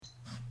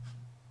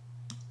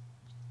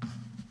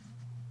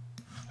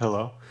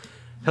Hello.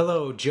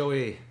 Hello,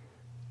 Joey.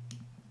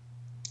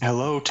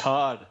 Hello,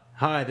 Todd.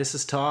 Hi, this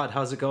is Todd.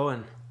 How's it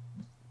going?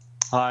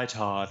 Hi,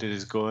 Todd. It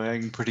is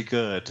going pretty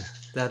good.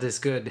 That is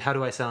good. How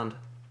do I sound?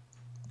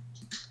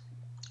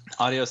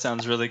 Audio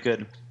sounds really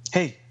good.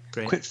 Hey,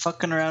 Great. quit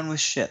fucking around with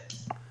shit.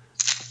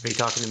 Are you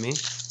talking to me?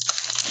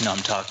 No, I'm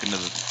talking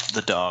to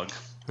the dog.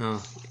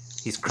 Oh,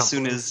 he's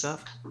crumpling as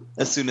stuff?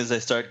 As soon as I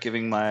start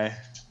giving my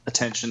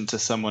attention to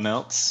someone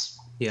else,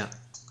 Yeah.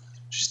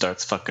 she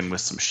starts fucking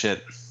with some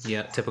shit.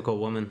 Yeah, typical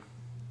woman.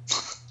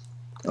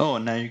 Oh,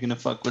 and now you're gonna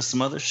fuck with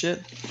some other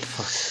shit?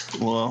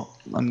 Fuck. Well,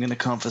 I'm gonna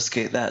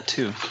confiscate that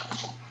too.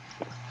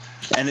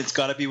 And it's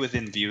gotta be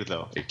within view,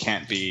 though. It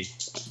can't be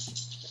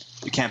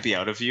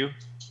out of view.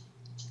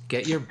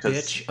 Get your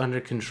bitch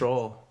under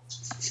control.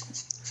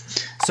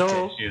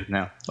 So, She is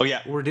now. Oh,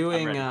 yeah. we're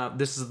doing,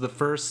 this is the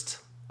first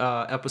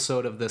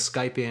episode of the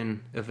Skype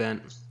In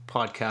event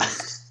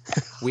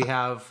podcast. We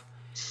have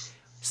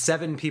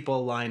 7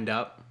 people lined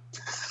up.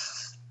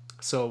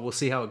 So we'll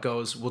see how it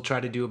goes. We'll try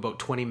to do about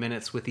 20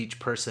 minutes with each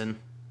person.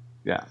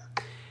 Yeah.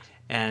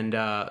 And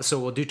so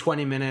we'll do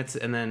 20 minutes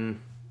and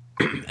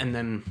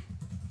then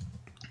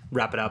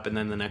wrap it up, and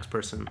then the next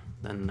person,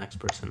 then the next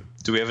person.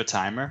 Do we have a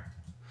timer?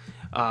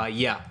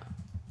 Yeah.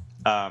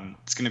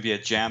 It's going to be a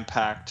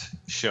jam-packed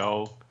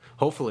show.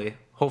 Hopefully,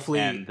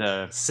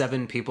 And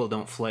 7 people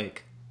don't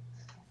flake.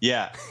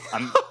 yeah,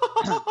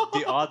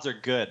 the odds are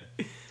good.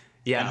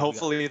 Yeah. And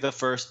hopefully the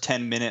first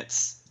 10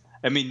 minutes.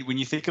 I mean, when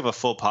you think of a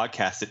full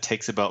podcast, it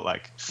takes about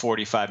like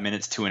 45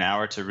 minutes to an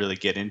hour to really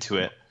get into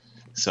it.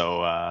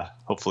 So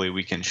hopefully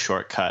we can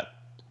shortcut.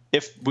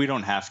 If we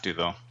don't have to,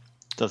 though,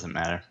 doesn't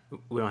matter.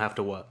 We don't have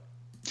to what?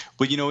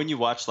 Well, you know, when you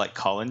watch like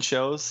call-in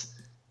shows,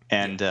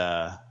 and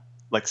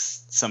like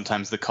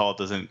sometimes the call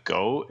doesn't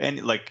go,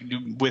 and like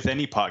with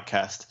any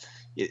podcast,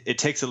 it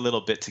takes a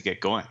little bit to get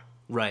going.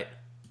 Right.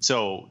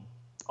 So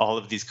all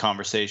of these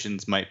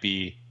conversations might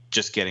be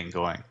just getting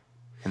going,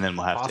 and then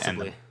we'll have to end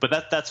them.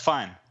 But that's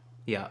fine.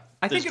 Yeah,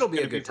 I think it'll be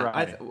a good time.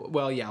 variety.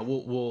 Well, yeah,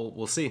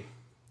 we'll see.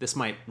 This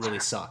might really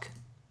suck.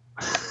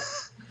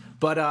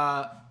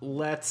 But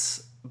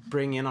let's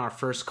bring in our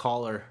first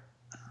caller.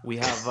 We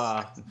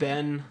have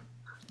Ben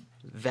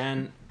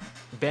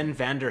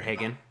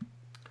Vanderhagen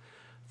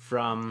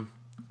from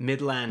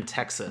Midland,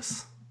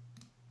 Texas.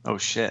 Oh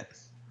shit!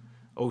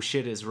 Oh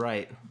shit is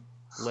right.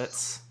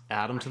 Let's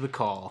add him to the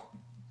call.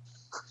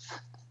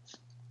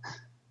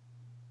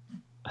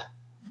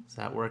 Is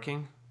that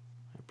working?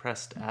 I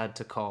pressed add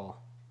to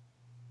call.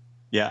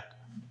 Yeah,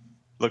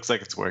 looks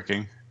like it's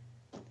working.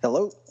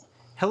 Hello.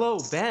 Hello,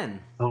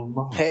 Ben.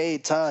 Hey,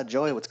 Todd,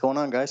 Joey, what's going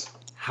on, guys?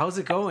 How's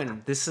it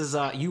going? This is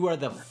you are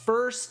the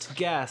first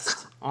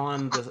guest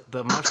on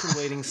the Mushroom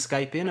Waiting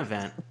Skype In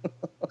event.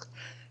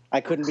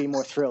 I couldn't be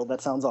more thrilled.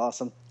 That sounds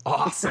awesome.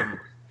 Awesome.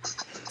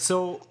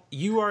 So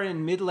you are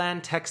in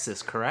Midland,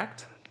 Texas,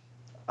 correct?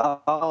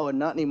 Oh,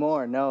 not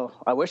anymore. No,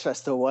 I wish I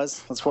still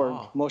was. That's where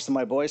most of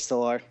my boys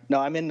still are.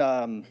 No, I'm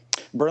in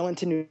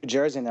Burlington, New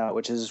Jersey now,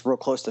 which is real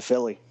close to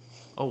Philly.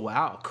 Oh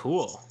wow,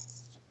 cool.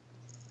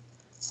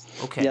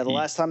 Okay. Yeah, the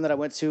last time that I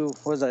went to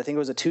I think it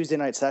was a Tuesday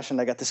night session.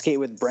 I got to skate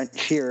with Brent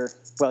Shearer.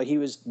 Well, he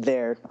was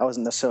there. I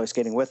wasn't necessarily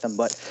skating with him,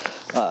 but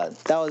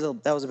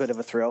that was a bit of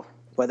a thrill.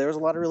 But there was a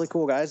lot of really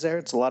cool guys there.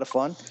 It's a lot of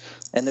fun,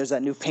 and there's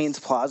that new Payne's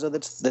Plaza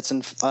that's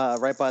in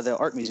right by the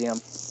art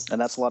museum,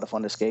 and that's a lot of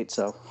fun to skate.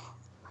 So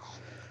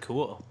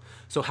cool.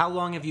 So how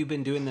long have you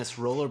been doing this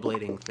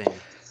rollerblading thing?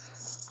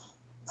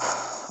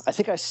 I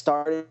think I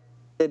started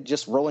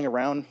just rolling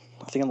around.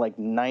 I think in like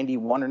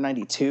 91 or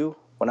 92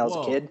 when I was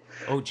a kid.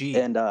 Oh, gee.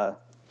 And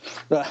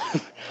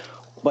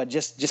but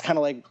just kind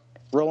of like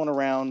rolling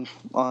around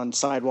on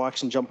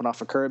sidewalks and jumping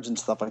off of curbs and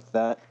stuff like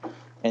that.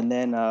 And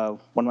then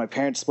when my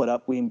parents split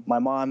up, my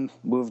mom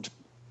moved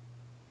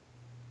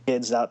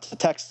kids out to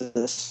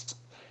Texas,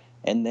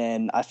 and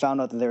then I found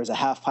out that there was a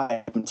half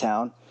pipe in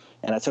town,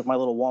 and I took my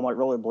little Walmart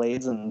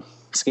rollerblades and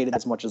skated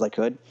as much as I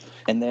could.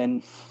 And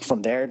then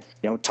from there,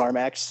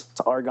 tarmacs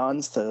to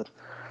argons to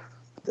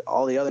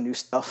all the other new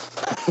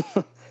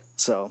stuff.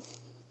 So.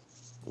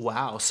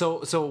 Wow.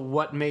 So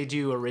what made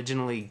you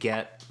originally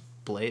get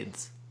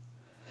blades?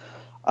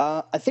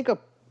 I think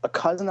a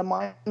cousin of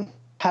mine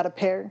had a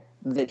pair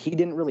that he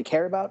didn't really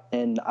care about,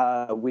 and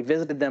we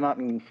visited them out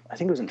in, I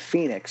think it was in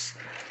Phoenix,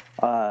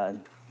 and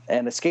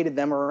I skated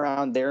them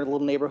around their little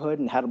neighborhood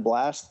and had a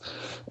blast.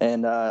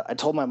 And I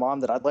told my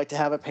mom that I'd like to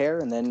have a pair,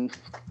 and then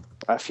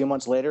a few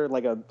months later,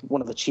 like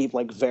one of the cheap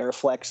like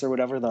Veriflex or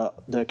whatever,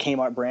 the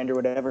Kmart brand or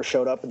whatever,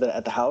 showed up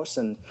at the house,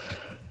 and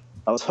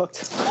I was hooked.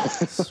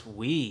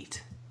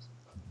 Sweet.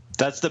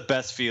 That's the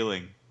best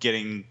feeling,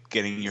 getting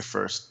your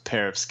first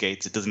pair of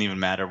skates. It doesn't even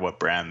matter what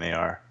brand they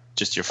are,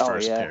 just your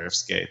first pair of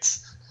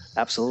skates.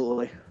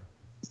 Absolutely.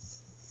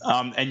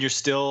 And you're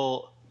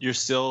still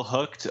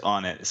hooked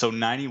on it. So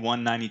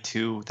 91,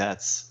 92,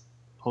 that's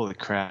holy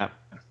crap.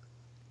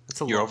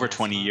 You're over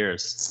 20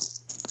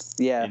 years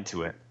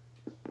into it.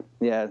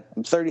 Yeah,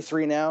 I'm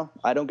 33 now.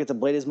 I don't get to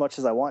blade as much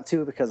as I want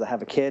to because I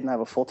have a kid and I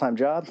have a full-time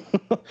job.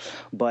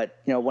 But,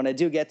 when I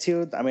do get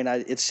to, I mean,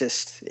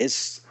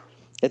 it's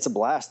it's a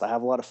blast. I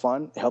have a lot of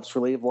fun. It helps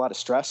relieve a lot of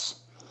stress.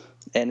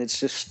 And it's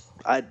just,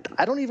 I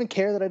don't even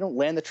care that I don't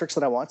land the tricks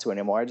that I want to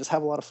anymore. I just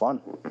have a lot of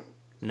fun.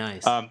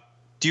 Nice.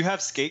 Do you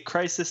have skate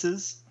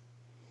crises?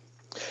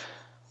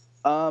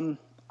 I'm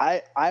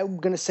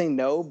going to say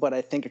no, but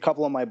I think a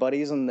couple of my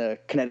buddies on the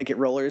Connecticut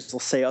Rollers will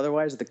say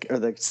otherwise, the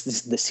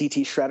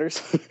CT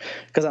Shredders,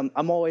 because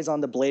I'm always on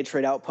the Blade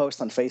Trade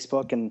Outpost on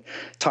Facebook and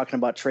talking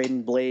about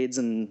trading blades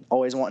and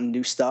always wanting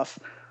new stuff.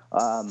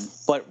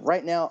 But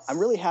right now, I'm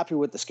really happy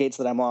with the skates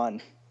that I'm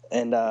on.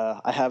 And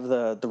I have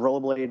the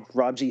Rollerblade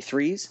Rob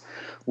G3s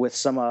with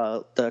some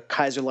the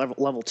Kaiser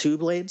level 2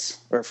 blades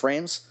or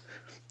frames.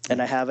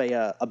 And I have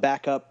a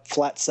backup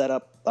flat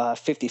setup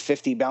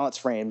 50/50 balance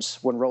frames.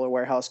 When Roller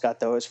Warehouse got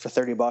those for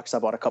 $30, I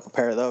bought a couple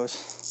pair of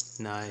those.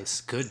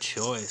 Nice. Good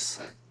choice.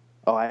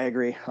 Oh, I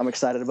agree. I'm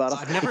excited about them.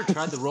 I've never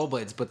tried the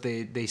rollerblades, but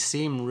they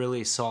seem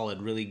really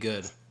solid, really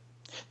good.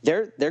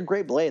 They're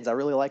great blades. I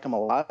really like them a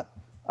lot.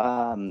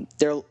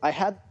 I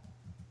had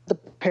a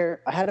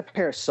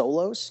pair of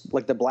Solos,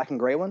 like the black and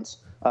gray ones,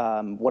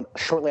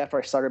 shortly after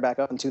I started back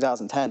up in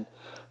 2010.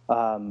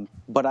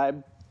 But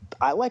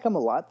I like them a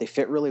lot. They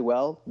fit really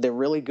well. They're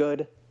really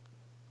good.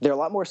 They're a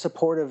lot more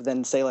supportive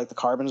than, say, like the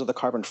Carbons or the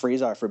Carbon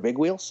Frees are for big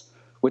wheels,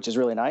 which is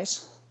really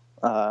nice.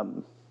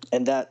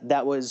 And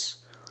that was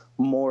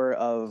more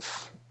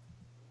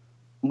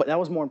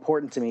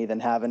important to me than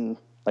having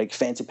like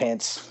fancy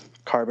pants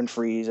Carbon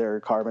Frees or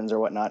Carbons or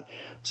whatnot.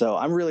 So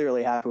I'm really,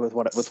 really happy with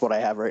what I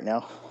have right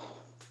now.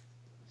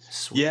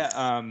 Sweet.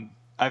 Yeah,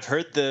 I've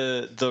heard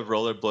the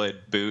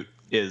rollerblade boot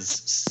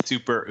is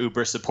super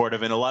uber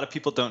supportive, and a lot of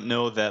people don't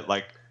know that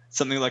like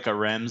something like a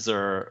Rems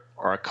or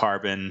a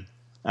Carbon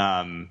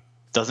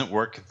doesn't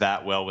work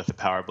that well with a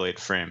power blade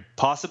frame.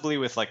 Possibly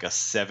with like a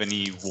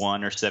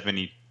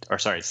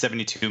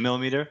 72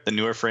 millimeter, the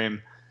newer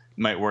frame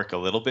might work a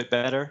little bit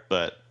better.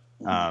 But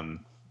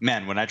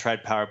man, when I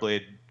tried power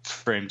blade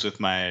frames with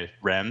my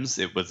Rems,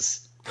 it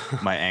was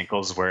my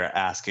ankles were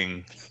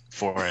asking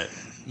for it.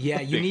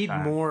 Yeah, you need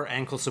more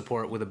ankle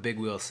support with a big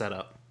wheel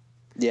setup.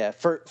 Yeah,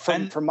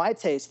 for my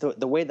taste,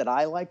 the way that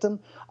I liked them,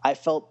 I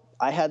felt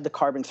I had the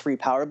Carbon 3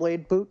 power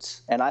blade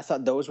boots, and I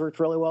thought those worked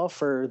really well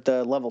for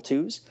the level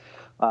 2s.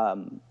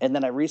 And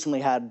then I recently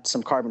had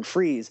some Carbon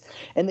Frees,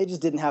 and they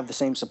just didn't have the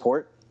same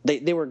support.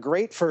 They were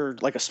great for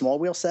like a small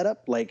wheel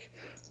setup, like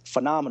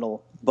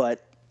phenomenal.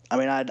 But I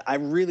mean, I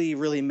really,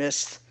 really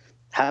missed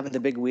having the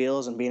big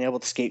wheels and being able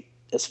to skate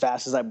as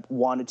fast as I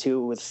wanted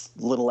to with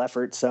little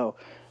effort. So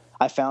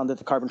I found that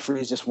the Carbon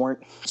Frees just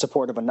weren't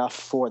supportive enough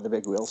for the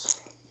big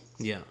wheels.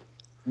 Yeah.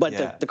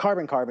 But the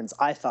Carbons,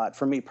 I thought,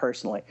 for me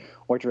personally,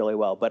 worked really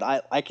well. But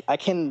I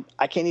can't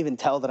even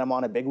tell that I'm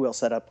on a big wheel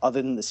setup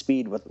other than the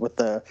speed with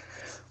the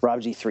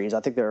Rob G3s. I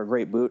think they're a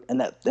great boot,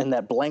 and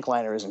that blank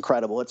liner is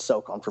incredible. It's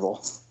so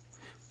comfortable.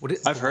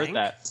 I've heard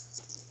that.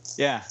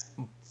 Yeah,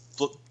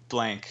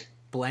 blank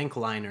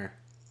liner.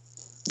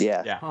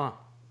 Yeah. Huh.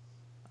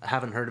 I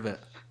haven't heard of it.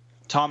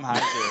 Tom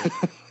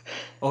Heiser.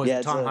 Oh, is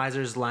it Tom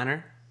Heiser's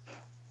liner?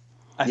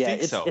 I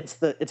think so. It's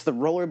the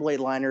rollerblade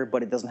liner,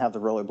 but it doesn't have the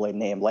rollerblade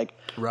name. Like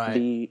right.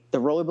 the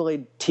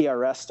rollerblade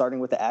TRS, starting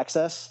with the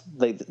Access,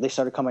 they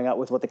started coming out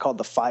with what they called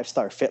the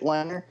 5-star fit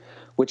liner,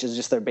 which is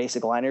just their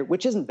basic liner,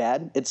 which isn't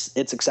bad.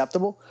 It's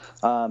acceptable.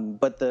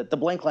 But the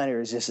blank liner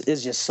is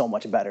just so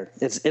much better.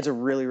 It's a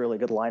really, really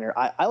good liner.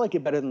 I like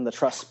it better than the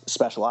Trust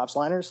Special Ops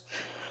liners.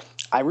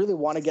 I really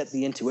want to get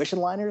the Intuition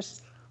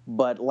liners.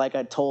 But like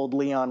I told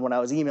Leon when I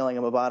was emailing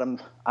him about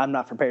them, I'm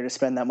not prepared to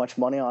spend that much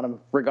money on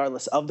them,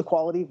 regardless of the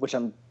quality, which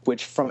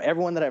from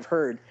everyone that I've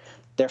heard,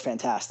 they're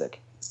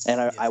fantastic. And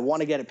I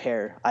want to get a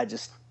pair. I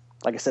just,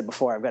 like I said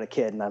before, I've got a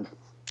kid and I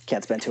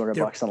can't spend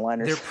 $200 on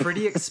liners. They're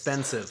pretty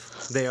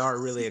expensive. They are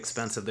really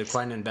expensive. They're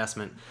quite an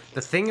investment.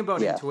 The thing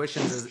about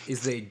Intuitions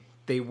is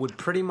they would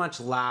pretty much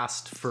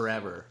last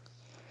forever.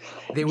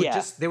 They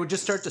would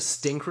just start to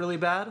stink really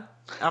bad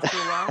after a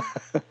while,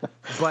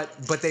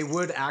 but they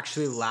would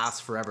actually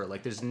last forever.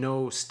 Like there's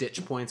no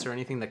stitch points or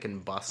anything that can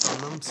bust on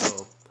them.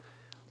 So,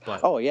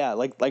 but oh yeah,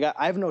 like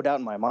I have no doubt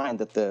in my mind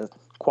that the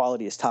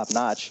quality is top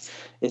notch.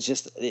 It's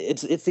just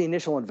it's the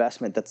initial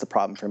investment that's the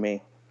problem for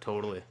me.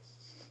 Totally.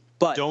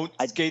 But don't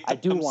skate the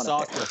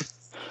sockless.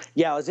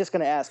 Yeah, I was just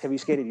going to ask, have you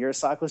skated your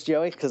sockless,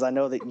 Joey? Because I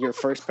know that your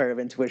first pair of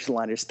Intuition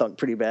liners stunk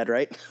pretty bad,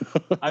 right?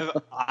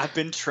 I've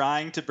been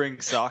trying to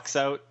bring socks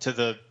out to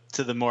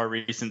the more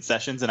recent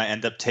sessions, and I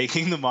end up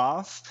taking them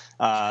off.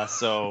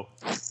 So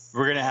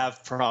we're gonna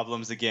have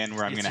problems again,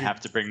 where I'm gonna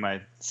have to bring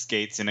my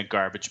skates in a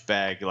garbage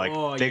bag. Like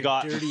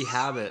dirty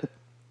habit.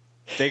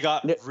 They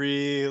got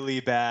really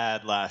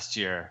bad last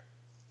year.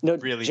 No,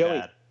 really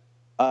Joey,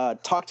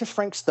 bad. Talk to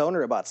Frank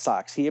Stoner about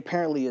socks. He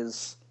apparently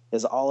is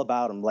all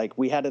about them. Like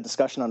we had a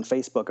discussion on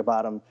Facebook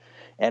about him,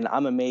 and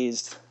I'm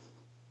amazed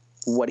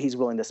what he's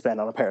willing to spend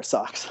on a pair of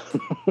socks.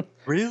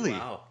 Really?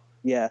 Wow.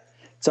 Yeah.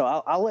 So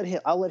I'll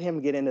let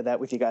him get into that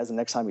with you guys the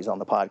next time he's on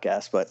the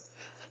podcast. But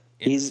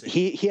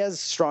he has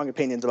strong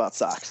opinions about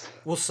socks.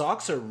 Well,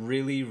 socks are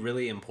really,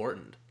 really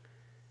important.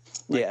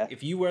 Like,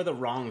 if you wear the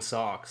wrong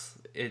socks,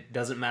 it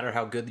doesn't matter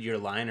how good your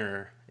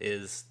liner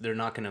is, they're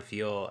not going to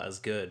feel as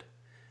good.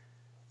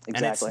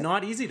 exactly. And it's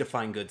not easy to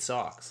find good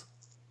socks.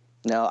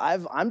 No,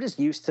 I'm just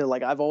used to,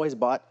 like, I've always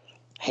bought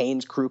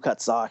Hanes crew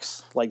cut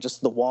socks, like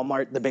just the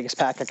Walmart, the biggest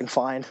pack I can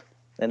find,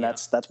 and Yeah.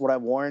 that's what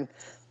I've worn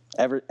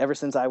ever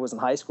since I was in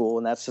high school,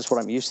 and that's just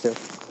what I'm used to.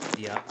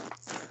 Yeah.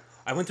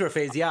 I went through a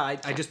phase. Yeah,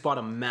 I just bought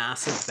a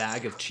massive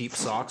bag of cheap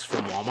socks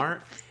from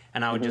Walmart,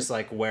 and I would just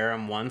like wear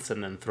them once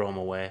and then throw them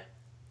away.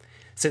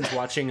 Since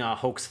watching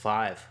Hoax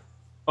 5,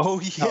 Oh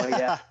yeah. Oh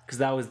yeah, because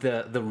that was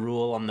the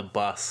rule on the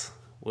bus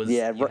was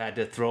Yeah, you had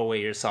to throw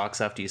away your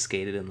socks after you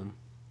skated in them.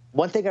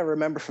 one thing I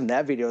remember from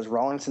that video is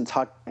Rawlinson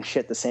talking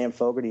shit to Sam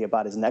Fogarty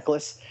about his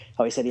necklace.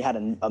 How he said he had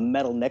a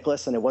metal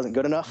necklace and it wasn't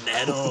good enough.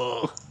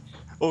 Metal.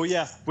 Oh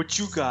yeah. What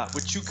you got?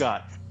 What you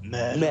got?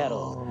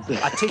 Metal.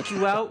 I take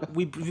you out.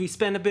 We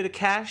spend a bit of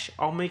cash.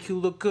 I'll make you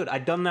look good. I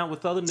done that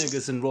with other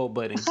niggas in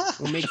rollerblading.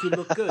 We'll make you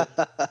look good.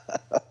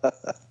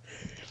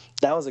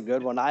 That was a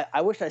good one.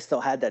 I wish I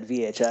still had that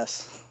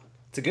VHS.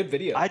 It's a good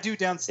video. I do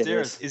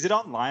downstairs. Is it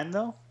online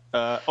though?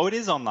 It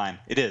is online.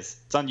 It is.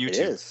 It's on YouTube. It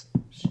is.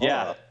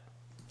 Yeah.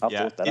 I'll have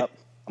to look that up.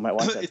 I might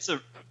watch it.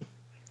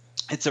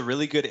 It's a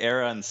really good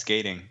era in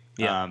skating.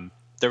 Yeah.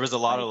 There was a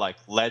lot of like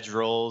ledge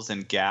rolls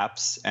and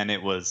gaps, and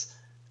it was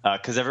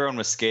because everyone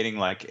was skating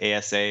like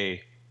ASA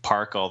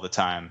park all the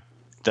time.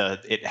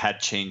 It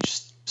had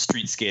changed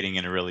street skating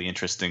in a really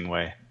interesting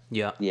way.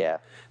 Yeah. Yeah.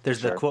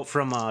 There's the Sure. quote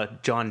from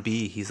John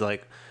B. He's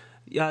like,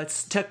 "Yeah,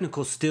 it's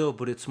technical still,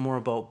 but it's more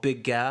about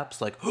big gaps."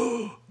 Like,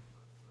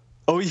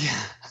 Oh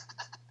yeah.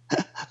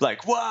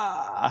 Like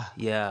wow.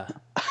 yeah.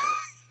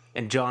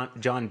 And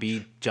John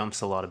B. jumps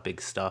a lot of big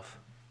stuff.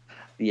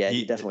 Yeah, he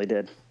He- definitely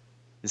did.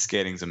 The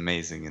skating's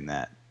amazing in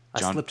that.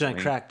 I slipped and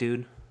I cracked,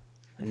 dude.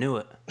 I knew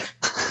it.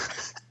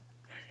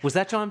 Was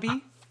that John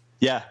B?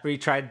 Yeah. Where he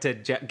tried to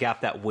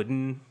gap that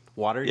wooden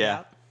water Yeah.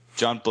 gap?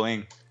 John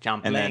Bling.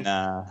 John And Bling.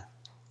 then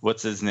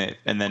what's his name?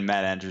 And then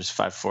Matt Andrews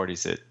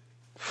 540s it.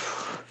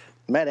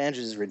 Matt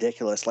Andrews is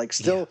ridiculous. Like,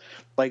 still,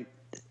 like,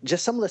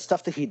 just some of the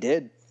stuff that he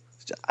did,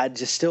 I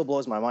just still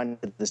blows my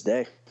mind to this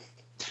day.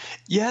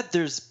 Yeah,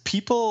 there's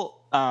people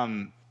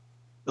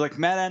like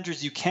Matt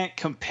Andrews. You can't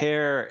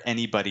compare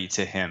anybody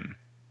to him.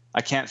 I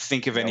can't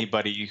think of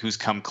anybody who's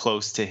come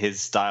close to his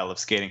style of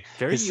skating.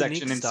 Very his unique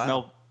section in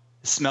style.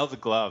 Smell the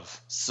Glove,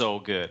 so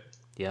good.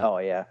 Yeah. Oh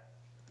yeah,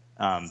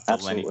 The Lenny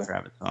Absolutely.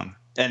 Kravitz song.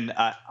 And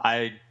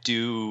I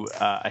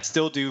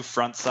still do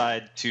front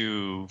side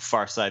to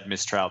far side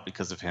mistrial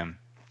because of him.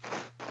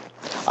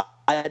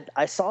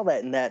 I saw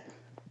that in that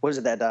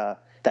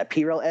that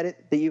P-Rail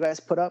edit that you guys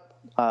put up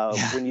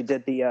when you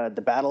did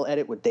the battle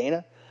edit with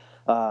Dana.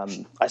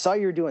 I saw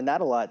you were doing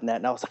that a lot in that,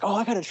 and I was like, oh,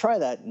 I got to try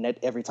that. And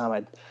every time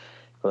I'd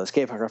go to the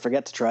skate park, I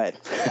forget to try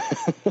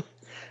it.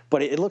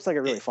 But it looks like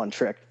a really fun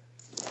trick.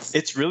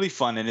 It's really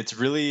fun, and it's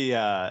really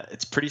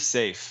it's pretty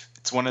safe.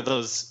 It's one of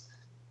those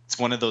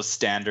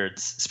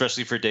standards,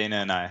 especially for Dana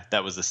and I.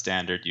 That was the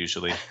standard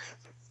usually.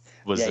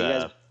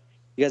 Yeah,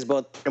 you guys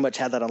both pretty much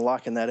had that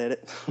unlock in that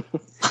edit.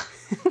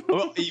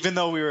 well, even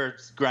though we were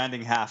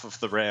grinding half of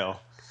the rail,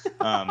 It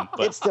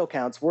but still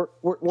counts. We're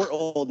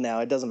old now.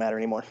 It doesn't matter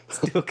anymore.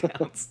 Still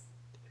counts.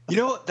 you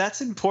know that's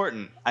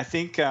important. I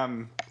think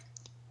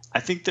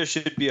there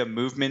should be a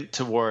movement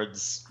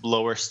towards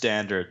lower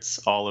standards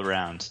all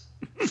around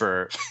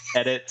for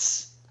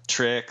edits,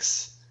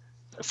 tricks,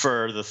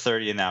 for the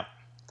 30 and up.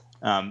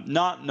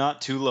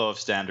 Not too low of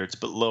standards,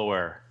 but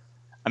lower.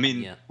 I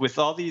mean, Yeah. with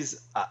all these,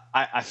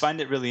 I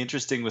find it really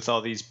interesting with all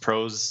these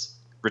pros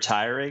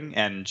retiring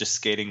and just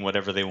skating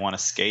whatever they want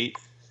to skate.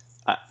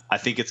 I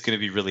think it's going to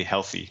be really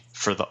healthy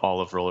for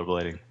all of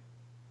rollerblading.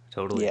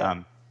 Totally.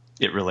 Yeah.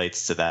 It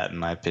relates to that, in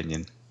my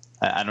opinion.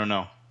 I don't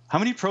know. How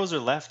many pros are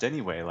left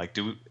anyway? Like,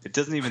 it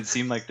doesn't even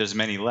seem like there's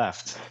many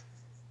left.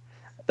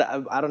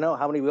 I don't know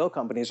how many wheel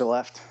companies are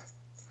left.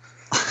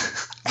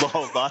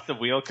 Well, lots of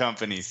wheel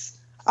companies.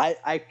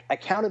 I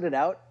counted it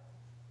out,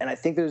 and I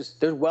think there's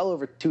well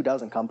over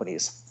 24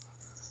 companies.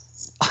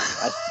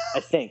 I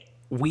think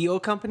Wheel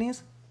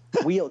companies?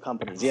 wheel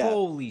companies. Yeah.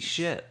 Holy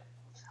shit.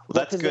 Well,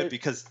 that's Because good they're-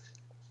 because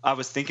I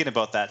was thinking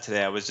about that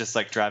today. I was just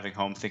like driving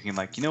home thinking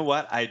like, you know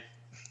what?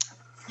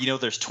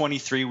 There's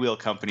 23 wheel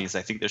companies.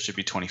 I think there should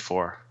be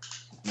 24.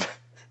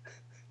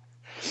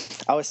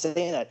 I was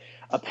saying that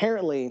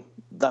apparently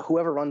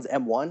whoever runs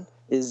M1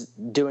 is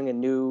doing a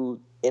new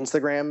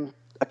Instagram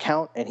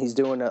account, and he's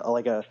doing an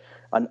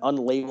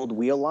unlabeled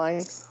wheel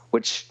line,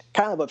 which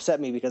kind of upset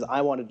me because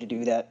I wanted to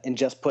do that and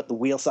just put the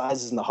wheel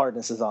sizes and the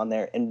hardnesses on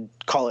there and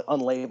call it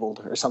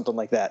unlabeled or something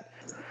like that.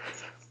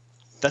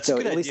 That's So a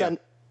good idea.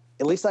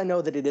 at least I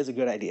know that it is a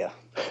good idea.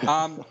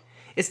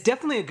 It's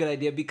definitely a good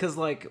idea because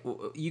like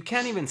you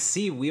can't even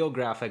see wheel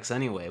graphics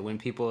anyway when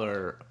people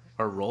are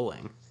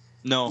rolling.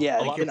 No. Yeah,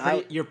 a lot and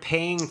of- You're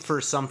paying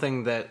for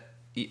something that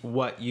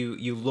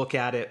you look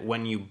at it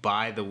when you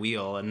buy the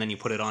wheel and then you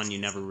put it on, you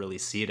never really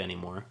see it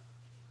anymore.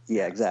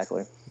 Yeah,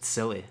 exactly. It's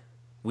silly.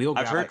 Wheel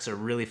I've heard- graphics are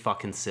really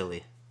fucking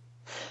silly.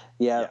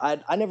 Yeah.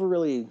 I never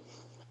really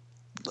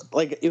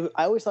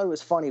I always thought it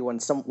was funny when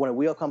a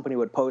wheel company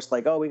would post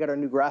like, oh, we got our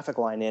new graphic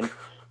line in,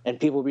 And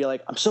people will be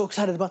like, I'm so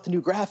excited about the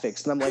new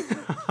graphics. And I'm like,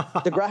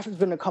 the graphics are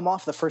going to come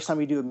off the first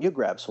time you do a mute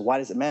grab, so why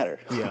does it matter?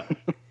 Yeah.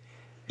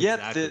 Yeah,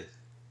 Exactly.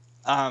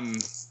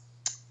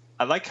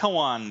 I like how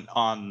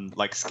on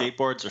like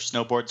skateboards or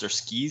snowboards or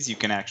skis you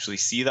can actually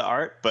see the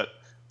art, but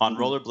on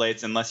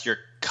rollerblades, unless you're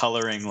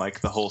coloring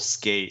like the whole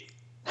skate,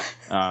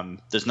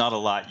 there's not a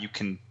lot you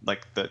can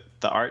like. The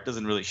art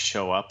doesn't really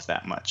show up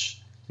that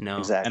much. No.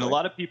 Exactly. And a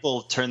lot of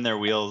people turn their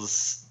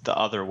wheels the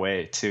other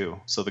way too,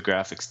 so the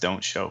graphics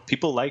don't show.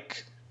 People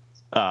like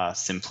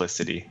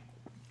simplicity.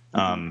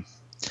 I've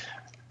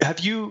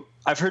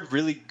heard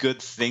really good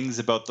things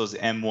about those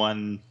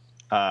M1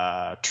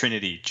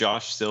 Trinity.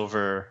 Josh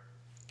Silver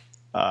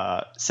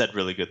said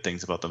really good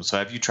things about them. So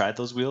have you tried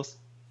those wheels?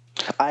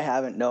 I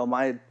haven't. No,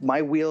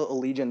 my wheel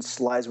allegiance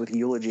lies with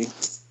Eulogy,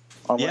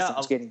 unless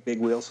I'm skating big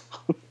wheels.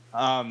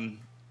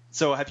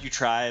 So have you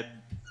tried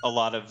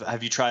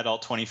all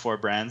 24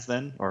 brands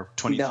then, or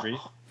 23?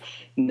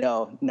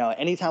 No.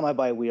 Anytime I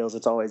buy wheels,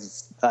 it's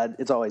always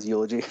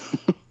Eulogy.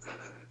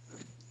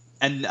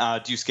 And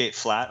do you skate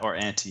flat or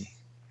anti?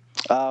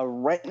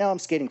 Right now I'm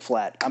skating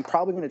flat. I'm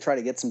probably going to try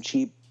to get some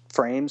cheap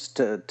frames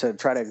to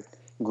try to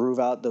groove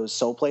out those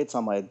sole plates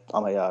on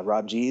my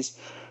Rob G's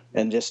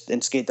and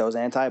skate those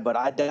anti, but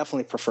I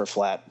definitely prefer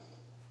flat.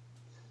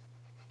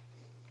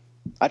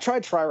 I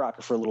tried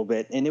Tri-Rocker for a little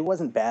bit and it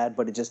wasn't bad,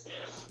 but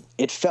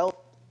it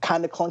felt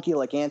kind of clunky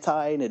like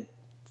anti, and it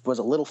was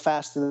a little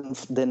faster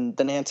than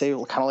anti,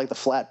 kind of like the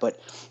flat, but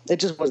it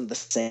just wasn't the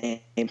same.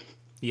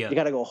 Yeah. You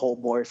got to go whole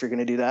bore if you're going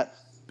to do that.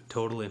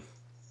 Totally.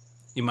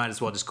 You might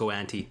as well just go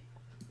anti.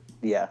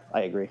 Yeah,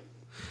 I agree.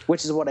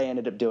 Which is what I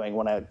ended up doing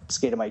when I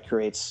skated my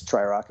Curates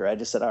Tri-Rocker. I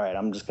just said, all right,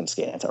 I'm just going to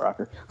skate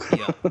anti-rocker.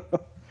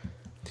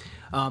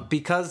 Yeah.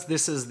 Because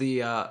this is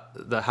the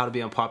How to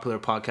Be Unpopular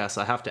podcast,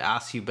 I have to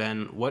ask you,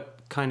 Ben, what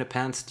kind of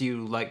pants do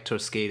you like to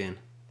skate in?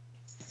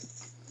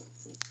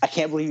 I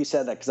can't believe you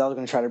said that because I was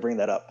going to try to bring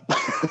that up.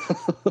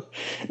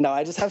 No,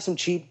 I just have some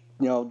cheap,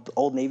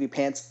 Old Navy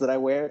pants that I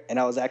wear, and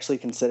I was actually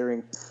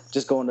considering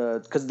just going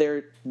to, because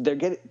they're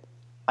getting.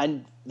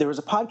 There was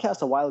a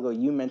podcast a while ago.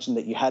 You mentioned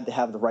that you had to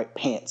have the right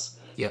pants.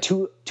 Yeah.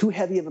 Too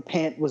heavy of a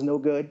pant was no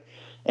good,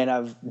 and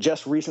I've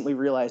just recently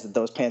realized that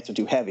those pants are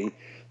too heavy.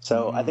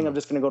 So I think I'm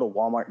just going to go to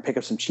Walmart and pick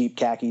up some cheap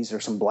khakis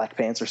or some black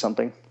pants or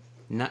something.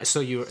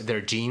 So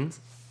they're jeans?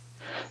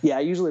 Yeah,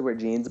 I usually wear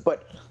jeans,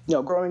 but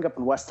growing up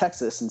in West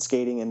Texas and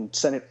skating in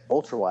Senate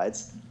ultra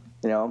wides,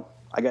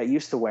 I got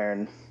used to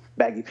wearing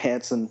baggy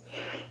pants and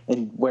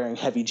wearing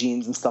heavy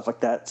jeans and stuff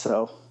like that.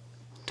 So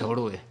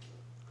totally.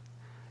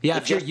 Yeah,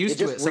 if you're used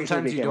to it,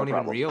 sometimes you don't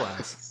even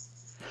realize.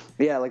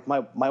 Yeah, like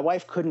my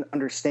wife couldn't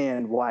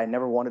understand why I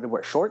never wanted to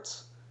wear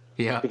shorts.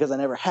 Yeah. Because I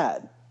never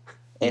had.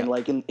 And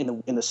like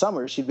in the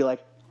summer, she'd be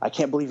like, I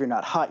can't believe you're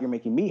not hot. You're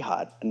making me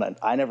hot. And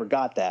I never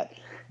got that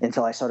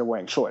until I started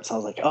wearing shorts. I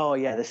was like, oh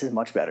yeah, this is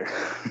much better.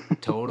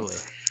 Totally.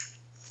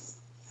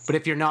 But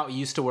if you're not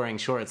used to wearing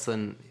shorts,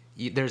 then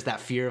there's that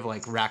fear of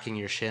like racking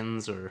your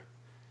shins, or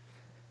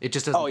it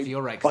just doesn't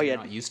feel right because you're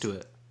not used to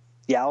it.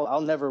 Yeah,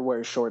 I'll never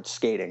wear shorts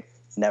skating.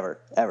 Never,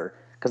 ever.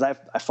 Because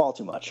I fall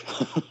too much.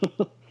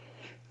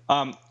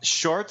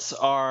 Shorts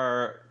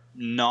are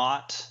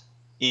not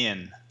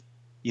in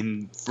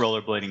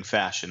rollerblading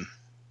fashion.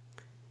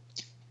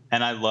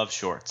 And I love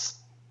shorts.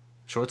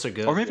 Shorts are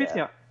good. Or maybe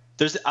they are.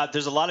 There's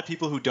a lot of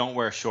people who don't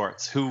wear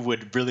shorts who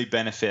would really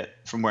benefit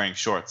from wearing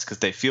shorts because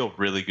they feel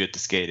really good to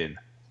skate in.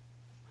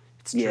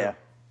 It's true. Yeah.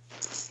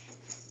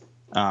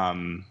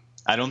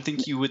 I don't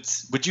think you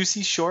would you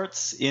see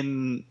shorts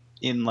in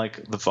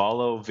like the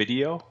Volo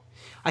video?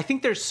 I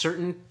think there's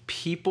certain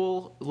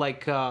people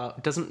like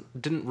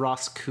didn't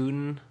Ross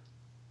Kuhn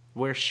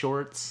wear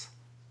shorts?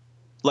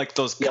 Like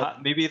those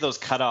maybe those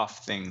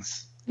cutoff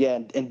things. Yeah,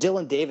 and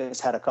Dylan Davis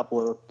had a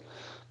couple of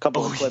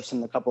clips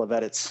and a couple of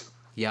edits.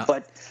 Yeah.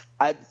 But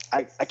I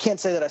can't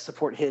say that I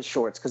support his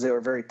shorts because they were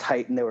very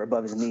tight and they were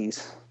above his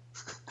knees.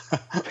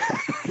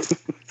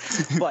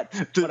 but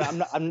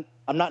I'm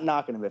not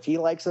knocking him. If he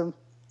likes them,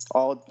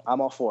 I'm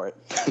all for it.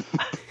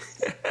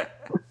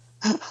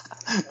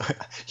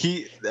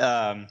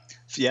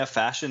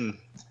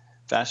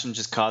 Fashion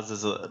just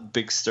causes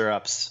big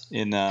stir-ups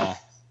in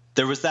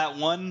there was that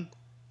one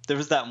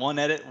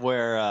edit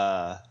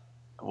where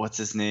what's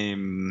his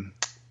name,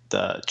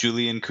 the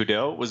Julian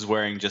Coudeau was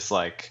wearing just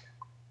like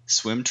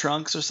swim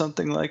trunks or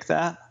something like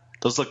that.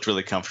 Those looked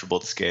really comfortable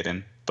to skate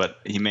in, but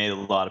he made a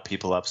lot of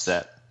people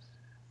upset.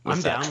 I'm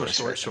down with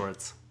short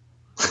shorts.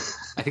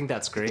 I think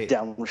that's great.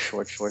 Down with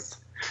short shorts.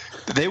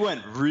 They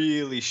went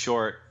really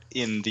short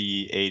in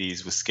the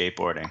 80s with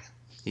skateboarding.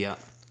 Yeah.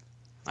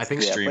 I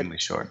think extremely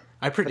short.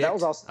 I predict that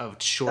was also,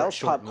 of short that was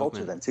short pop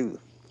culture then too.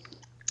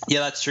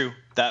 Yeah, that's true.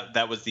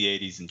 That was the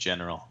 80s in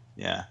general.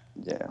 Yeah.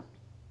 Yeah.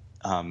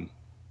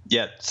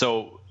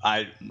 So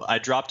I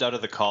dropped out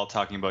of the call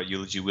talking about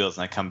Eulogy wheels,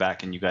 and I come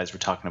back and you guys were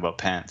talking about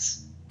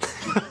pants.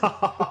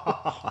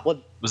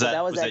 Well,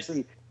 that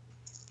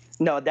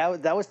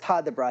was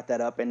Todd that brought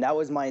that up, and that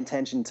was my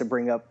intention to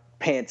bring up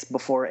pants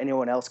before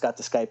anyone else got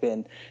to Skype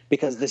in,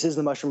 because this is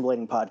the Mushroom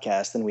Blading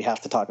podcast and we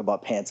have to talk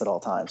about pants at all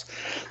times.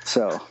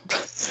 So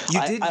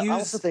I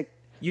also think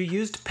you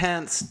used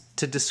pants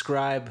to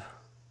describe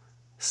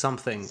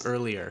something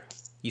earlier.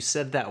 You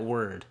said that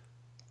word.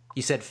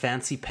 You said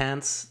fancy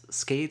pants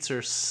skates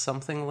or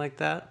something like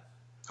that?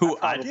 Who,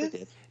 I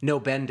did? No,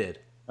 Ben did.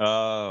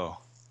 Oh.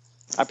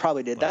 I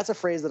probably did. That's a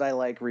phrase that I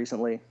like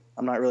recently.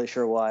 I'm not really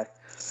sure why.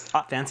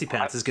 Fancy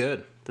pants is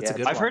good. That's a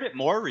good I've one. heard it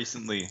more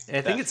recently.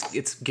 I think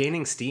it's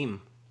gaining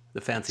steam,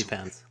 the fancy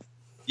pants.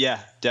 Yeah,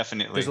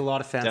 definitely. There's a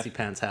lot of fancy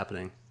pants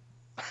happening.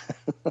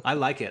 I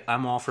like it.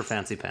 I'm all for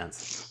fancy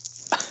pants.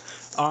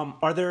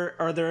 Are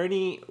there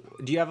any?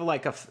 Do you have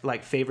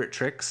like favorite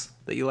tricks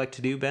that you like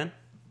to do, Ben?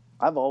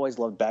 I've always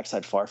loved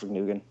backside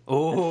Farfignugan.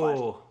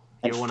 Oh,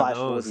 you're one of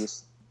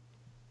those.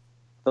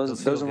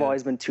 Those have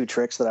always been two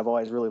tricks that I've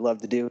always really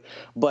loved to do.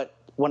 But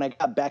when I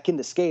got back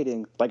into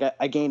skating, like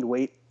I gained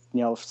weight,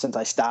 since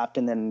I stopped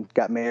and then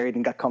got married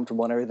and got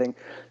comfortable and everything.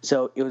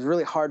 So it was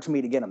really hard for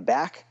me to get them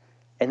back.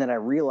 And then I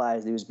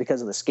realized it was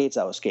because of the skates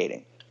I was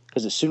skating.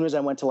 Because as soon as I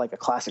went to like a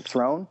classic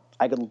throne,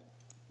 I could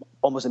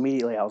almost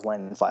immediately I was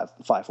landing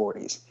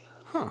 540s.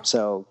 Huh.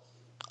 So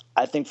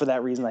I think for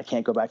that reason I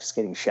can't go back to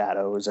skating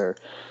shadows or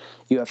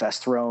UFS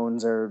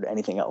thrones or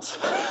anything else.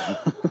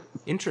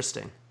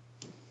 Interesting.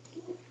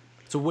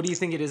 So what do you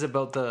think it is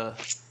about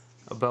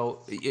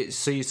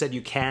so you said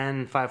you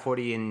can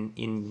 540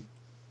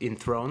 in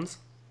thrones?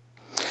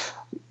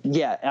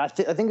 Yeah, I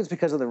think it's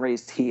because of the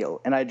raised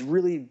heel, and I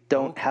really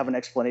don't have an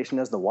explanation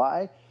as to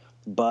why,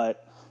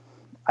 but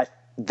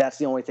that's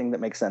the only thing that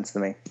makes sense to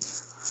me.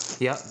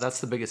 Yeah, that's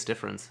the biggest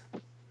difference.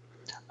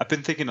 I've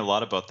been thinking a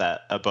lot about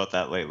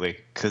that lately,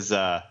 because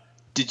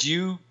did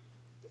you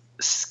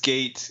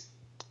skate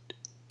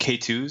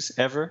K2s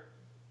ever?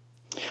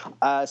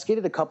 I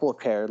skated a couple of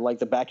pair, like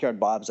the backyard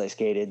bobs I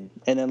skated,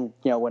 and then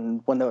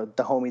when the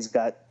homies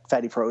got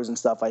Fatty Pros and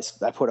stuff, I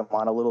put them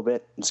on a little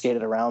bit and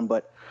skated around,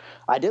 but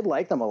I did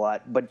like them a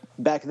lot. But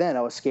back then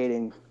I was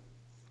skating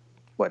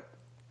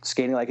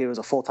like it was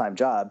a full-time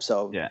job,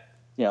 so yeah.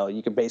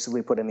 You could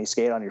basically put any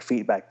skate on your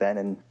feet back then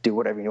and do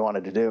whatever you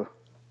wanted to do.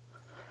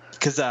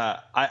 Because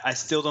I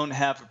still don't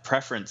have a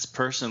preference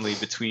personally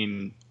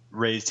between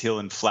raised heel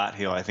and flat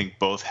heel. I think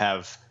both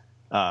have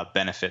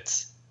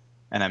benefits,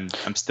 and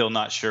I'm still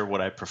not sure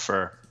what I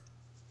prefer.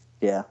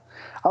 Yeah,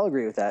 I'll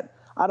agree with that.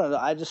 I don't know.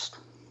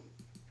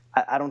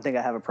 I don't think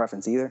I have a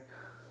preference either.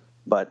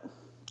 But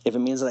if it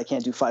means that I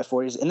can't do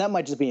 540s, and that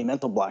might just be a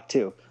mental block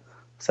too.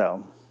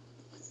 So.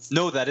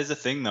 No, that is a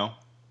thing though.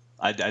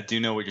 I do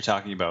know what you're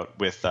talking about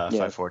with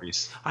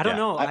 540s. I don't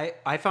know.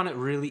 I found it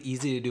really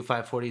easy to do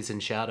 540s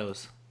in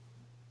shadows.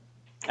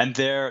 And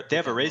they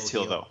have a raised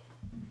heel though,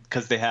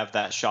 because they have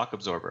that shock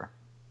absorber.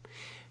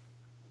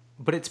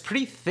 But it's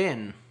pretty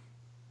thin.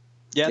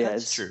 Yeah,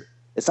 that's true.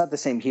 It's not the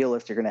same heel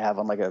lift you're going to have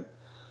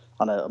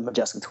on a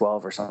Majestic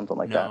 12 or something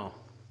like that.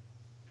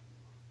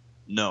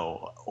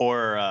 No.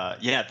 Or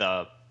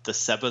the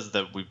Sebas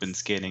that we've been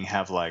skating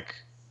have like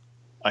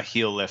a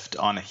heel lift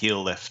on a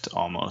heel lift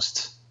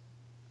almost.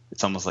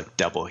 It's almost like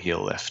double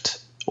heel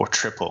lift or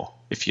triple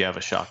if you have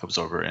a shock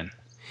absorber in.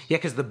 Yeah,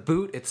 because the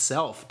boot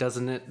itself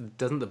doesn't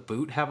the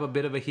boot have a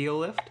bit of a heel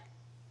lift?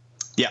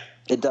 Yeah,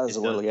 it does a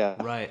little. Yeah,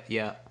 right.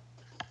 Yeah,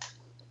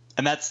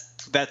 and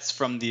that's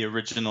from the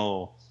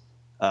original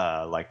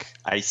like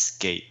ice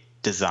skate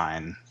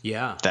design.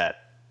 Yeah,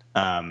 that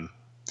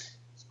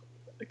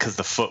because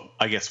the foot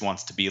I guess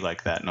wants to be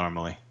like that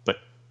normally, but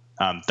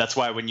that's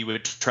why when you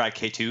would try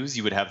K2s,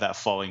 you would have that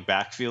falling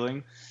back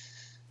feeling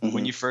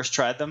when you first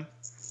tried them.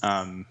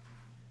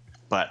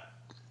 But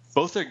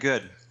both are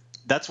good.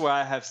 That's why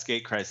I have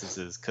skate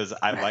crises, because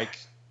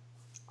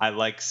I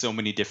like so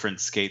many different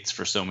skates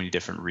for so many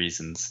different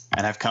reasons,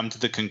 and I've come to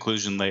the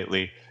conclusion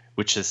lately,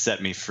 which has set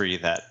me free,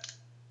 that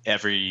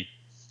every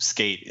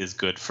skate is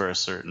good for a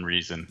certain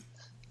reason,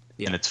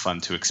 and it's fun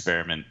to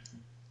experiment.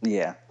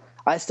 Yeah,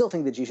 I still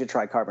think that you should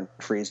try Carbon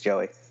Freeze,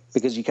 Joey,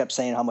 because you kept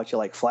saying how much you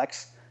like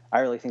Flex.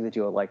 I really think that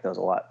you would like those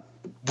a lot.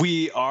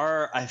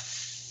 I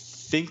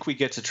think we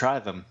get to try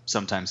them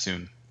sometime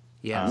soon.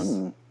 Yes.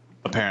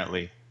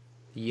 Apparently.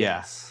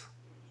 Yes. Yeah.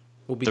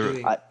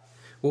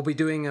 We'll be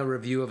doing a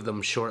review of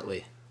them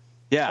shortly.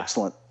 Yeah.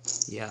 Excellent.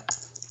 Yeah.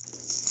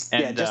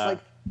 And just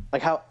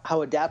like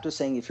how Adapt was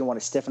saying, if you want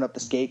to stiffen up the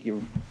skate,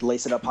 you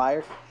lace it up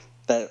higher.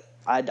 That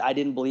I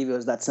didn't believe it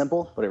was that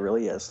simple, but it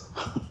really is.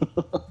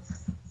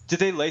 Did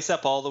they lace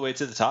up all the way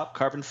to the top,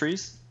 Carbon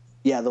Freeze?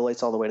 Yeah, they'll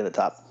lace all the way to the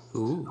top.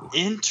 Ooh.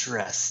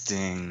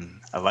 Interesting.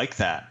 I like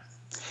that.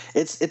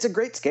 It's a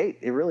great skate.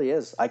 It really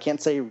is. I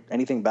can't say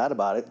anything bad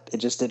about it. It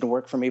just didn't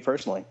work for me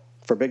personally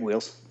for big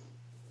wheels.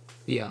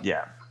 Yeah.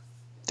 Yeah.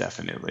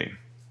 Definitely.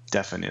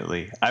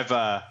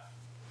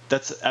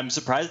 I'm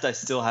surprised I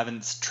still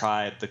haven't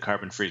tried the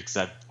Carbon Freeze,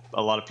 because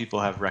a lot of people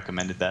have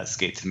recommended that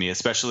skate to me,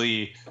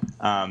 especially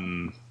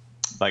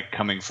like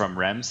coming from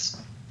Rems,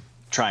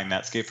 trying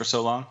that skate for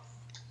so long.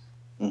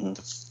 Mm-hmm.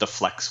 The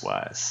flex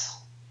wise.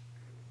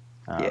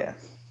 Yeah.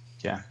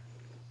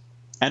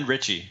 And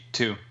Richie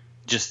too.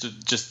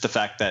 Just the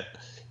fact that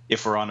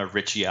if we're on a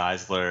Richie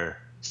Eisler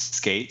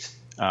skate,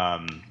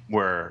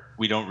 where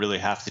we don't really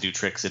have to do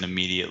tricks and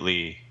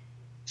immediately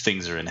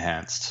things are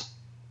enhanced.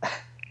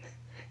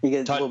 You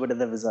get a little bit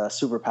of his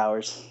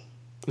superpowers.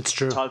 It's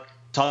true.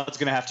 Todd's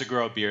gonna have to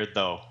grow a beard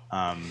though,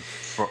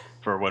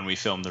 for when we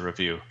film the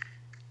review.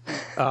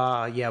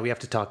 Yeah, we have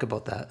to talk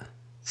about that.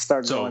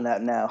 Start growing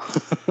that now.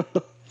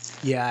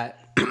 Yeah,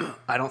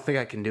 I don't think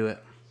I can do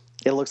it.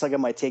 It looks like it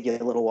might take you a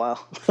little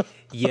while.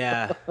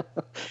 Yeah,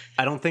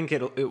 I don't think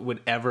it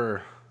would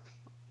ever.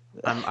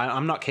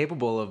 I'm not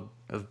capable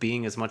of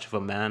being as much of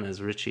a man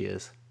as Richie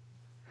is.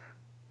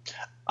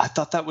 I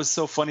thought that was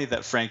so funny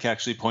that Frank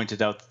actually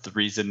pointed out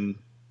that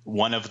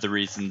one of the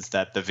reasons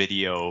that the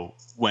video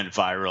went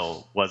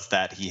viral was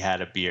that he had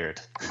a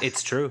beard.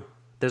 It's true.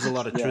 There's a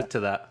lot of truth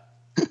to that.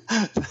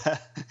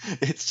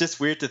 It's just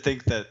weird to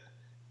think that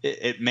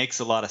it makes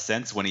a lot of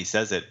sense when he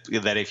says it,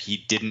 that if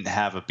he didn't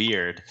have a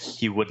beard,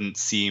 he wouldn't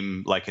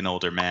seem like an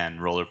older man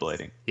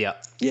rollerblading. Yeah.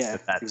 Yeah,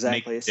 that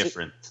exactly. Makes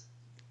difference.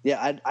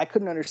 Yeah, I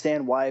couldn't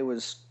understand why it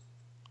was,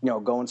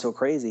 going so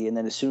crazy. And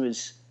then as soon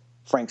as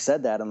Frank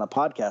said that on the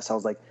podcast, I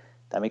was like,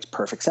 that makes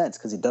perfect sense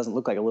because he doesn't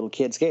look like a little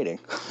kid skating.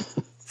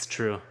 It's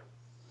true.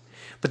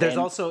 But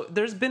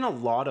there's been a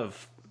lot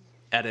of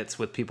edits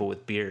with people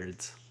with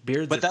beards.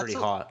 Beards are pretty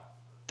hot.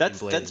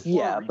 That's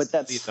yeah, but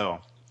that's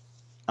though.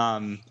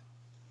 There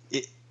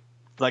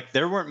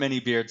weren't many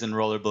beards in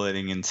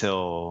rollerblading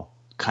until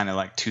kind of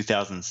like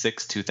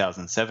 2006,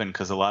 2007,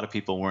 because a lot of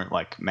people weren't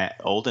like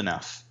old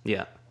enough.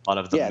 Yeah, a lot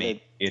of the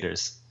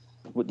skaters.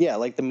 Yeah,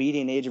 like the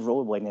median age of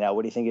rollerblading now.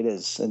 What do you think it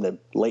is? In the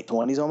late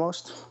 20s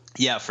almost?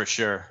 Yeah, for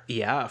sure.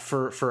 Yeah,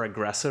 for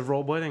aggressive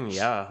rollerblading,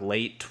 yeah,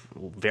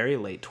 very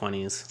late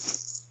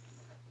 20s.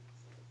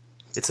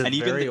 It's a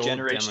very old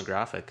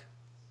demographic.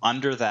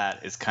 Under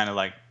that is kind of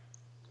like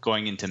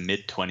going into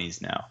mid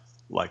 20s now,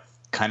 like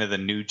kind of the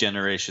new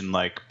generation,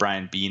 like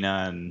Brian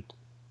Bina and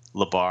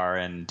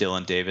Labar and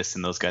Dylan Davis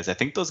and those guys. I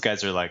think those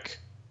guys are like,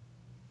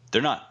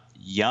 they're not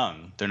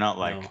young. They're not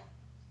like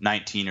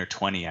 19 or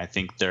 20. I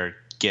think they're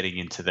getting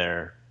into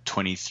their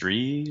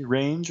 23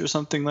 range or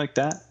something like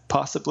that,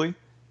 possibly.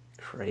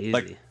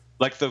 Crazy.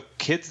 Like the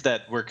kids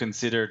that were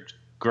considered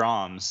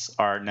Groms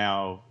are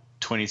now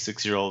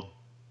 26-year-old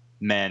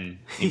men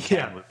in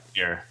Canada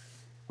here,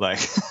 like,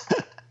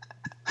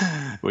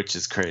 which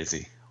is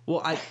crazy.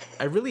 Well,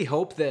 I really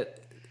hope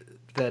that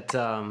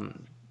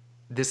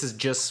this is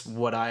just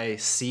what I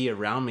see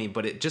around me,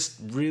 but it just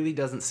really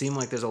doesn't seem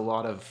like there's a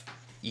lot of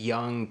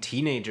young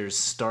teenagers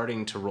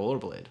starting to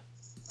rollerblade.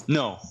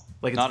 No,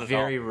 like it's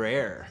very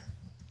rare.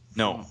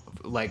 No,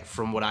 like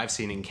from what I've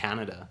seen in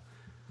Canada.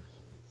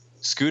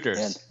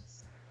 Scooters.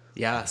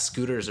 Yeah,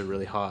 scooters are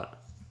really hot.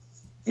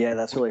 Yeah,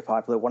 that's really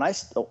popular. When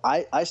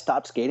I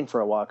stopped skating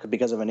for a while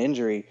because of an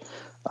injury,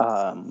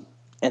 and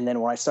then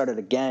when I started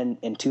again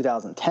in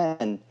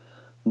 2010,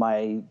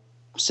 my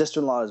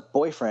sister-in-law's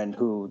boyfriend,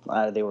 who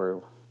they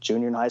were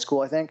junior in high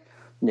school, I think,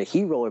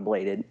 he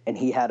rollerbladed, and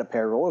he had a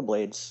pair of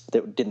rollerblades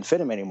that didn't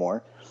fit him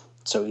anymore.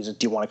 So he's like,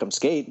 "Do you want to come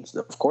skate?" I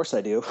said, "Of course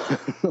I do."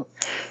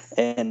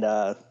 And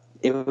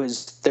there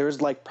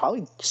was like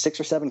probably 6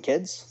 or 7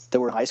 kids that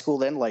were in high school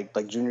then,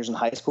 like juniors in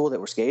high school that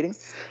were skating,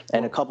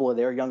 and a couple of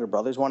their younger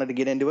brothers wanted to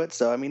get into it.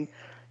 So I mean,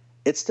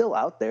 it's still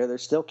out there.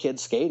 There's still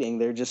kids skating.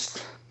 They're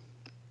just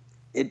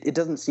it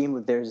doesn't seem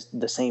like there's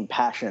the same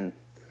passion.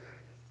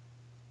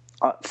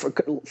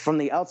 From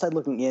the outside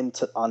looking in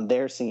on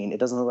their scene, it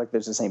doesn't look like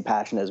there's the same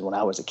passion as when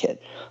I was a kid.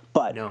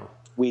 But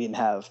we didn't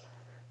have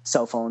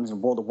cell phones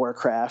and World of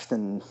Warcraft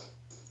and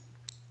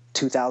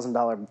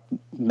 $2,000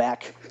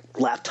 Mac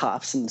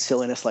laptops and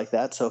silliness like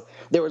that. So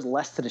there was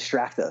less to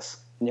distract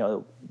us.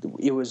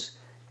 It was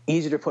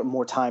easier to put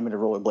more time into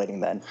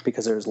rollerblading then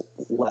because there's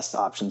less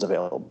options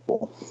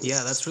available.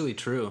 Yeah, that's really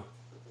true.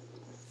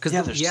 Because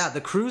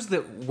the crews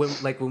that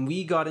when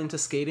we got into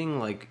skating,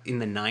 like in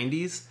the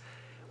 90s,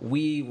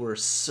 we were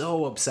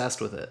so obsessed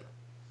with it.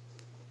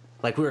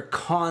 Like we were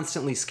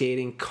constantly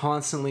skating,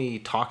 constantly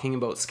talking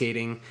about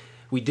skating.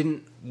 We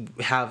didn't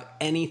have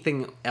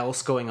anything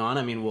else going on.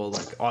 I mean,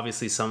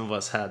 obviously some of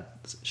us had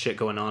shit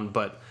going on,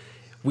 but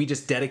we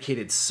just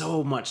dedicated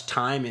so much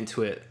time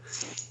into it.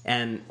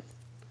 And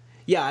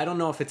yeah, I don't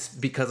know if it's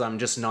because I'm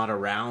just not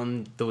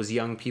around those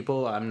young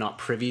people. I'm not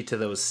privy to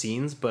those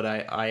scenes, but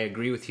I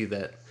agree with you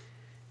that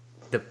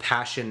the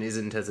passion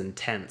isn't as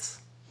intense.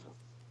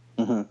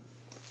 Mm-hmm.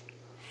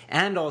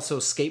 And also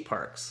skate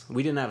parks.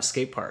 We didn't have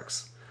skate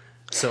parks.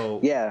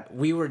 So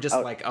we were just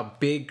like a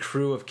big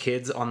crew of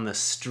kids on the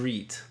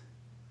street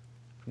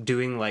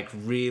doing like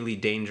really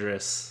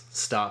dangerous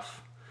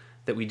stuff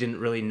that we didn't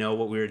really know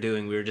what we were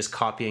doing. We were just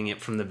copying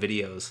it from the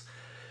videos.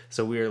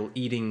 So we were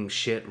eating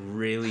shit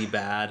really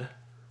bad.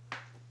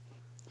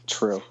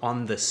 True.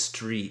 On the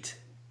street.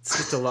 It's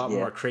just a lot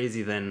more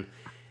crazy than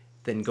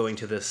going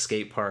to the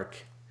skate park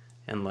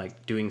and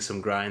like doing some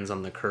grinds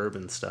on the curb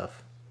and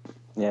stuff.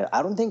 Yeah,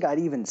 I don't think I'd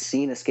even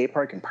seen a skate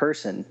park in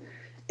person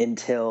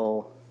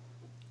until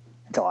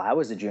I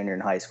was a junior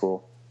in high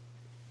school.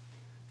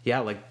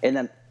 Yeah,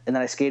 and then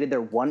I skated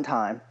there one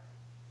time,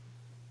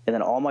 and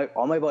then all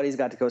my buddies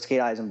got to go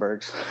skate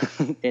Eisenberg's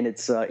in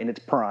its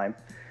prime.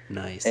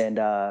 Nice. And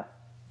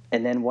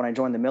then when I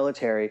joined the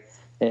military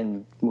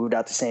and moved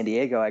out to San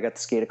Diego, I got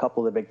to skate a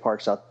couple of the big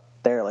parks out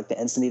there, like the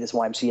Encinitas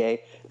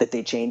YMCA that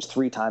they changed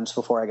 3 times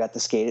before I got to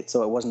skate it.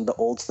 So it wasn't the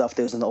old stuff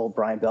that was in the old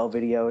Brian Bell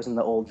videos and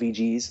the old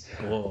VGs.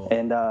 Whoa.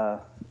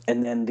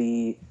 And then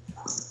the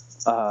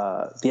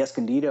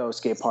Escondido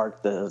skate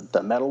park,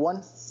 the metal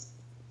one,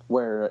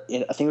 where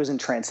I think it was in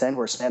Transcend,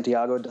 where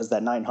Santiago does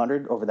that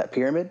 900 over that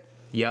pyramid.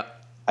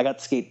 Yep. I got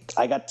to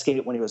skate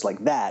it when it was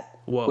like that,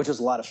 Whoa. which was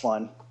a lot of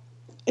fun.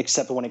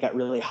 Except when it got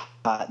really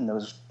hot and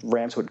those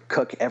ramps would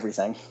cook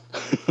everything.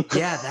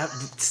 Yeah, that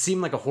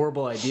seemed like a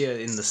horrible idea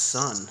in the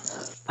sun.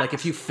 Like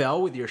if you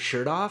fell with your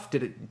shirt off,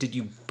 did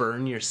you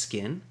burn your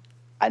skin?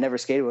 I never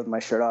skated with my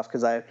shirt off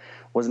because I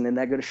wasn't in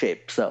that good a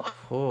shape. So.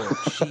 Oh,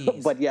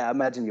 jeez. But yeah, I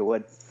imagine you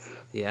would.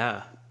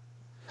 Yeah.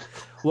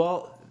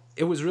 Well,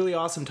 it was really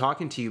awesome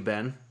talking to you,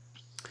 Ben.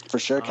 For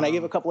sure. Can I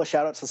give a couple of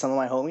shout outs to some of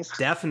my homies?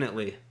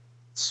 Definitely.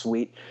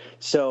 Sweet.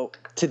 So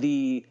to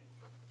the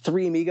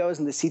 3 amigos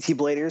and the CT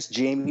Bladers,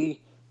 Jamie,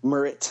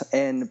 Merritt,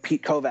 and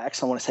Pete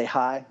Kovacs, I want to say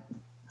hi.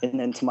 And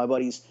then to my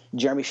buddies,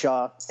 Jeremy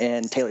Shaw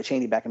and Taylor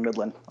Cheney back in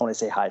Midland, I want to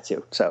say hi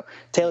too. So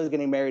Taylor's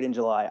getting married in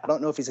July. I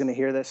don't know if he's going to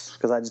hear this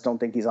because I just don't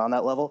think he's on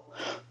that level.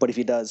 But if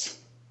he does,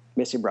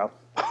 miss you, bro.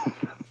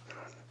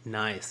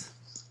 Nice.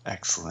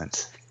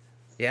 Excellent.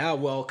 Yeah,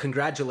 well,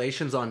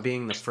 congratulations on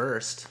being the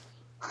first.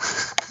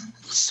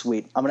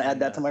 Sweet. I'm going to add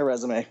that to my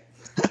resume.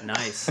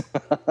 Nice.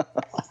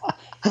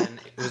 And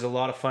it was a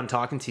lot of fun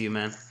talking to you,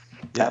 man.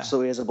 Yeah.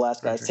 Absolutely. It was a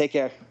blast, guys. Take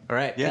care. All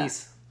right, Yeah.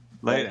 peace.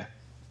 Later.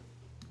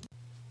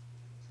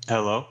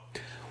 Hello.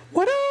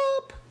 What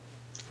up?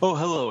 Oh,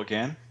 hello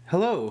again.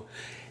 Hello.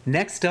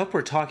 Next up,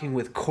 we're talking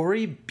with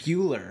Corey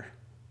Bueller,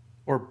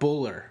 or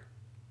Buller.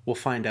 We'll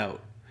find out.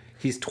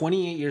 He's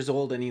 28 years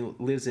old and he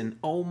lives in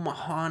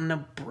Omaha,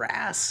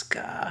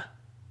 Nebraska.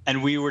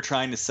 And we were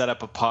trying to set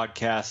up a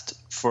podcast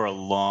for a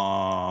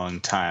long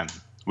time.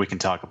 We can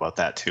talk about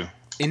that too.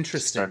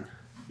 Interesting.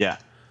 Yeah.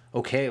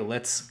 Okay,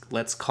 let's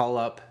call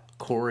up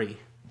Corey.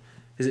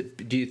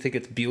 Do you think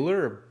it's Bueller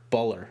or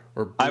Buller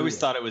or Bueller? I always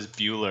thought it was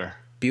Bueller.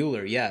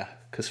 Bueller, yeah,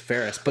 because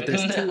Ferris. But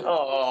there's 2.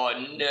 Oh,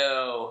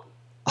 no.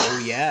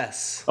 Oh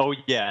yes. Oh,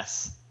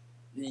 yes.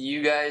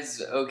 You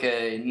guys,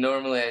 okay,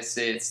 normally I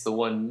say it's the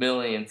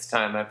 1,000,000th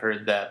time I've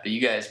heard that, but you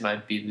guys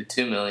might be the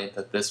 2,000,000th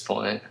at this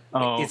point.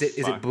 Oh, Is it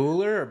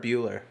Bueller or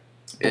Bueller?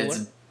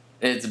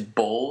 It's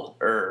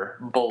Buller.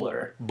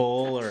 Buller.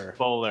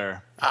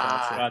 Bowler.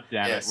 God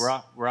damn yes.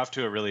 it. We're off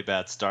to a really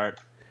bad start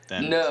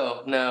then.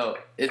 No,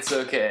 it's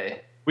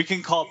okay. We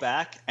can call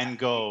back and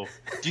go,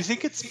 do you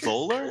think it's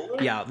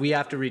Bowler? Yeah, we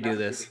have to redo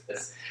this.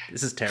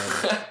 This is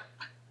terrible.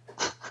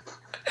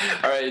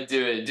 All right,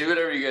 do it. Do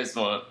whatever you guys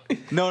want.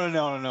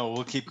 No.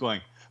 We'll keep going.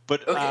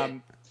 But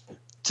Okay.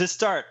 To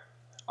start,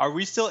 are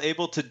we still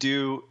able to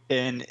do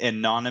an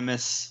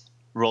anonymous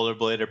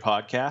rollerblader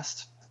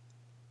podcast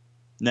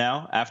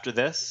now after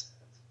this?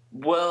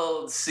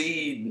 Well,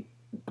 see,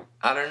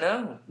 I don't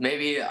know.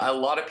 Maybe a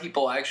lot of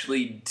people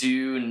actually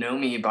do know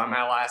me by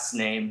my last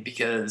name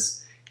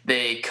because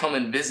they come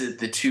and visit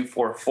the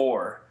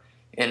 244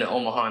 in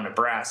Omaha,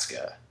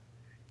 Nebraska.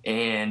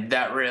 And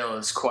that rail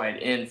is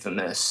quite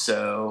infamous.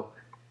 So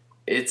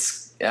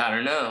it's, I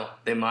don't know.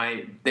 They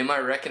might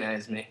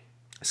recognize me.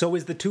 So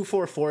is the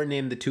 244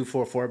 named the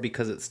 244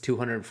 because it's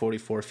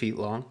 244 feet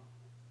long?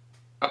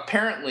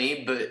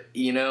 Apparently, but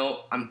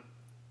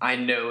I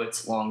know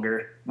it's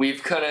longer. They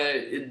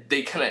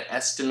kind of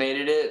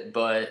estimated it,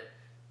 but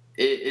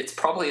it's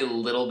probably a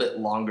little bit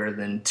longer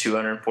than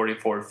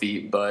 244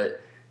 feet.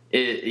 But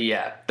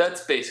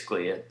that's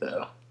basically it,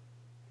 though.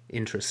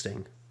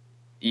 Interesting.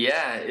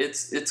 Yeah,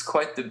 it's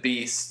quite the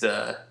beast.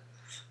 A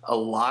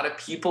lot of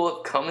people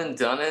have come and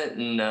done it,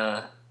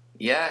 and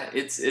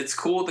it's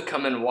cool to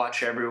come and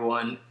watch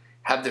everyone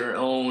have their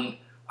own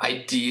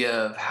idea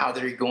of how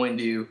they're going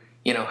to,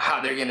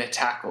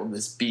 tackle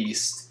this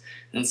beast.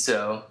 And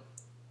so,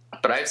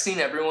 but I've seen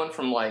everyone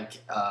from like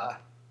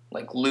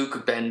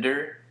Luke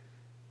Bender,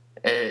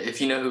 if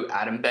you know who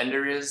Adam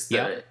Bender is,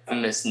 the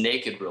famous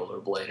naked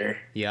rollerblader.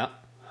 Yeah.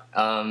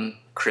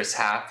 Chris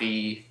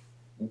Haffey,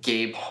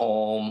 Gabe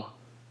Holm,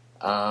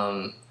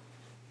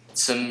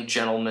 some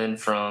gentleman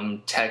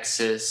from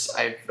Texas.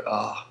 I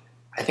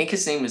think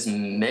his name is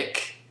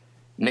Mick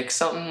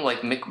something,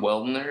 like Mick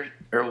Weldner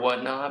or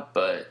whatnot.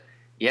 But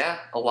yeah,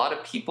 a lot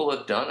of people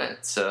have done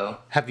it. So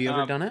have you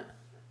ever done it?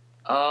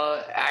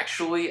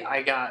 Actually,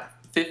 I got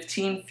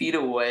 15 feet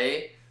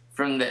away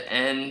from the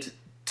end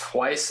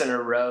twice in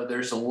a row.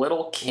 There's a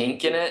little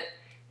kink in it,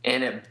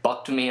 and it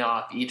bucked me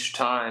off each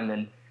time.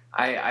 And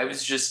I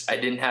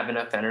didn't have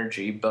enough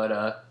energy,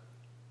 but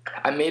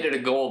I made it a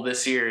goal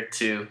this year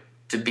to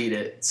beat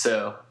it.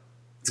 So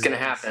it's gonna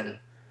happen.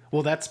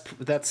 Well,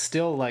 that's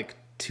still like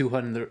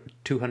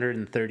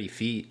 230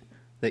 feet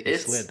that you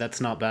slid.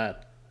 That's not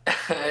bad.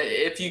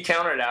 If you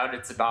count it out,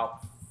 it's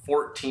about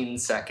 14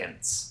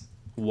 seconds.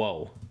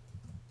 Whoa.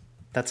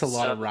 That's a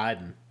lot of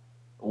riding.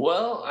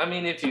 Well, I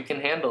mean, if you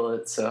can handle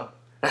it, so.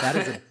 That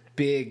is a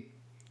big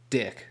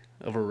dick.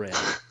 of a rail.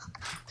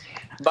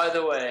 By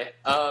the way,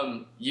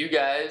 you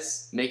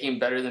guys making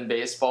Better Than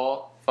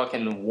Baseball,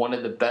 fucking one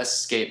of the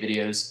best skate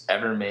videos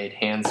ever made,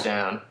 hands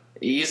down.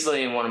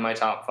 Easily in one of my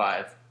top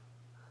 5.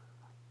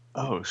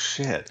 Oh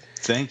shit!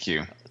 Thank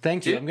you.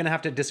 Thank you. Dude. I'm gonna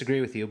have to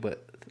disagree with you,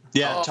 but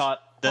Yeah, Oh, Todd.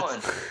 Come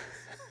on.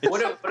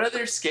 What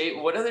other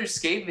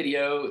skate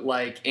video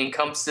like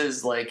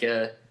encompasses like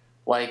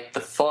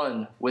the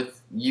fun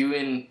with you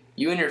and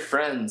your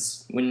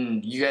friends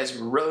when you guys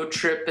were road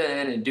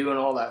tripping and doing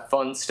all that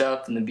fun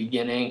stuff in the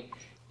beginning?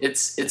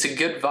 It's a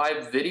good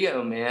vibe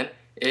video, man.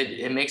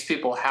 It makes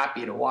people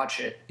happy to watch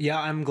it. yeah,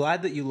 I'm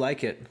glad that you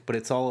like it, but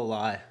it's all a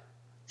lie.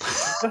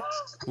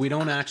 We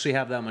don't actually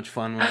have that much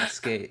fun when we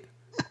skate.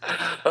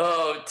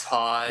 Oh,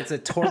 Todd. It's a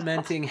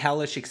tormenting,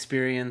 hellish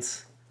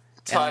experience.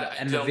 Todd,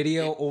 And the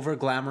video over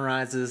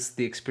glamorizes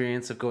the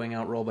experience of going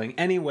out rolling.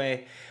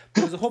 Anyway,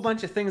 there was a whole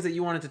bunch of things that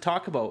you wanted to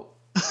talk about.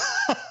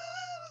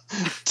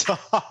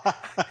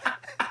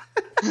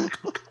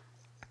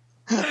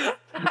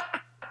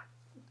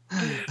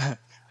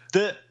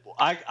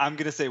 I'm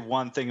gonna say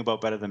one thing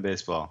about Better Than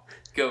Baseball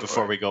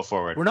before we go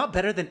forward. We're not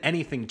better than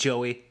anything,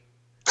 Joey.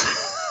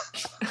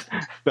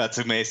 That's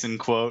a Mason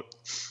quote.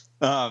 It's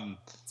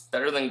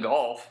better than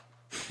golf.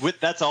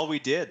 That's all we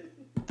did.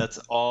 That's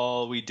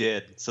all we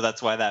did. So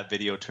that's why that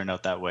video turned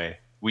out that way.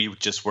 We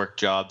just worked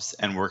jobs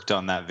and worked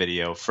on that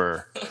video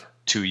for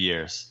 2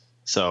 years.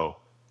 So,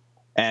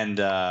 and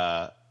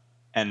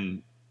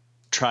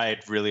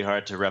tried really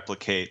hard to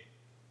replicate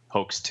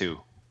Hoax 2.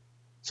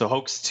 So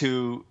Hoax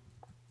 2,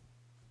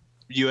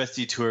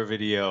 USD Tour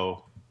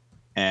video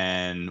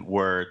and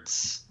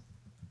words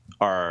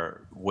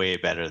are way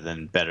better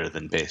than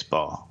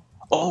Baseball.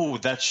 Oh,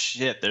 that's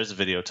shit. There's a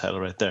video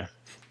title right there.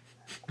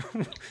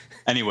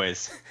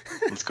 Anyways,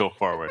 let's go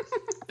forward.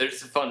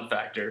 There's a fun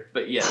factor,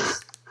 but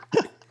yes.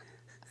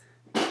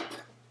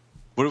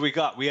 What do we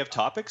got? We have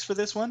topics for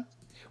this one?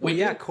 Well,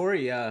 yeah,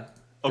 Corey, there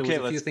Okay,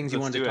 was a few things you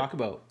let's wanted do to it. talk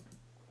about.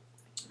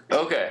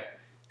 Okay,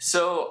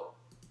 so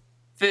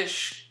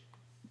Fish,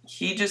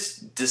 he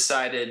just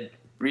decided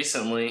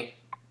recently,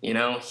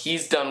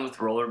 he's done with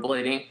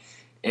rollerblading.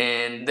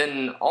 And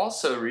then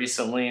also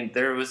recently,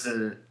 there was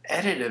an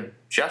edit of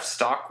Jeff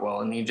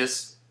Stockwell, and he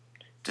just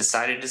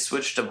decided to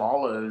switch to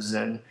Volos.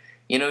 And,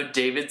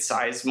 David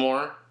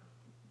Sizemore,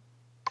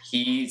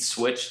 he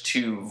switched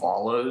to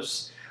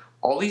Volos.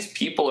 All these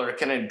people are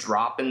kind of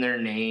dropping their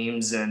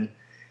names, and,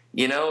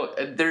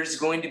 there's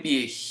going to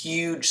be a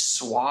huge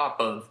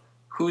swap of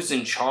who's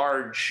in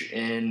charge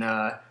and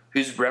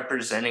who's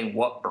representing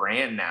what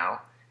brand now.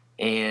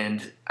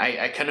 And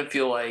I kind of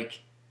feel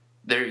like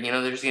there's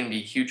going to be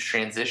a huge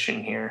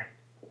transition here.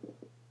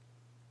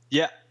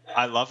 Yeah,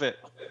 I love it.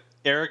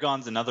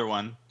 Aragon's another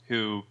one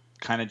who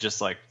kind of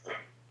just like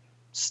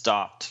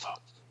stopped.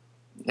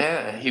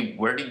 Yeah,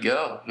 where'd he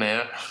go,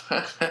 man?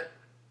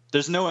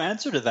 There's no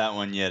answer to that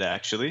one yet,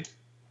 actually.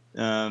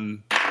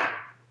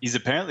 He's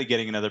apparently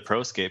getting another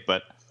pro skate,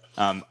 but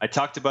I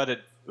talked about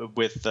it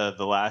with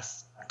the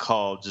last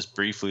call just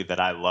briefly that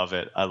I love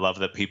it. I love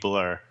that people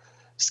are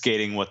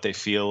skating what they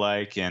feel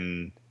like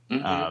and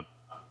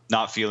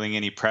not feeling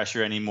any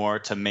pressure anymore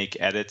to make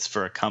edits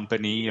for a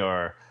company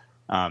or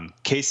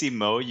Casey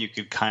Moe. You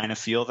could kind of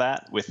feel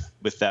that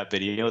with that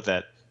video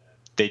that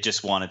they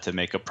just wanted to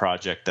make a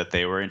project that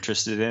they were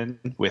interested in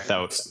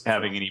without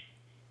having any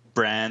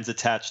brands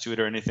attached to it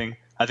or anything.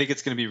 I think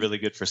it's going to be really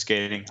good for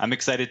skating. I'm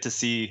excited to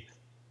see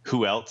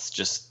who else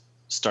just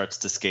starts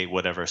to skate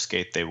whatever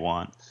skate they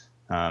want.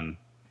 Didn't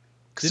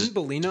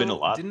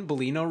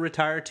Bellino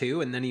retire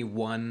too, and then he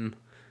won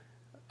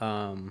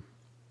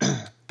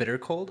Bitter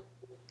Cold?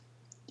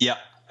 Yeah.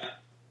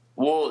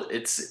 Well,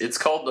 it's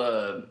called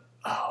the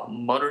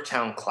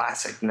Muttertown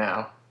Classic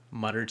now.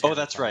 Muttertown. Oh,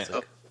 that's Classic.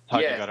 right.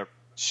 Huggy Yeah. got a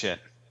shit.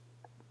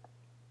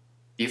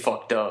 You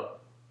fucked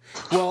up.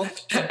 Well,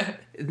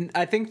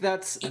 I think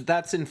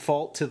that's in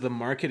fault to the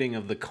marketing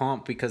of the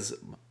comp because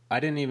I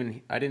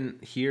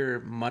didn't hear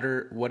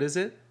Mutter. What is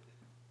it?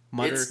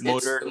 It's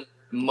the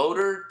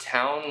Motor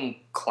Town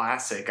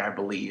Classic, I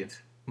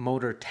believe.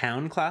 Motor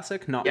Town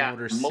Classic, not Yeah,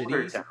 Motor City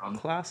Motortown.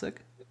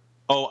 Classic.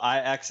 Oh, I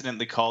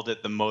accidentally called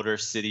it the Motor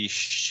City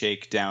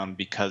Shakedown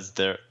because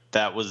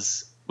that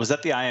was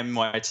that the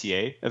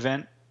IMYTA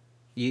event?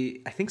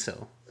 I think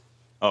so.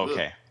 Oh,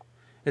 okay.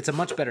 It's a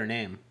much better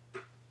name.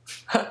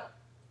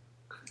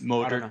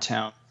 Motor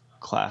Town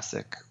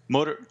Classic.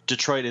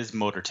 Detroit is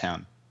Motor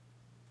Town.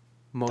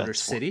 Motor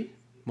That's City?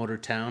 Motor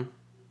Town?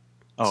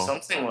 Oh,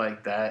 Something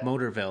like that.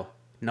 Motorville.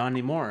 Not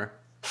anymore.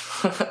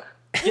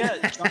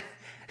 yeah.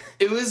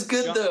 It was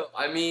good, though.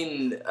 I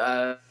mean,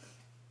 a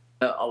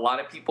lot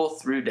of people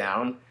threw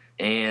down,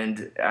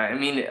 and, I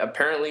mean,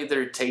 apparently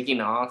they're taking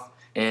off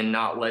and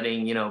not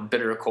letting,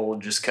 Bitter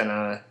Cold just kind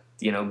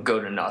of, go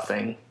to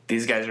nothing.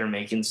 These guys are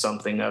making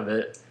something of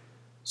it.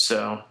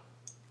 So...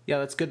 Yeah,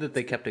 that's good that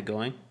they kept it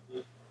going.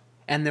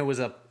 And there was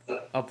a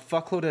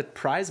fuckload of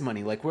prize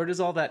money. Like, where does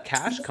all that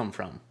cash come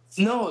from?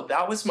 No,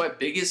 that was my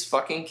biggest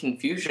fucking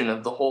confusion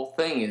of the whole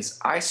thing is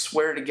I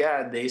swear to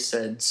God they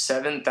said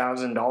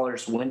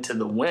 $7,000 went to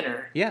the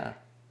winner. Yeah.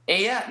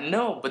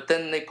 But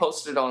then they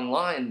posted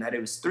online that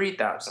it was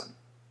 3,000.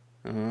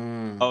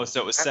 Oh,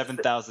 so it was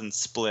 7,000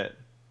 split.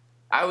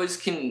 I was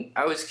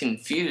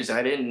confused.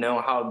 I didn't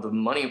know how the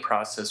money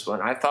process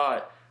went. I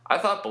thought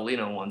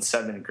Bellino won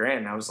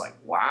 $7,000. I was like,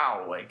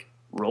 wow, like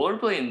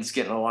rollerblading's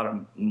getting a lot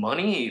of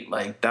money.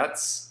 Like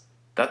that's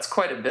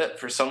quite a bit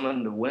for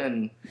someone to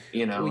win,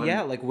 you know. Well,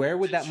 yeah, like where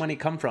would that money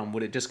come from?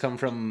 Would it just come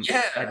from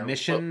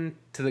admission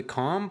to the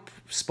comp,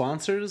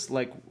 sponsors?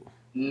 Like,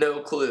 no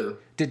clue.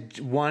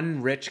 Did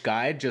one rich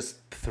guy just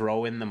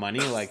throw in the money?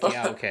 Like,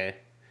 yeah, okay,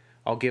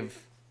 I'll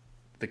give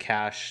the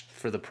cash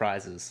for the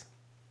prizes.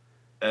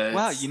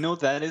 Wow, you know,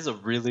 that is a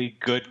really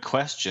good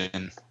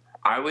question.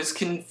 I was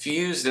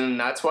confused, and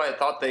that's why I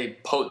thought they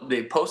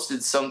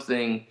posted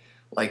something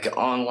like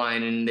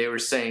online, and they were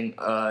saying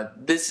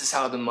this is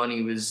how the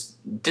money was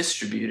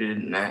distributed,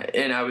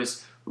 and I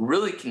was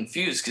really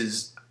confused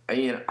because I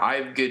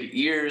have good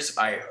ears.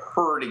 I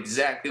heard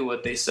exactly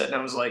what they said, and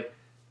I was like,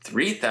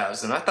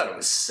 3,000. I thought it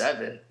was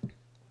 7.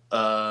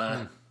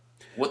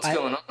 What's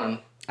going on?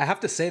 I have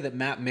to say that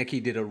Matt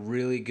Mickey did a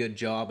really good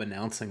job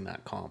announcing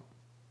that comp.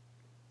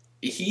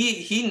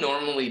 He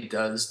normally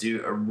does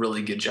do a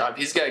really good job.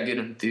 He's got good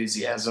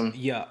enthusiasm.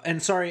 Yeah, and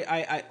sorry,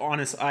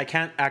 I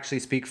can't actually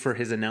speak for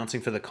his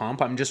announcing for the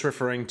comp. I'm just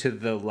referring to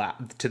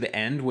the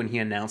end when he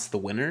announced the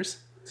winners.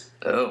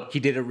 Oh, he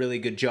did a really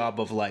good job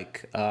of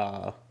like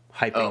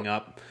hyping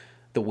up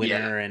the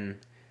winner, and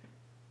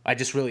I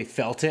just really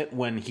felt it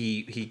when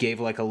he gave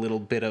like a little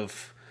bit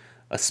of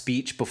a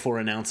speech before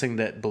announcing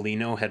that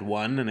Bellino had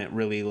won, and it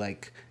really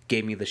like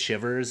gave me the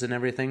shivers and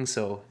everything.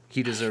 So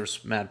he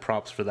deserves mad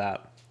props for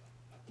that.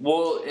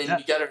 Well,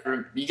 and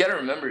you gotta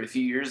remember a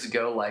few years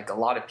ago, like a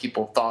lot of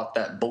people thought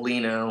that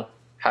Bellino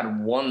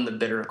had won the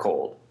Bitter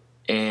Cold,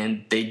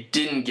 and they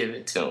didn't give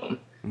it to him,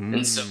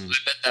 and so I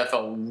bet that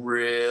felt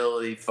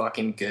really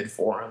fucking good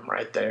for him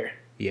right there.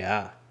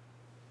 Yeah,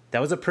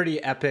 that was a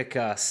pretty epic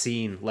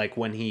scene. Like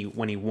when he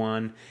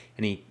won,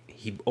 and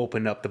he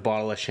opened up the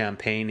bottle of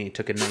champagne, and he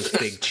took a nice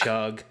big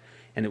chug,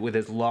 and with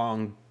his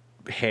long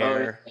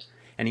hair,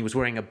 and he was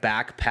wearing a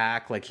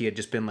backpack, like he had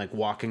just been like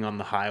walking on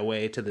the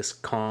highway to this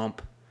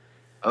comp.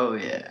 Oh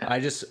yeah.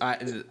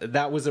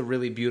 That was a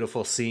really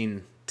beautiful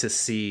scene to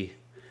see.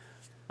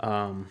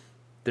 That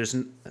was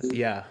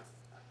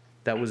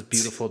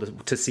beautiful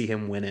to see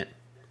him win it.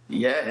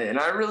 Yeah, and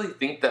I really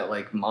think that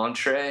like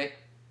Montre,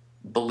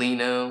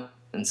 Bellino,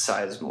 and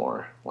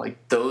Sizemore, like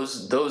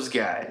those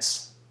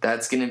guys,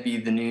 that's gonna be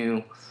the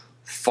new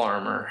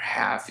Farmer,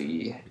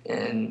 Haffey,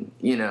 and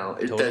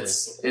totally.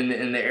 That's in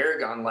the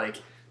Aragon.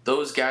 Like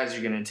those guys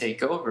are gonna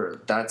take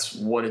over. That's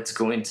what it's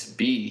going to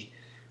be.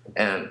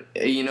 And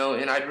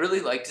I'd really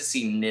like to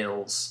see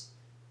Nils.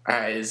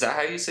 Is that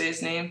how you say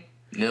his name?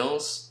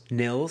 Nils?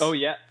 Oh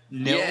yeah,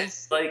 Nils.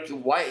 Yes, like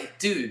why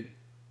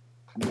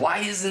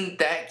isn't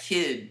that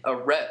kid a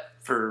rep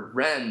for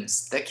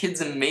Rems? That kid's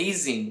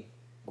amazing.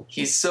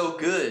 He's so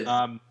good.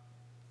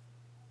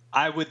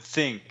 I would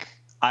think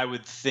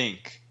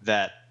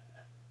that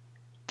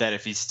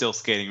if he's still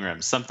skating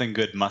Rems, something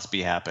good must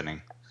be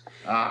happening.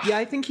 Yeah,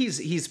 I think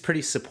he's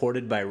pretty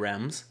supported by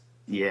Rems.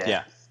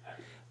 Yeah.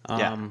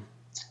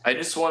 I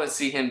just want to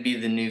see him be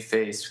the new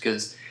face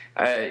because,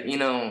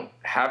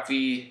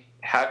 Happy's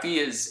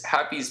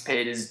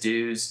paid his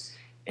dues,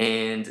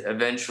 and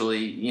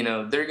eventually,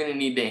 they're going to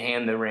need to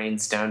hand the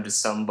reins down to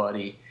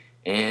somebody.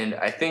 And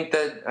I think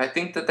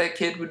that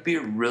kid would be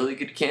a really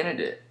good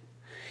candidate.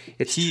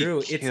 It's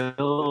true. He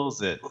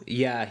kills it.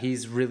 Yeah,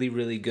 he's really,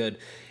 really good.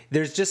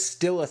 There's just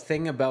still a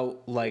thing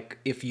about like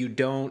if you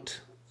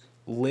don't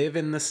live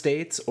in the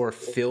States or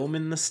film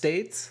in the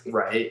States,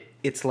 right?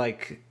 It's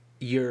like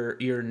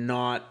you're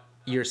not,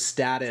 your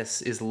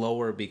status is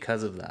lower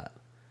because of that.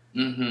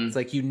 Mm-hmm. It's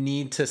like you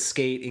need to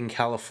skate in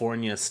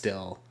California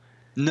still.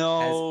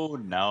 No.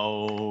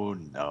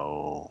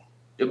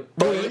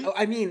 But,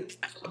 I mean,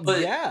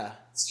 yeah.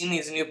 Seeing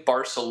these new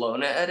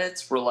Barcelona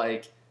edits were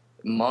like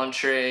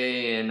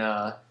Montre and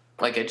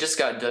like I just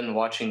got done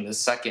watching the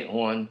second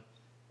one.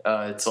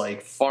 It's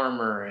like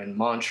Farmer and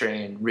Montre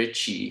and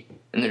Richie,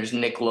 and there's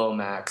Nick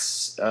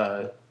Lomax.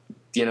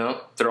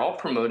 They're all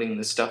promoting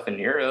this stuff in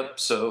Europe,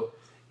 so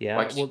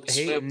why can't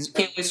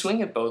we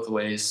swing it both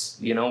ways?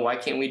 Why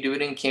can't we do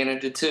it in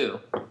Canada too?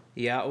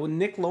 Yeah, well,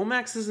 Nick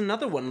Lomax is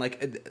another one.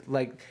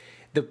 Like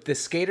the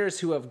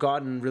skaters who have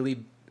gotten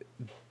really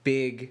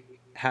big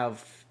have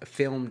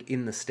filmed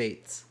in the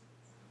States.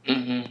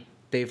 Mm-hmm.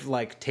 They've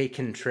like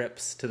taken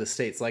trips to the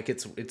States. Like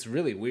it's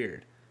really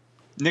weird.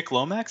 Nick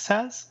Lomax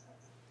has?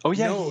 Oh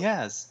yeah, no, he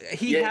has.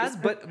 He has,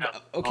 but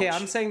okay,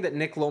 I'm saying that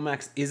Nick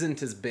Lomax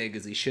isn't as big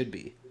as he should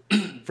be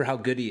for how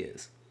good he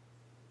is.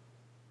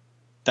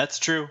 That's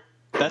true.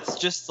 That's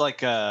just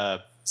like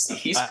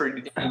he's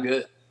pretty damn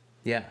good.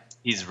 Yeah.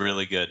 He's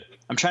really good.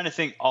 I'm trying to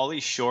think. Ollie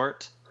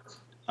Short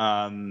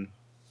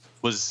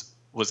was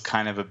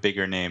kind of a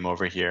bigger name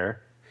over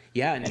here.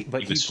 Yeah,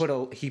 but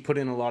he put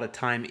in a lot of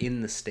time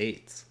in the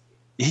States.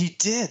 He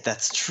did.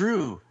 That's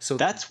true. So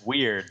that's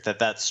weird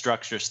that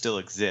structure still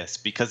exists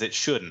because it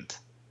shouldn't.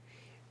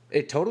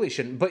 It totally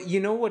shouldn't. But you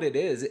know what it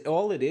is?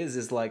 All it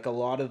is like a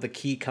lot of the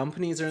key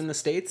companies are in the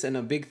States, and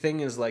a big thing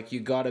is like you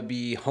got to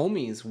be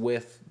homies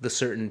with the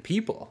certain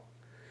people.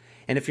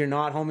 And if you're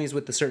not homies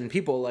with the certain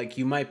people, like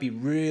you might be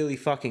really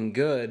fucking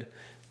good,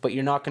 but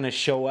you're not going to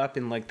show up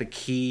in like the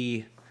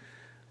key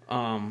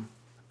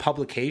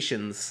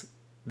publications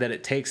that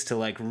it takes to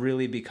like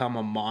really become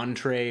a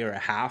Montre or a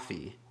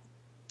Haffy.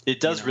 It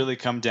does really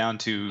come down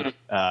to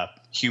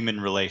human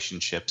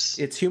relationships.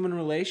 It's human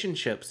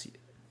relationships.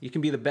 You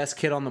can be the best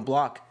kid on the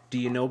block. Do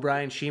you know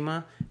Brian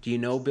Shima? Do you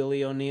know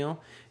Billy O'Neill?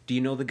 Do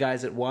you know the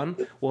guys at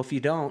One? Well, if you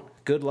don't,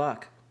 good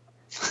luck.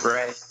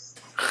 Right.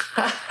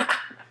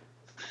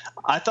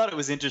 I thought it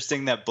was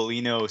interesting that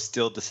Bellino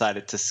still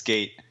decided to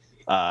skate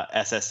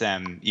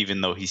SSM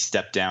even though he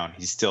stepped down.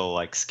 He's still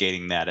like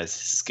skating that as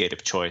his skate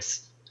of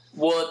choice.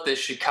 Well, at the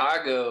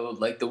Chicago,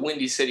 like the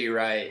Windy City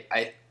Ride,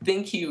 I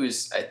think he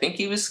was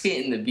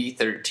skating the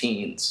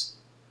V13s.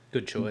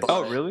 Good choice.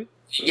 Oh, really?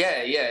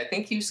 Yeah, I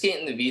think he was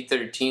skating the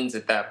V13s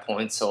at that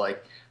point. So,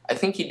 like, I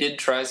think he did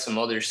try some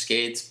other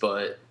skates,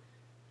 but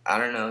I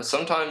don't know.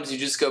 Sometimes you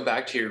just go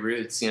back to your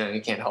roots. You know,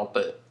 you can't help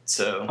it.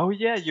 So. Oh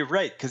yeah, you're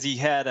right. Because he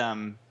had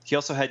he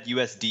also had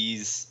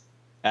USDs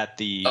at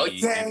the. Oh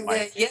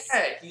yeah.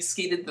 He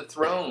skated the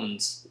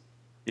Thrones.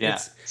 Yeah.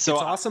 It's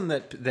awesome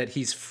that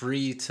he's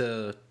free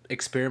to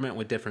experiment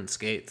with different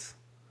skates.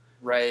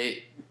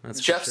 Right. That's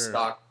Jeff for sure.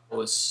 Stock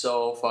was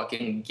so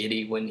fucking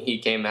giddy when he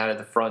came out of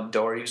the front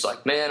door. He was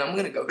like, "Man, I'm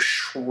gonna go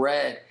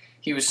shred."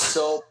 He was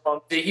so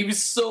pumped. He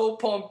was so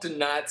pumped to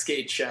not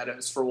skate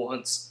Shadows for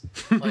once.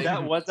 Like,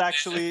 that was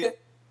actually.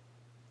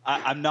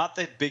 I'm not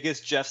the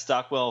biggest Jeff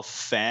Stockwell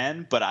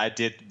fan, but I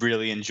did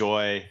really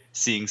enjoy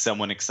seeing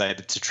someone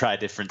excited to try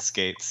different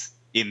skates.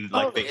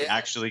 They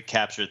actually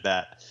captured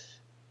that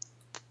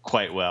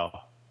quite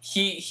well.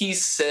 He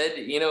said,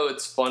 you know,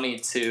 what's funny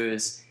too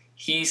is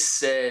he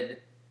said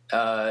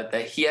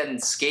that he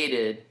hadn't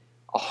skated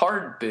a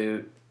hard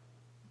boot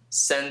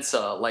since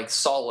like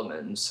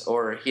Solomon's,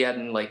 or he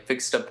hadn't like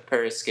fixed up a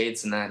pair of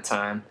skates in that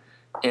time.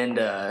 And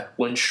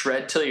when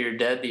Shred Till You're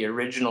Dead, the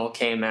original,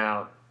 came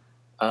out,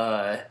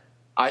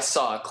 I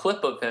saw a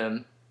clip of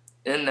him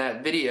in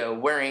that video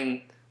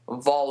wearing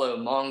Volo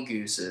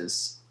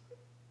mongooses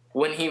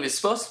when he was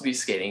supposed to be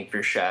skating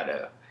for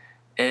Shadow.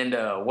 And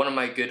one of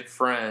my good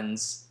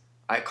friends,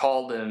 I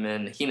called him,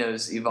 and he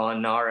knows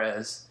Ivan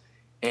Nares.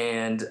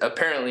 And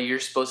apparently you're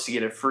supposed to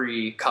get a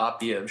free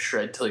copy of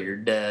Shred Till You're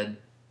Dead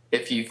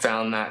if you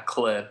found that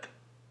clip,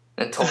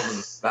 and told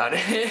him about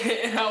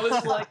it. And I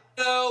was like,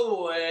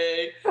 no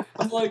way.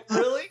 I'm like,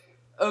 really?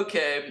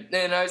 Okay.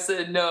 And I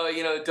said, no,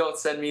 you know, don't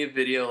send me a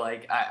video.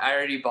 Like, I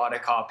already bought a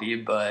copy,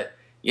 but,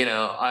 you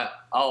know,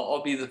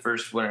 I'll be the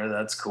first winner.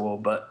 That's cool.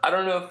 But I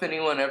don't know if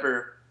anyone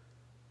ever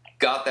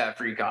got that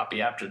free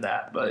copy after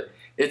that, but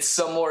it's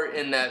somewhere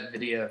in that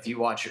video if you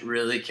watch it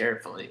really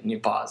carefully and you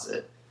pause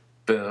it.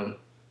 Boom.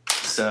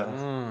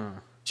 So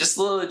just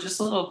a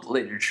little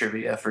later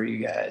trivia for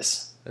you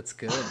guys. That's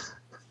good.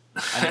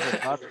 I never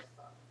thought.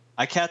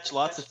 I catch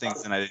lots of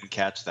things, and I didn't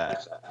catch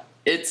that.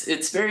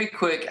 It's very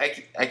quick.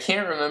 I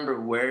can't remember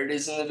where it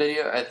is in the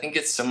video. I think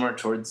it's somewhere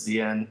towards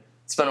the end.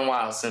 It's been a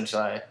while since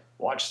I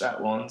watched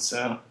that one,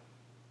 so.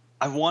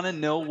 I want to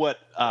know what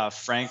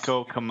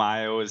Franco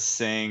Camayo is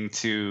saying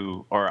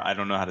to, or I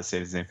don't know how to say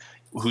his name,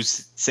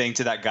 who's saying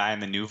to that guy in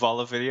the new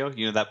Vala video.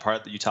 You know that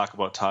part that you talk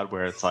about, Todd,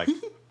 where it's like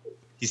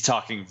he's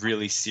talking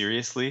really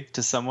seriously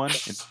to someone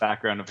in the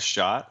background of a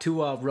shot?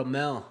 To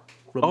Ramel.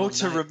 Ramel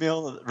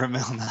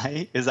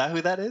Knight? Is that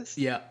who that is?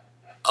 Yeah.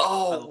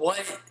 Oh,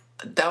 what?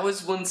 That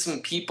was when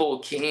some people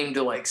came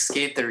to like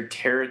skate their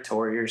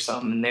territory or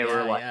something, and they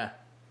were like,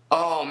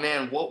 "Oh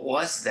man, what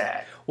was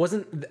that?"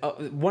 Wasn't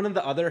one of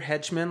the other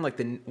hedgemen,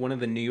 like one of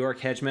the New York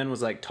hedgemen,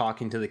 was like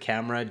talking to the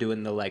camera,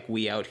 doing the like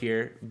 "we out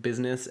here"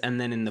 business, and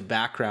then in the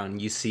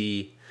background you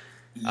see,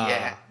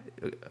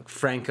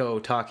 Franco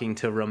talking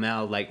to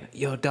Ramel, like,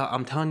 "Yo, dog,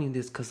 I'm telling you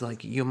this because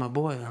like you're my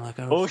boy, and like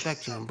I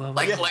respect you." And blah,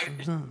 blah,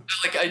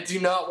 like I do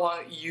not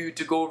want you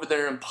to go over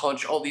there and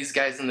punch all these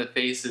guys in the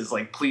faces.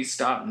 Like, please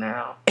stop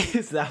now.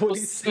 Is that what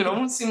he said? It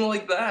almost seemed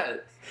like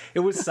that. It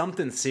was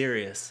something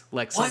serious,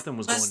 like something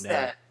was going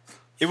down.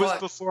 It was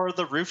before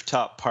the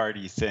rooftop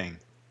party thing,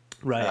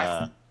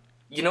 right?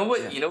 You know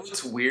what? You know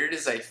what's weird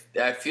is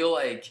I feel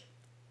like,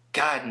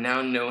 God,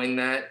 now knowing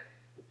that,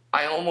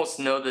 I almost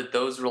know that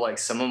those were like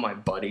some of my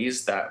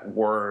buddies that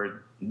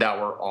were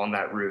on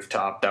that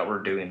rooftop that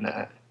were doing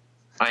that.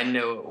 I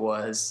know it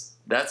was.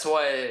 That's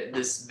why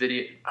this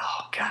video.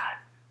 Oh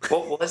God,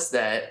 what was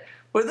that?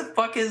 Where the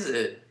fuck is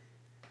it?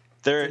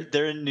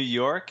 They're in New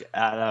York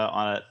on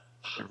a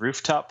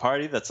rooftop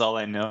party. That's all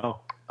I know.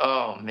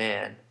 Oh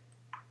man.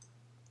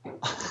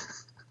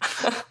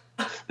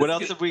 What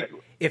else have we?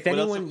 If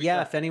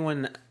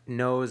anyone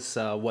knows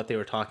what they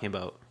were talking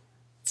about,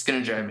 it's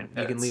gonna drive me nuts.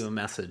 You can leave a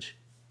message.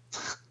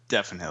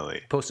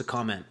 Definitely. Post a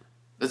comment.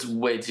 That's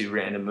way too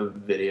random of a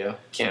video.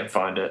 Can't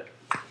find it.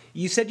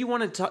 You said you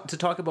wanted to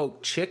talk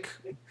about chick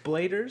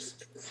bladers?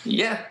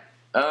 Yeah.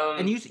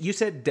 And you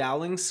said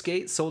Dowling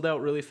skate sold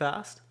out really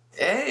fast?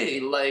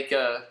 Hey, like,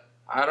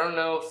 I don't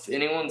know if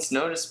anyone's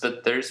noticed,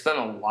 but there's been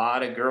a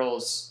lot of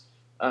girls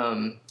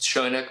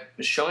showing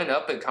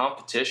up at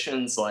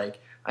competitions. Like,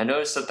 I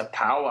noticed at the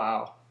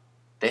powwow,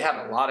 they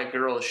had a lot of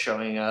girls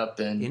showing up,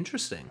 and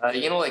Interesting.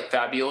 like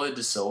Fabiola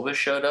Da Silva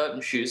showed up,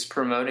 and she was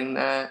promoting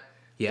that.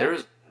 Yeah.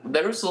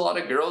 There was a lot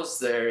of girls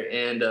there,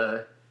 and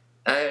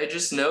I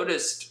just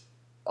noticed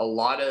a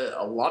lot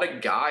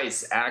of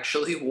guys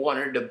actually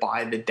wanted to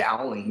buy the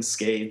Dowling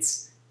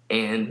skates,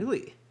 and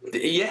Really?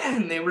 yeah,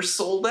 and they were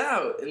sold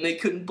out, and they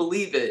couldn't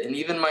believe it. And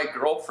even my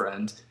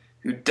girlfriend,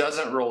 who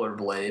doesn't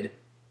rollerblade,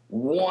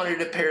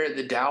 wanted a pair of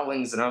the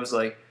Dowlings, and I was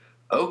like,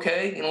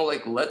 okay,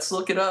 like, let's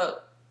look it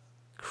up.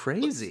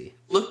 Crazy.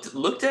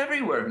 Looked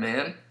everywhere,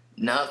 man.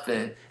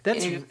 Nothing.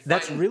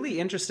 That's really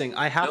interesting.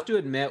 I have to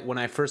admit, when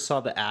I first saw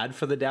the ad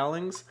for the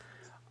Dowlings,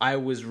 I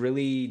was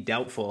really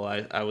doubtful.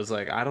 I was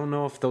like, I don't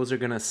know if those are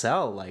gonna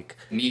sell. Like,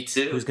 Me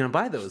too. who's gonna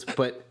buy those?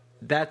 But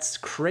that's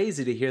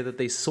crazy to hear that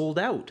they sold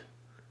out.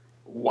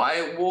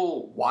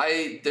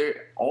 Why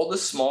they're all the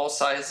small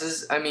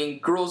sizes? I mean,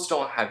 girls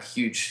don't have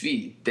huge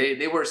feet.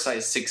 They wear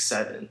size 6,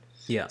 7.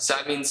 Yeah. So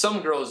I mean,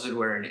 some girls would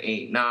wear an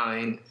 8,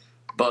 9,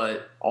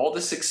 but all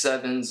the 6,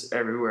 7s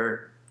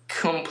everywhere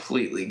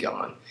completely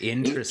gone.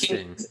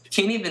 Interesting. You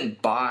can't even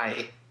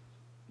buy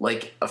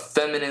like a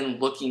feminine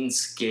looking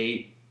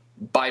skate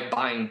by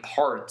buying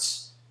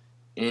parts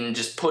and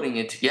just putting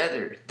it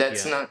together.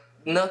 That's none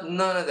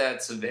of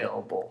that's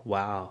available.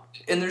 Wow.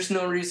 And there's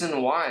no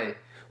reason why.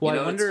 Well,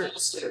 I wonder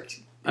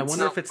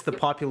if it's the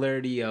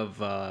popularity of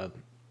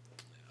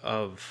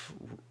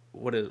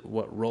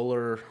what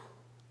roller.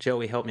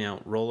 Joey, help me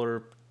out.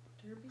 Roller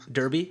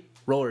derby.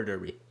 No,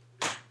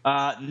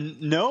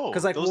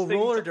 Because like, those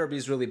roller derby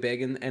is really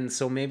big, and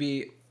so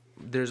maybe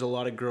there's a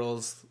lot of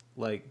girls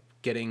like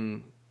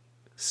getting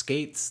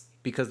skates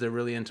because they're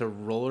really into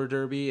roller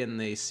derby and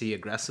they see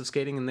aggressive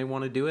skating and they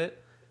want to do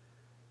it.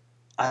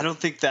 I don't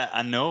think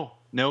that. No,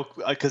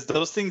 because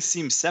those things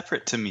seem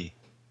separate to me.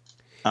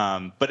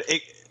 But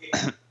it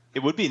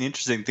it would be an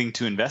interesting thing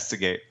to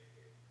investigate.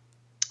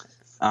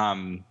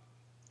 I'm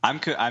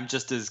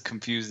just as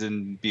confused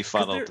and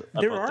befuddled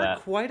There about are that.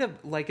 quite a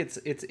like it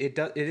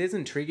is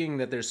intriguing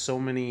that there's so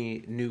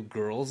many new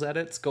girls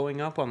edits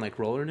going up on like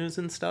Roller News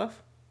and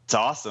stuff. It's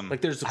awesome.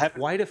 Like there's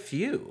quite a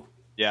few.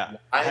 Yeah,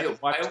 I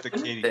haven't watched the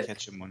Katie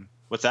Ketchum one.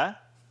 What's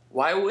that?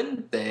 Why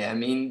wouldn't they? I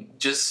mean,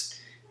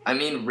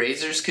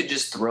 Razors could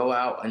just throw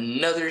out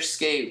another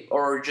skate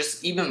or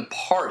just even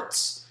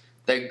parts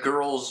that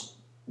girls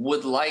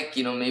would like,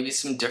 maybe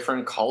some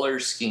different color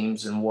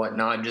schemes and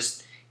whatnot.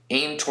 Just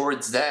aim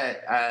towards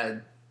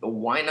that.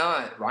 Why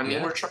not? I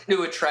mean, we're trying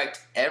to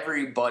attract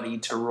everybody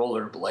to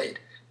rollerblade,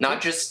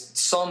 not just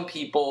some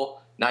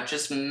people, not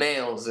just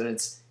males, and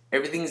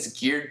everything's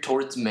geared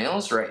towards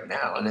males right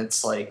now. And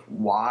it's like,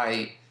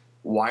 why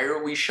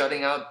are we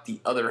shutting out the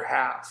other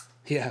half?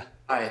 Yeah.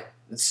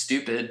 It's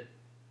stupid.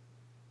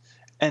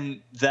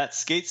 And that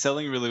skate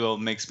selling really well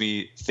makes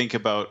me think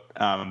about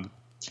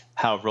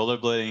how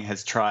rollerblading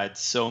has tried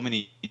so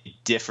many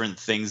different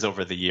things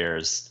over the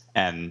years,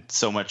 and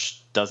so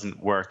much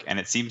doesn't work. And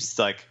it seems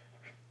like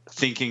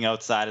thinking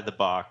outside of the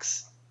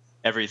box,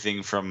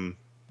 everything from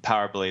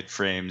power blade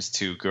frames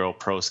to girl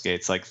pro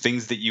skates, like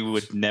things that you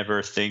would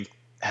never think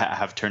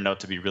have turned out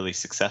to be really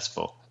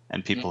successful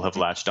and people have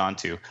latched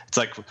onto. It's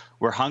like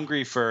we're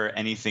hungry for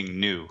anything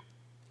new.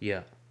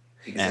 Yeah.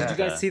 Exactly.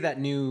 Did you guys see that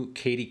new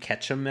Katie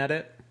Ketchum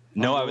edit?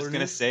 No, I was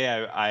going to say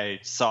I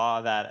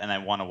saw that and I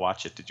want to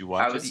watch it. Did you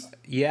watch it?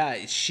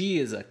 Yeah, she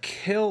is a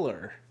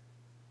killer.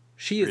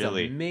 She is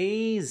Really?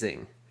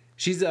 amazing.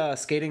 She's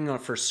skating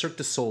for Cirque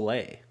du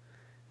Soleil,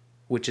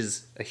 which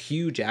is a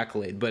huge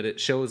accolade, but it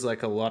shows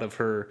like a lot of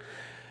her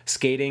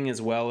skating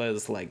as well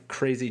as like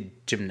crazy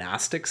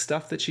gymnastic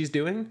stuff that she's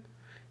doing.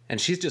 And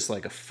she's just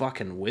like a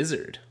fucking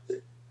wizard.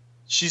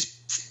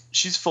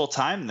 She's full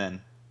time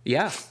then.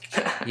 Yeah.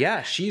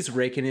 Yeah, she's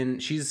raking in,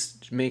 she's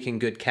making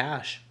good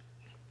cash.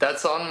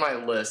 That's on my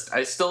list.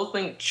 I still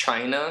think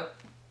China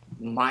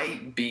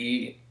might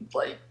be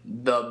like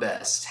the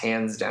best,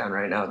 hands down,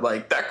 right now.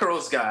 Like, that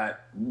girl's got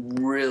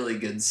really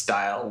good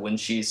style when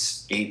she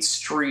skates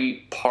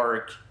street,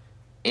 park,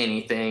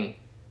 anything.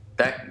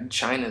 That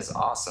China's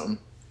awesome.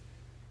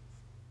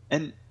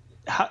 And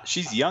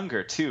she's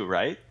younger too,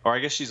 right? Or I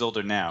guess she's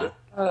older now.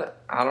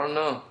 I don't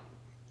know.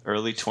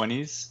 Early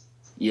 20s?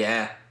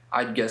 Yeah,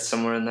 I'd guess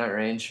somewhere in that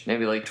range.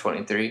 Maybe like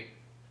 23.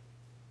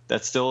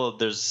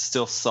 There's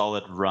still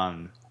solid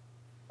run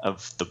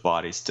of the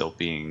body still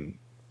being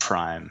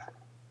prime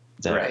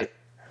there. Right.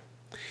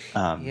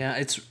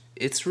 Yeah,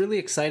 it's really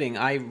exciting.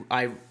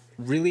 I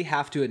really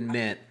have to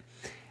admit,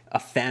 a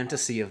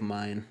fantasy of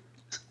mine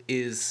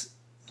is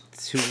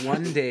to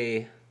one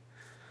day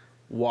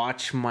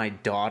watch my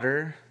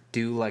daughter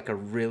do like a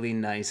really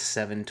nice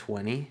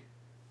 720.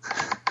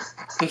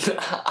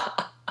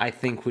 I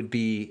think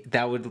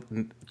that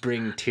would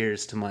bring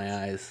tears to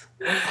my eyes.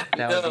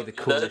 That would be the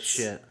coolest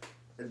shit.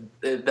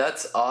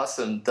 That's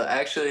awesome.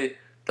 The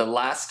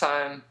last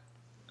time,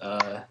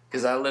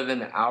 because I live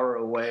an hour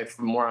away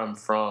from where I'm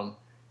from,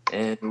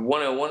 and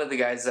one of the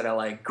guys that I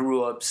like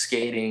grew up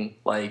skating,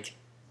 like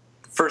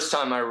first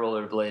time I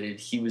rollerbladed,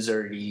 he was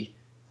already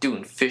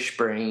doing fish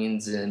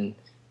brains and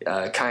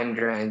kind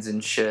grinds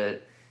and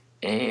shit.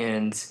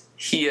 And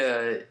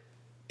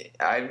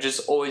I've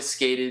just always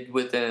skated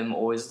with him,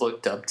 always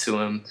looked up to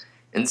him.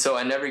 And so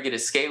I never get to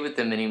skate with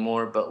him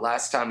anymore. But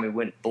last time we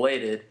went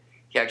bladed,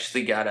 he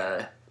actually got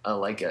a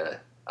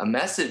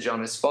message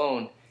on his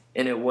phone,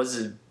 and it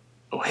was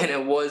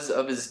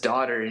of his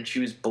daughter, and she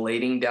was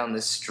blading down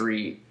the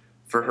street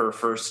for her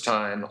first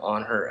time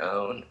on her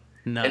own.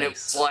 Nice. And it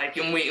was like,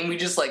 and we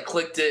just like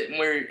clicked it,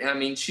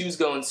 and she was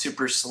going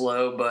super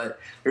slow, but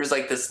there's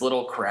like this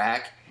little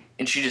crack,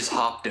 and she just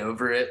hopped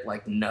over it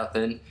like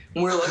nothing.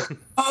 And we're like,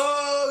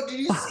 oh, did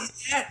you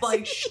see that?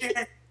 Like,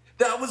 shit,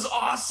 that was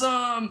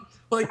awesome.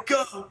 Like,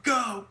 go,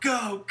 go,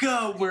 go,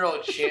 go. We're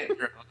all chanting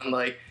her on.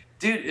 Like,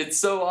 dude, it's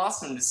so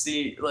awesome to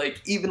see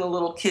like even a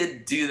little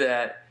kid do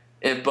that.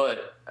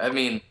 But I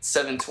mean,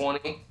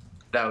 720,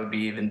 that would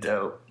be even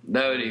dope.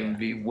 That would even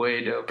be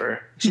way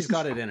doper. She's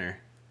got it in her.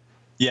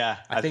 Yeah,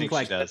 I think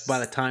like she does. by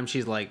the time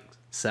she's like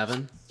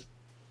 7,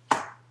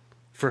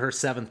 for her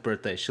 7th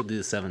birthday, she'll do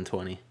the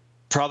 720.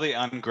 Probably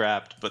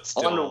ungrabbed, but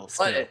still. Oh, no,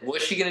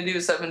 what's she gonna do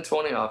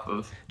 720 off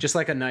of? Just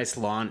like a nice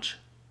launch.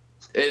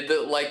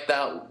 Like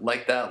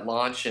that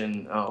launch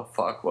in, oh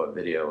fuck, what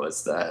video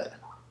was that?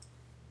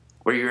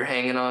 Where you're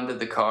hanging onto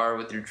the car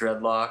with your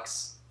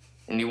dreadlocks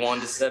and you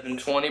wanted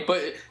 720,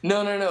 but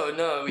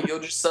no, you'll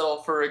just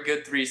settle for a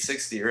good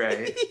 360,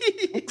 right?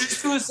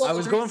 I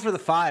was going for the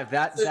 5.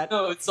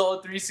 No, it's all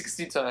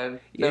 360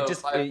 time. No,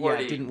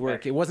 it didn't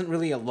work. It wasn't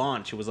really a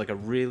launch. It was like a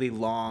really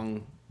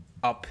long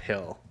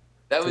uphill.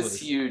 That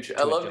was huge.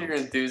 I loved your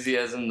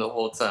enthusiasm the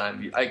whole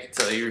time. I could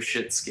tell you were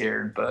shit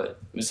scared, but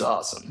it was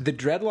awesome. The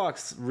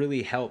dreadlocks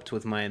really helped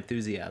with my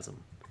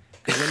enthusiasm.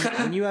 Because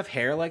when you have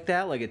hair like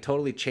that, like it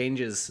totally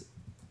changes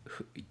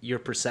your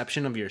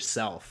perception of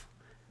yourself.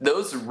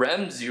 Those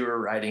rems you were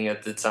riding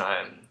at the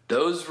time,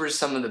 those were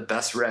some of the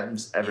best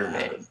rems ever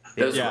made.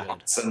 Those were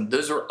awesome.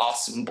 Those were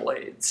awesome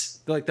blades.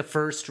 Like the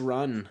first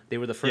run, they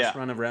were the first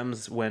run of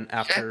rems when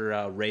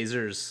after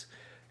Razors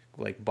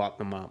like bought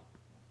them up.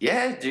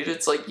 Yeah, dude,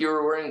 it's like you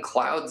were wearing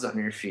clouds on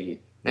your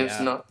feet. It was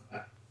not.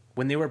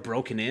 When they were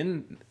broken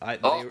in,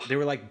 they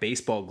were like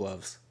baseball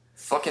gloves.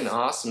 Fucking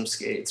awesome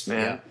skates, man.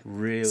 Yeah,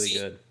 really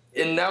good.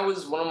 And that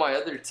was one of my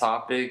other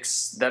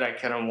topics that I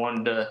kind of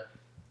wanted to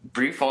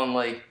brief on.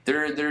 Like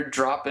they're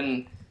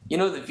dropping, the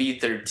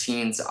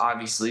V13s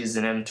obviously is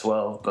an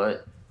M12,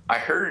 but I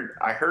heard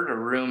a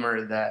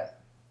rumor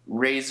that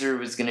Razor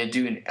was gonna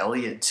do an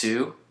Elliott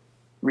 2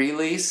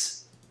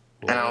 release,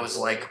 and I was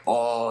like,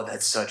 oh,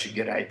 that's such a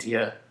good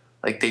idea.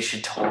 Like they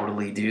should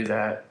totally do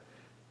that.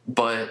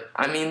 But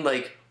I mean,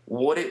 like,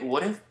 what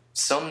if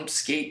some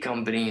skate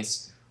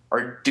companies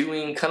are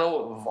doing kind of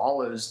what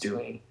Volo's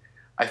doing?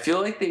 I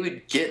feel like they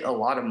would get a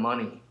lot of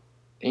money.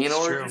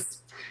 Or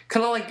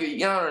kind of like, I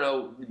don't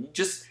know,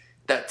 just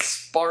that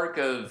spark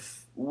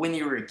of when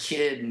you were a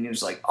kid and it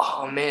was like,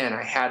 oh man,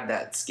 I had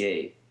that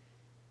skate.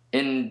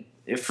 And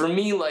for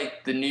me,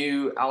 like the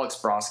new Alex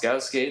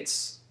Broskow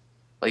skates,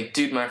 like,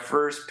 dude, my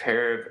first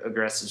pair of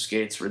aggressive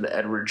skates were the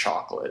Edward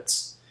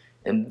Chocolates.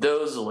 And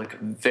those look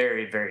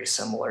very, very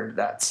similar to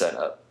that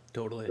setup.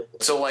 Totally.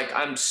 So, like,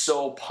 I'm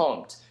so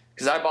pumped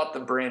because I bought the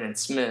Brandon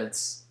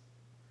Smiths,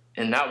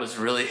 and that was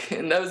really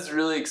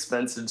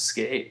expensive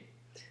skate.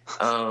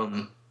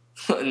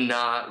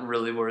 Not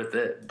really worth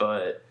it,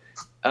 but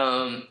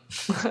but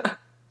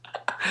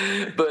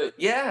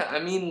yeah, I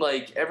mean,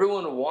 like,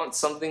 everyone wants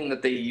something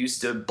that they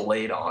used to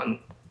blade on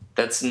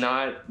that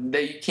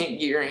you can't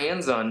get your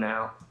hands on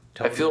now.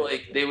 Totally. I feel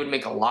like they would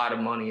make a lot of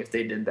money if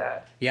they did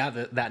that.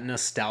 Yeah, that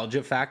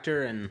nostalgia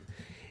factor, and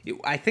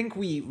I think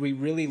we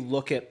really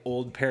look at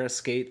old pair of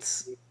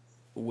skates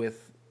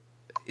with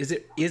is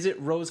it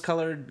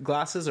rose-colored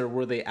glasses, or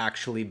were they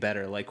actually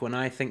better? Like when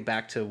I think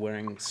back to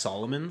wearing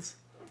Salomon's,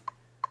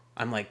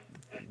 I'm like,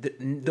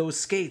 those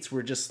skates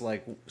were just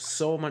like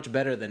so much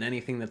better than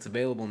anything that's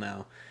available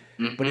now.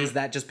 Mm-hmm. But is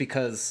that just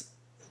because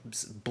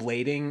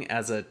blading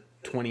as a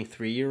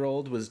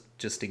 23-year-old was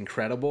just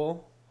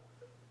incredible?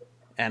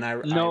 And I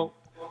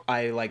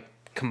like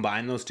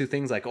combine those two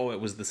things, like, oh, it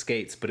was the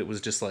skates, but it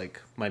was just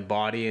like my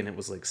body, and it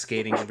was like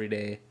skating every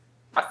day.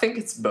 I think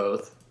it's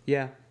both.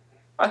 Yeah,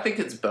 I think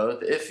it's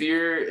both. If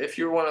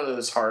you're one of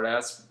those hard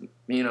ass,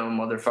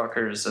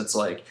 motherfuckers that's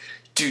like,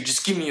 dude,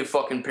 just give me a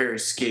fucking pair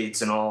of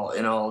skates and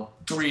I'll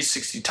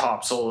 360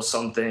 topsoil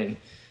something.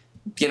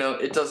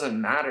 It doesn't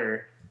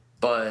matter.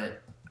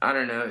 But I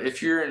don't know.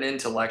 If you're an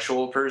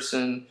intellectual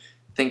person,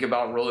 think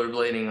about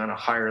rollerblading on a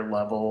higher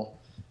level.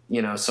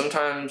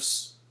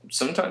 Sometimes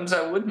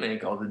that would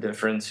make all the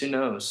difference. Who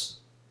knows?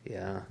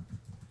 Yeah.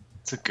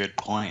 That's a good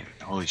point.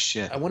 Holy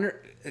shit. I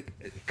wonder,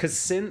 because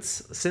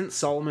since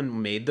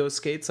Salomon made those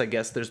skates, I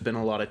guess there's been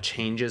a lot of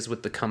changes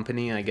with the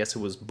company. I guess it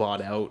was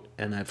bought out,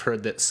 and I've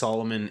heard that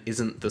Salomon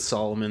isn't the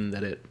Salomon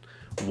that it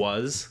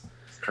was.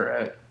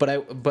 Correct.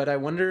 But I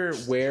wonder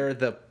where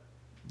the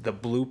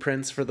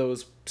blueprints for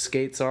those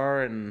skates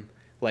are, and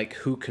like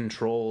who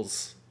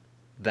controls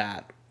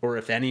that, or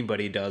if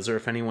anybody does, or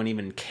if anyone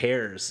even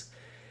cares.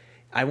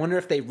 I wonder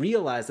if they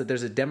realize that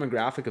there's a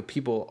demographic of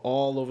people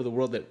all over the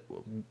world that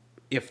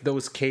if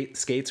those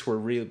skates were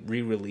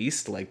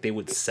re-released, like they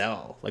would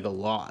sell like a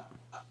lot.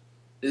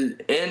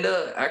 And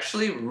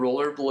actually,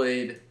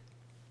 Rollerblade,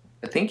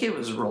 I think it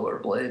was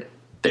Rollerblade.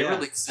 They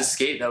released a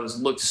skate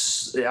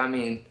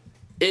that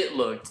it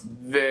looked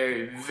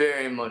very,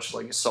 very much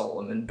like a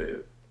Salomon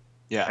boot.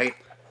 Yeah.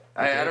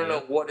 I don't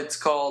know what it's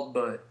called,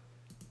 but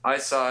I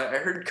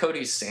heard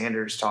Cody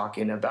Sanders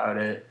talking about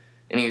it,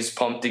 and he was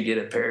pumped to get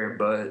a pair,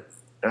 but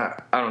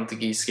I don't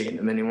think he's skating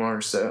them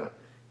anymore, so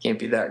can't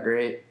be that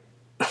great.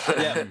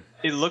 Yeah,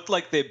 it looked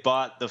like they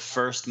bought the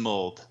first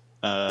mold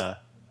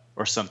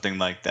or something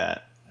like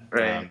that.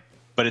 Right.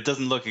 But it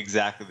doesn't look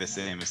exactly the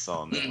same as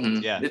Solomon.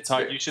 Mm-hmm. Yeah,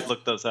 Todd, you should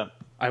look those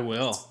up. I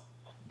will.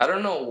 I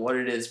don't know what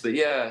it is, but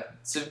yeah,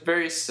 it's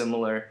very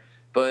similar.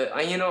 But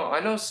I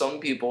know some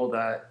people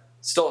that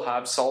still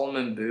have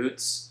Salomon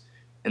boots,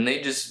 and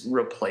they just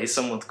replace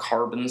them with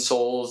carbon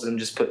soles and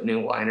just put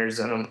new liners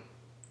in them,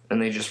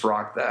 and they just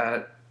rock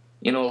that.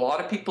 A lot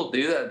of people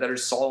do that are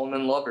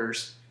Salomon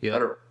lovers,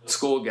 that are old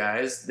school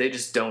guys. They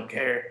just don't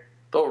care.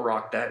 They'll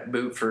rock that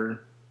boot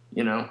for,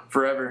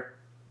 forever.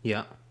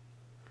 Yeah.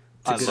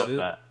 I love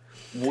that.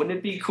 Wouldn't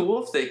it be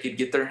cool if they could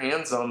get their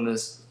hands on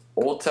this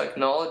old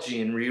technology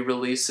and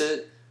re-release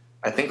it?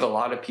 I think a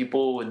lot of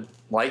people would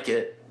like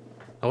it.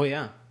 Oh,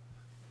 yeah.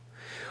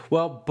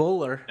 Well,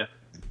 Bowler. Yeah.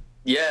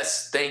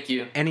 Yes, thank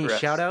you. Any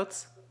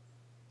shout-outs?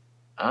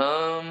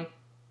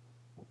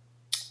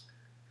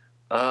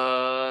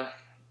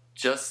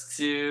 Just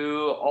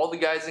to all the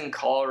guys in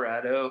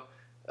Colorado.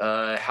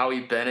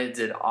 Howie Bennett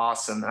did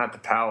awesome at the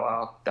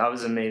powwow. That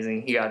was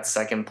amazing. He got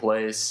second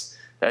place.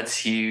 That's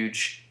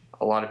huge.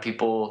 A lot of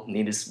people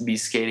need to be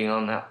skating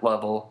on that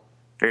level.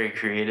 Very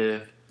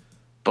creative.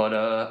 But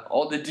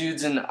all the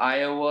dudes in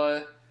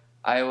Iowa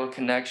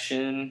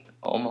Connection,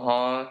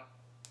 Omaha,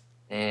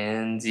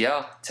 and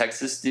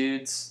Texas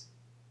dudes.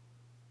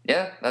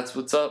 Yeah, that's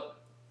what's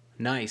up.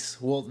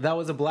 Nice. Well, that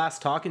was a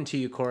blast talking to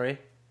you, Corey.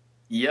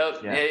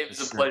 Yep. Yeah, it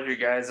was a pleasure,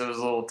 guys. I was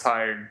a little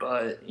tired,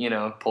 but,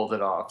 pulled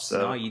it off.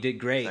 So. No, you did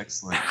great.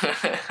 Excellent.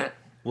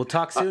 We'll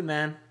talk soon,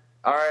 man.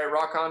 All right,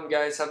 rock on,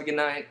 guys. Have a good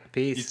night.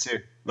 Peace. You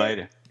too.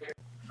 Later.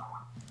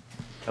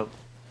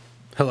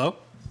 Hello?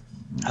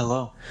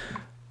 Hello.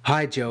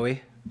 Hi,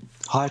 Joey.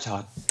 Hi,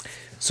 Todd.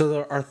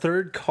 So our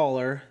third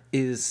caller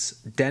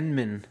is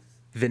Denman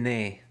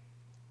Vinay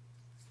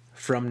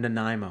from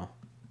Nanaimo.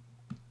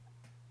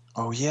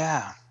 Oh,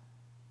 yeah.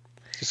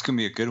 This is going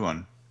to be a good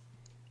one.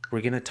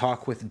 We're going to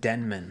talk with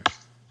Denman.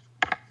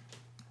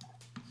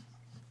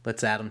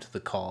 Let's add him to the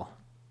call.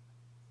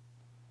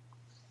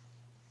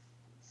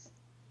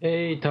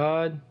 Hey,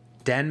 Todd.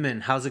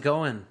 Denman, how's it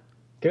going?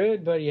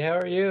 Good, buddy. How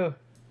are you?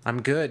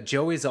 I'm good.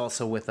 Joey's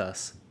also with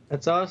us.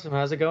 That's awesome.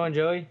 How's it going,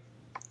 Joey?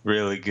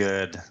 Really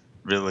good.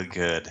 Really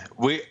good.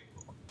 We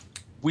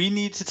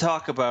need to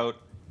talk about,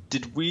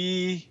 did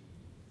we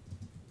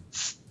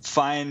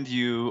find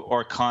you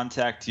or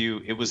contact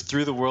you? It was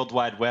through the World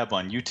Wide Web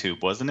on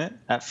YouTube, wasn't it,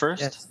 at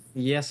first?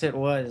 Yes, it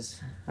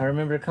was. I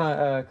remember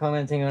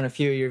commenting on a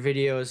few of your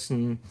videos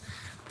and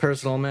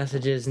personal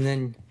messages, and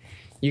then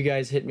you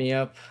guys hit me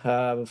up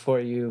before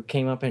you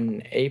came up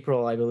in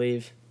April, I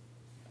believe,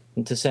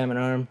 into Salmon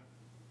Arm.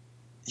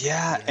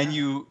 Yeah, and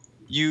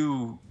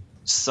you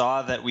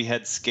saw that we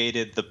had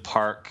skated the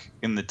park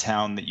in the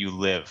town that you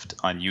lived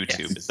on YouTube.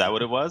 Yes. Is that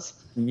what it was?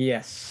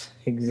 Yes,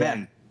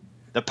 exactly. Man,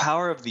 the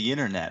power of the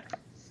internet.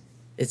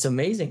 It's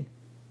amazing.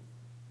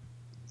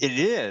 It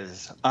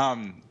is.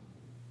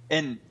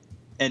 And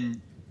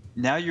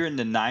now you're in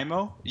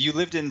Nanaimo? You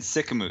lived in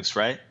Sicamous,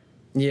 right?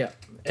 Yeah,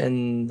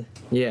 and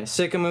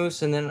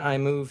Sicamous, and then I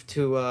moved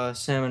to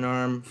Salmon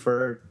Arm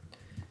for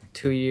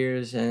 2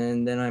 years,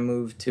 and then I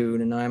moved to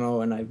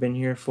Nanaimo, and I've been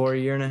here for a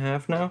year and a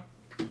half now.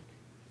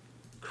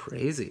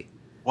 Crazy.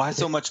 Why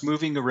so much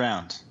moving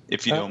around,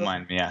 if you don't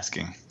mind me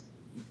asking?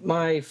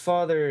 My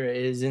father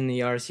is in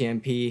the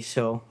RCMP,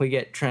 so we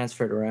get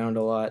transferred around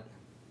a lot.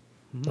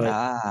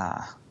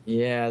 But,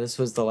 yeah, this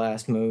was the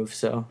last move,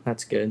 so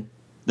that's good.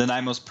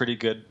 Nanaimo's pretty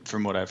good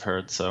from what I've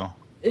heard, so.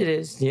 It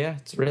is, yeah.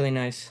 It's really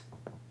nice.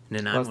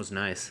 Nanaimo's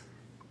nice.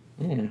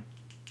 Yeah.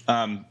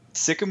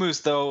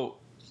 Sicamous, though,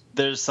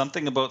 there's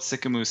something about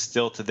Sicamous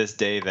still to this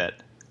day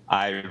that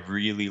I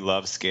really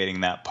love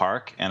skating that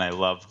park, and I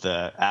love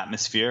the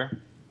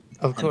atmosphere.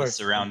 Of course. And the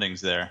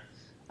surroundings there.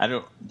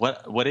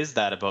 What is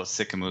that about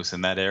Sicamous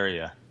in that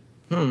area?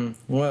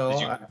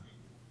 Well,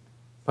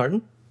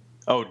 pardon?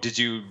 Oh, did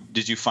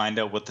you find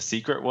out what the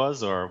secret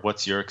was, or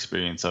what's your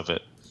experience of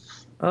it?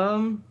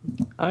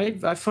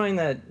 I find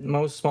that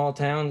most small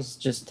towns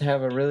just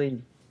have a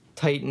really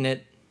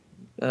tight-knit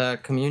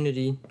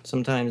community.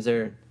 Sometimes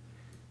they're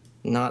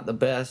not the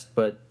best,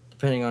 but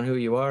depending on who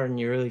you are and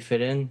you really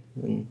fit in,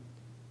 and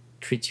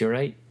treats you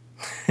right.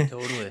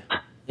 Totally.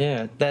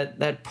 Yeah,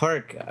 that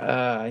park,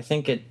 I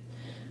think it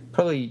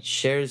probably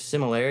shares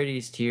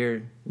similarities to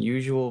your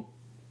usual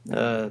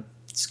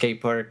skate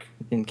park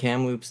in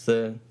Kamloops,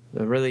 the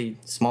really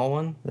small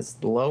one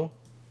that's low.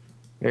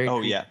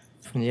 Yeah.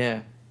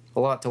 Yeah, a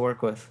lot to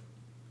work with.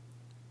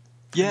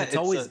 Yeah, And it's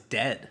always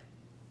dead.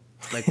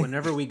 Like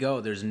whenever we go,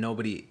 there's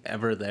nobody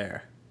ever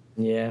there.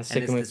 Yeah,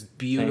 And it's this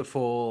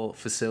beautiful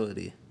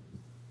facility.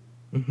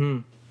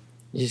 You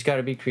just got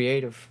to be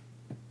creative.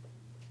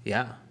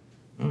 Yeah.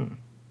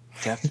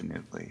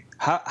 definitely.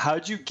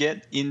 How'd you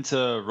get into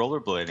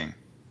rollerblading?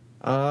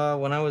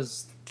 When I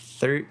was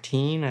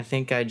 13, I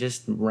think I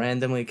just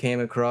randomly came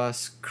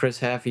across Chris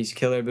Haffey's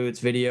Killer Boots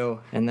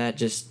video, and that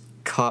just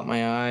caught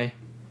my eye.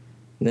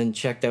 Then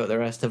checked out the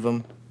rest of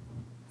them.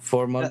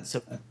 4 months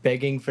of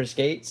begging for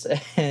skates,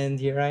 and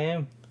here I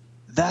am.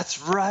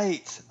 That's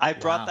right. I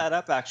brought that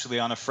up actually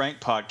on a Frank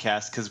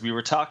podcast because we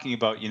were talking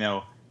about,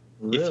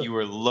 if you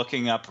were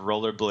looking up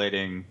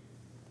rollerblading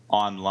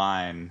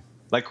online,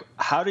 like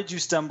how did you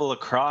stumble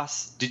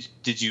across?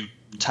 Did you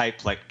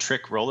type like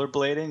trick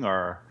rollerblading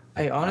or?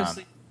 I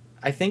honestly,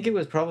 I think it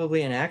was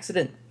probably an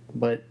accident,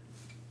 but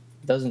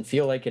it doesn't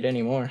feel like it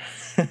anymore.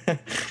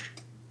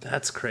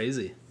 That's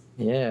crazy.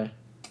 Yeah.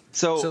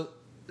 So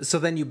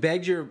then you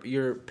begged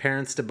your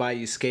parents to buy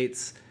you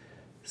skates.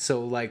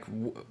 So like,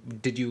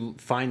 did you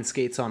find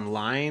skates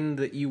online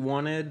that you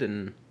wanted,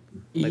 and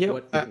like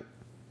what?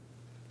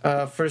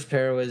 First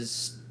pair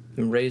was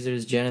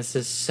Razor's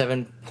Genesis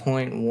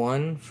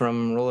 7.1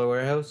 from Roller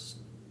Warehouse.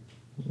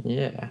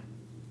 Yeah.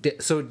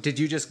 So did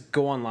you just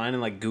go online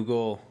and like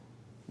Google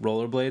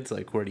rollerblades?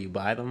 Like, where do you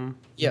buy them?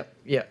 Yep.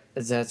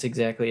 That's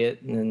exactly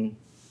it. And then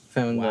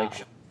found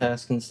like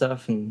Task and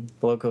stuff and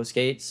Loco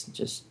skates.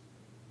 Just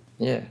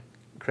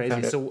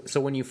Crazy. So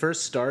when you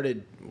first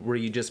started, were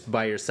you just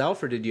by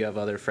yourself, or did you have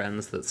other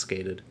friends that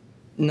skated?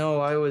 No,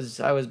 I was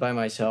by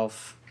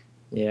myself.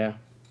 Yeah.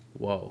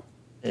 Whoa.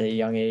 At a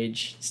young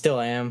age, still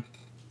am,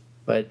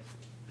 but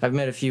I've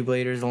met a few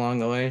bladers along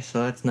the way,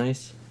 so that's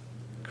nice.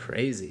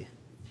 Crazy.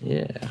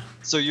 Yeah.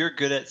 So you're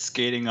good at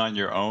skating on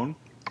your own?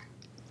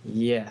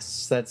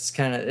 Yes, it's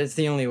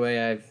the only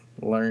way I've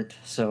learned.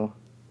 So,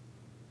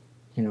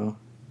 you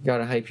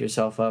gotta hype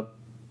yourself up.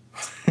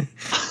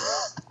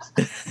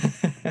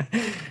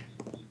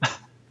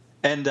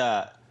 And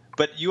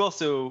but you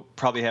also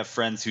probably have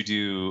friends who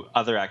do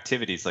other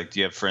activities. Like, do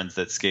you have friends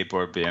that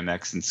skateboard,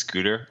 BMX, and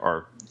scooter,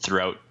 or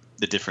throughout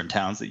the different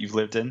towns that you've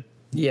lived in?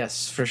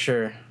 Yes, for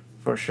sure.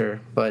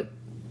 But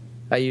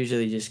I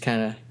usually just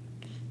kind of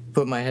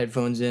put my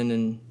headphones in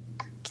and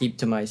keep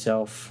to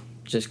myself.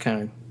 Just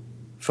kind of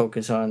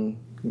focus on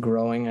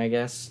growing, I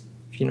guess,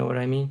 if you know what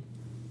I mean.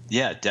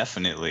 Yeah,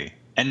 definitely.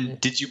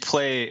 And did you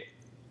play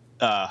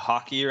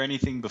hockey or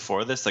anything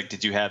before this? Like,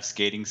 did you have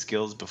skating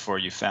skills before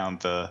you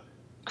found the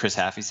Chris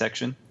Haffey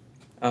section?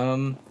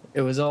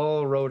 It was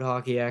all road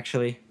hockey,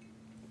 actually.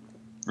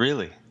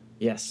 Really?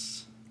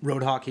 Yes.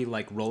 Road hockey,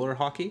 like roller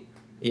hockey?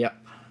 Yep.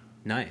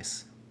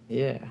 Nice.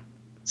 Yeah.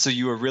 So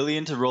you were really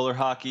into roller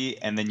hockey,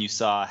 and then you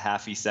saw a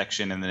Haffey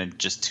section, and then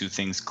just two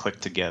things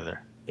clicked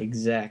together.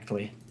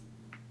 Exactly.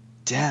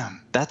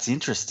 Damn, that's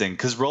interesting.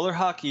 Because roller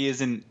hockey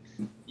isn't,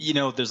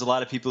 there's a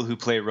lot of people who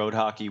play road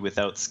hockey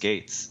without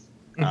skates.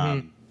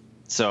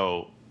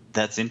 So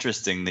that's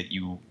interesting that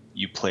you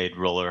played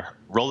roller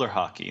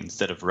hockey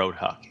instead of road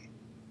hockey.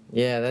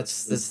 Yeah,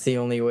 that's the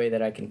only way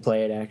that I can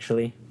play it,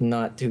 actually.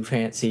 Not too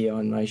fancy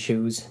on my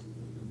shoes.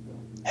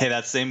 Hey,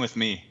 that's same with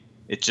me.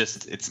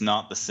 It's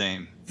not the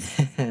same.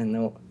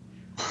 No.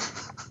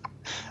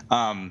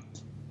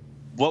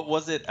 What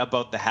was it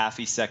about the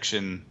Haffey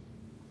section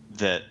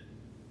that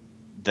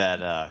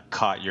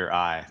caught your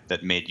eye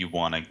that made you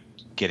want to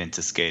get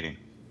into skating?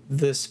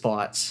 The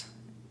spots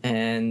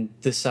and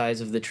the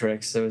size of the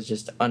tricks. It was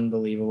just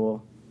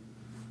unbelievable.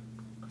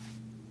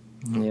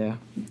 Yeah.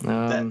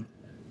 That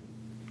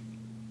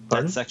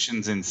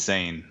section's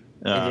insane.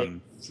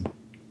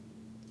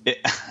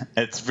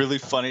 It's really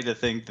funny to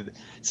think that.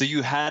 So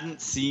you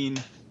hadn't seen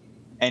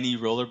any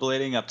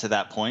rollerblading up to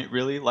that point,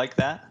 really, like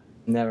that?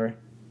 Never.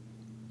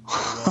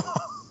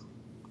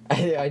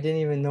 I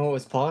didn't even know it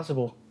was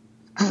possible.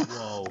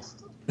 Whoa.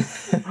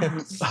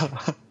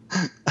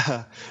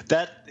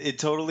 It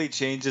totally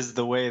changes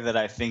the way that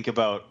I think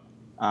about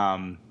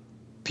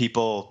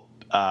people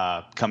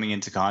coming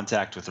into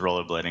contact with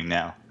rollerblading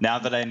now. Now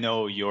that I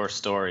know your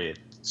story, it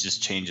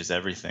just changes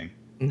everything.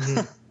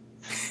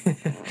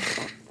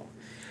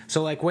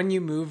 So, like, when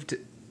you moved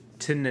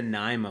to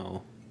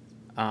Nanaimo,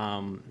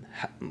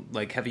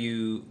 have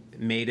you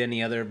made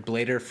any other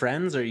blader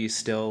friends, or are you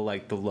still,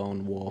 like, the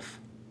lone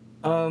wolf?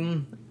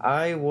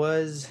 I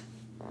was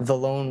the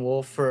lone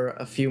wolf for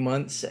a few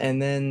months,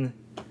 and then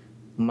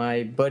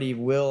my buddy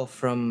Will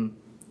from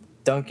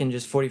Duncan,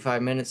 just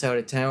 45 minutes out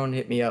of town,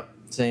 hit me up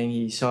saying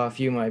he saw a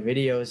few of my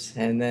videos,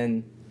 and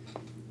then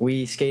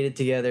we skated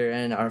together,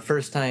 and our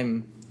first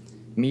time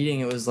meeting,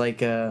 it was like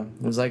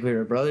we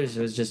were brothers.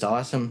 It was just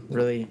awesome.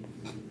 Really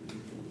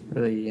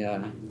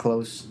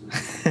close.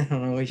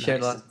 We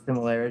shared lots of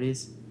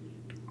similarities.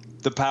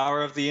 The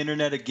power of the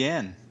internet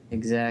again.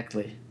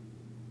 Exactly.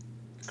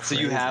 So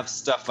you have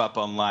stuff up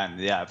online.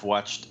 Yeah, I've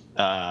watched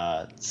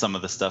some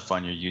of the stuff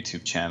on your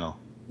YouTube channel.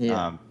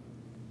 Yeah.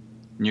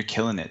 You're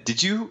killing it.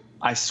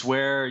 I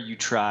swear you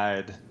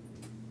tried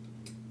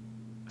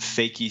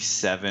Fakie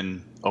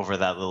 7 over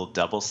that little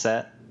double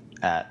set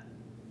at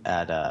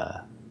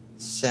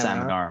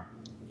Salmon Arm.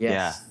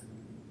 Yes.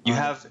 You On-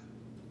 have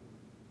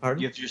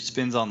Pardon? you have your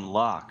spins on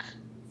lock.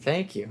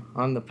 Thank you.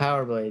 On the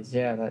Power Blades,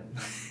 yeah. That.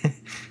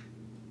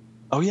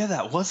 Oh yeah,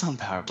 that was on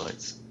Power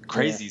Blades.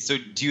 Crazy. So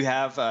do you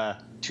have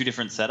 2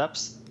 different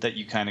setups that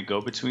you kind of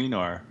go between,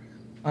 or?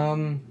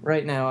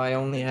 Right now I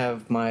only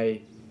have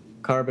my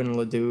Carbon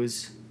Ledoux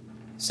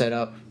set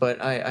up,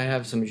 but I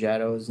have some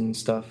Shadows and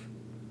stuff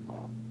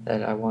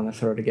that I want to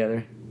throw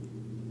together.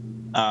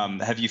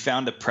 Have you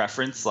found a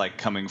preference, like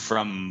coming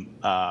from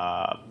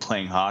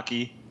playing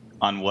hockey,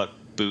 on what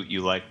boot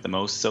you like the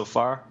most so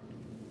far?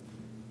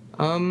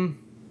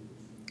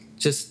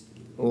 Just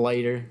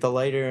lighter. The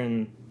lighter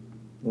and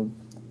the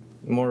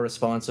more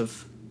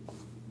responsive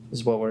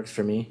is what works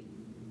for me.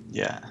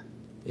 Yeah.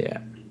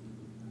 Yeah.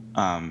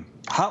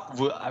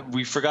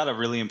 We forgot a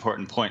really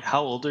important point.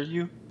 How old are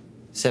you?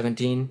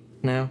 17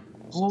 now.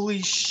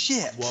 Holy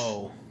shit!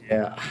 Whoa.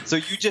 Yeah. So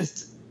you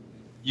just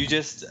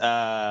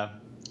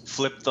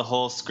flipped the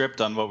whole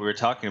script on what we were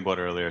talking about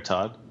earlier,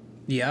 Todd.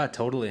 Yeah,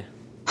 totally.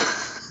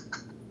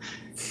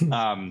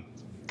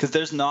 Because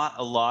there's not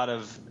a lot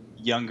of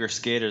younger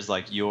skaters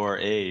like your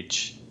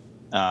age,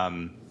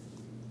 or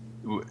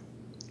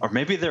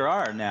maybe there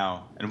are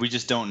now, and we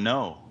just don't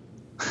know.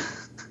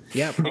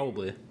 Yeah,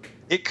 probably.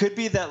 It could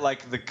be that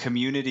like the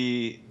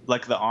community,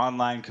 like the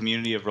online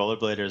community of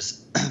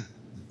rollerbladers,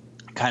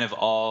 kind of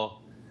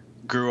all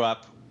grew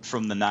up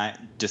from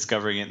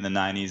discovering it in the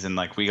 90s, and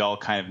like we all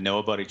kind of know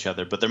about each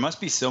other. But there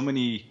must be so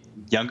many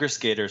younger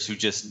skaters who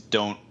just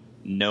don't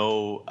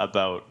know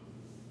about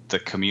the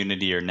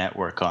community or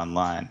network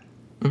online.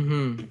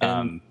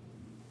 Mm-hmm.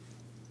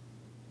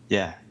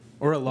 Yeah.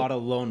 Or a lot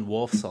of lone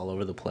wolves all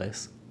over the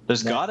place.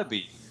 There's gotta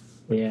be.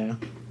 Yeah.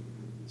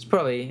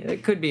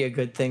 It could be a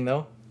good thing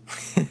though.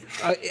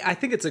 I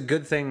think it's a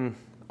good thing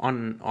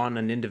on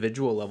an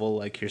individual level,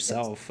 like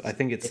yourself. I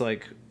think it's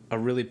like a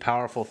really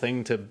powerful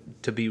thing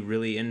to be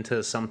really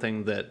into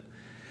something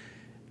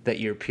that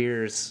your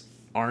peers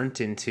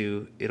aren't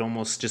into. It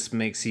almost just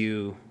makes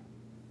you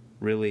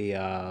really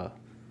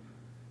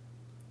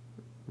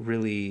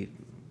really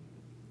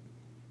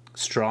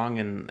strong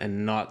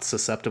and not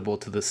susceptible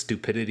to the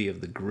stupidity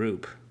of the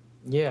group.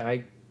 Yeah,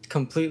 I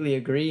completely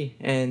agree.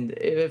 And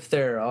if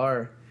there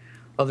are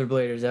other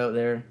bladers out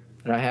there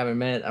that I haven't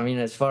met, I mean,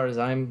 as far as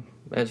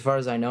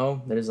I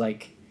know, there's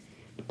like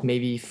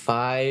maybe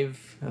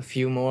 5, a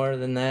few more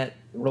than that,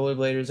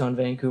 rollerbladers on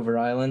Vancouver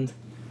Island.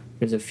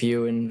 There's a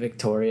few in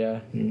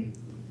Victoria, and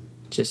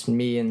just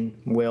me and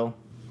Will.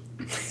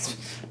 It's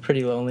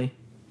pretty lonely.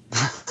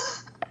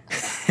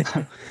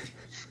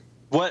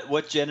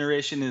 What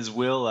generation is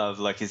Will of?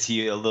 Like, is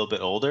he a little bit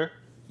older?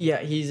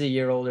 Yeah, he's a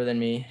year older than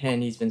me,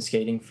 and he's been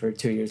skating for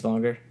 2 years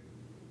longer.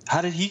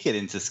 How did he get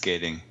into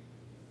skating?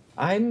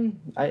 I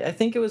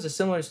think it was a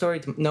similar story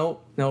to no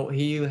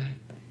he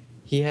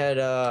had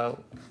a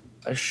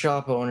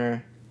shop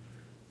owner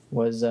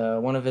was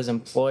one of his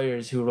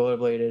employers who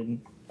rollerbladed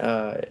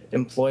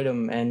employed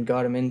him and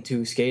got him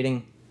into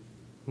skating.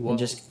 Whoa. And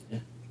just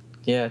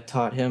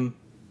taught him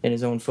in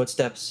his own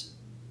footsteps.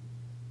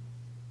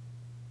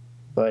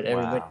 But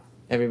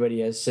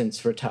everybody has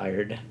since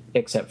retired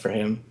except for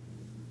him.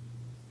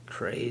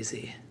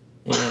 Crazy.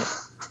 Yeah.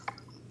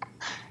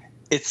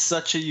 It's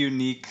such a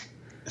unique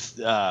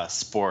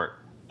sport,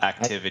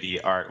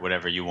 activity, art,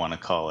 whatever you want to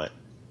call it.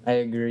 I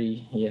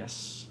agree.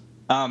 Yes.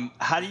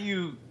 How do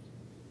you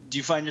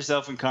find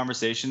yourself in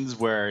conversations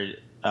where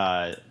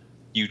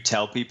you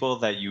tell people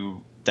that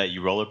you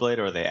rollerblade,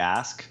 or they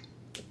ask,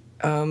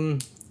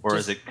 or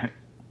is it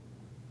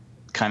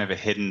kind of a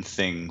hidden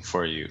thing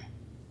for you?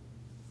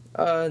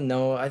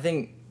 No, I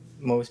think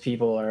most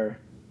people are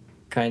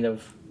kind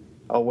of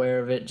aware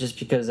of it just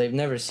because they've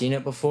never seen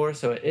it before,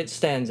 so it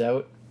stands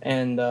out.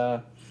 And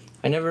I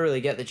never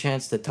really get the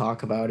chance to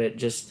talk about it,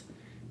 just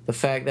the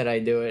fact that I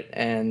do it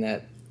and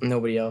that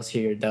nobody else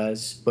here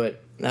does.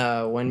 But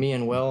when me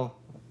and Will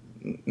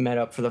met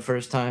up for the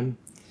first time,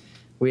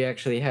 we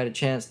actually had a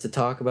chance to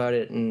talk about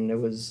it, and it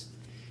was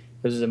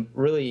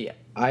really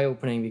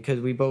eye-opening because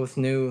we both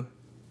knew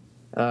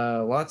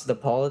lots of the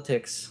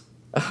politics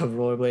of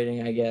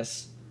rollerblading, I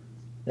guess,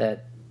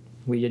 that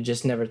we had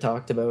just never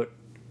talked about.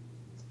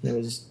 It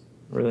was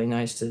really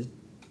nice to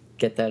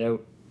get that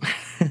out.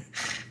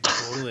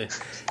 Totally.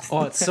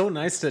 Oh, it's so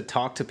nice to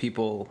talk to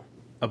people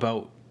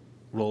about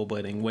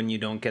rollerblading when you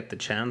don't get the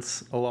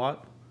chance a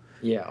lot.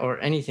 Yeah, or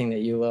anything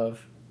that you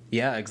love.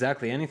 Yeah,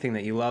 exactly. Anything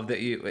that you love, that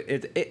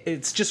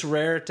it's just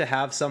rare to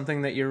have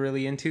something that you're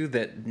really into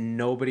that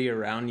nobody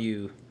around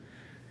you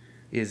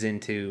is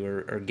into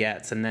or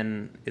gets, and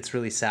then it's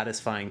really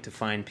satisfying to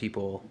find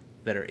people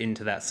that are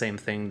into that same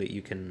thing that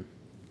you can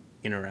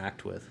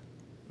interact with.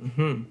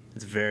 Mm-hmm.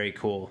 It's very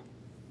cool.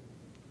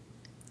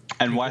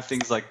 And why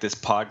things like this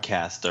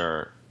podcast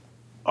are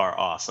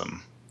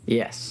awesome.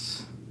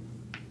 Yes.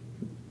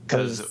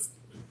 Because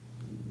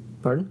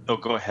Pardon? Oh,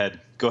 go ahead.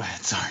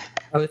 Sorry.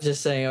 I was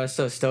just saying I was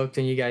so stoked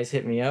when you guys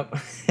hit me up.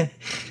 That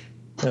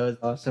was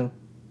awesome.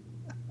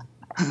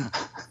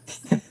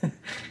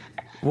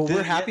 Well,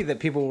 we're happy that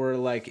people were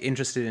like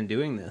interested in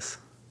doing this.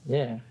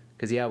 Yeah.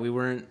 Because, yeah, we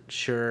weren't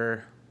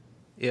sure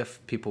if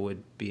people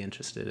would be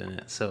interested in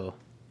it. So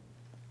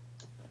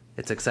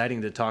it's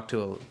exciting to talk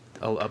to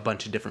a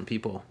bunch of different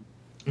people.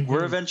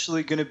 We're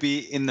eventually going to be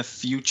in the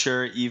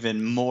future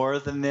even more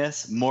than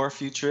this, more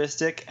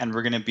futuristic, and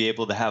we're going to be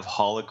able to have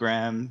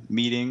hologram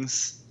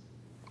meetings.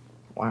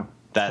 Wow.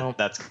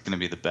 That's going to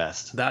be the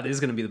best. That is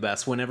going to be the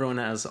best when everyone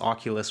has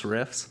Oculus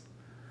Rifts,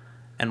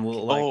 and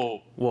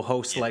we'll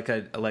host like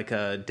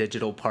a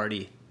digital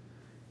party,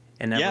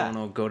 and everyone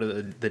will go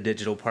to the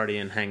digital party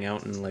and hang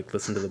out and like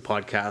listen to the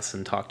podcast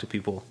and talk to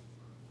people.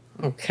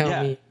 Oh,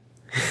 count me.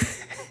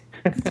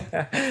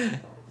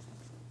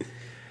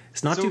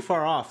 It's not too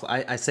far off.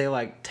 I say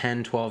like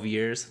 10, 12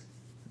 years.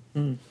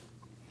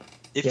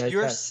 If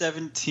you're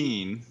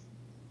 17,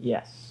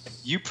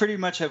 yes, you pretty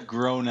much have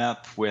grown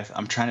up with.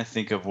 I'm trying to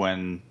think of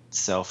when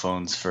cell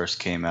phones first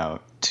came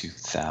out,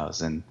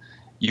 2000.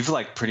 You've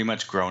like pretty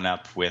much grown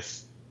up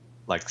with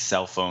like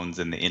cell phones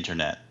and the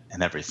internet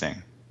and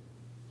everything.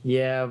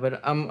 Yeah, but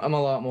I'm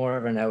a lot more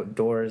of an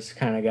outdoors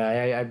kind of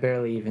guy. I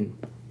barely even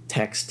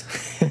text.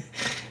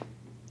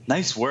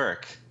 Nice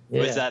work.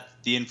 Yeah. Was that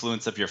the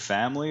influence of your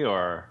family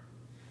or?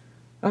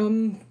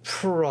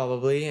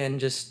 Probably, and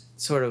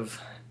just sort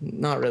of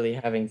not really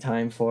having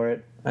time for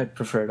it. I'd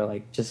prefer to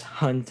like just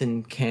hunt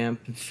and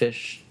camp and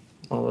fish,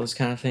 all those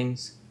kind of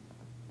things.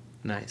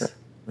 Nice.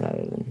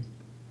 Rather than.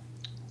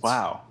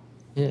 Wow.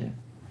 Yeah.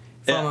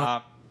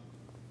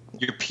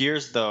 Your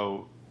peers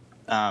though,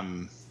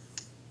 you're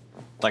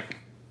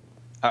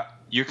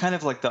kind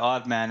of like the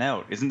odd man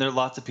out. Isn't there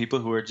lots of people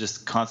who are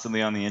just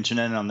constantly on the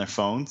internet and on their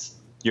phones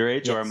your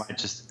age, or am I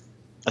just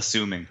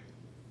assuming?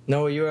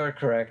 No, you are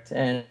correct,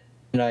 and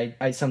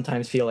I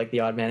sometimes feel like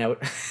the odd man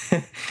out.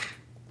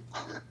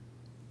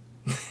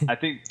 I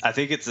think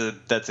that's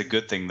a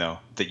good thing though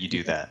that you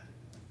do that.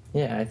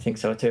 Yeah, I think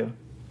so too.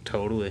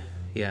 Totally.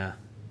 Yeah.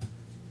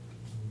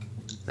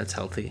 That's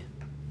healthy.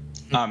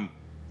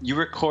 You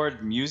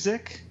record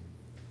music?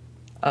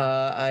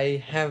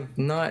 I have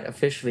not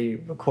officially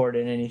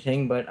recorded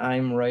anything, but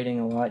I'm writing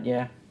a lot,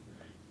 yeah.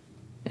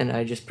 And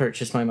I just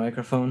purchased my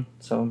microphone,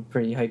 so I'm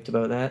pretty hyped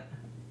about that.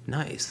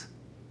 Nice.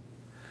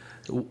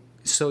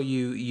 So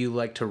you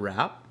like to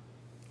rap?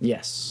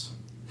 Yes.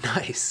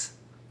 Nice.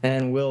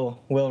 And Will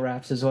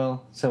raps as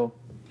well, so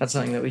that's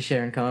something that we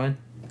share in common.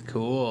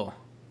 Cool.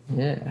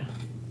 Yeah.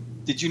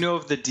 Did you know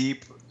of the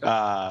deep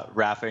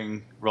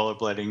rapping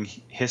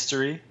rollerblading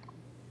history?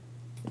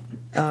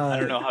 I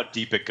don't know how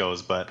deep it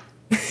goes, but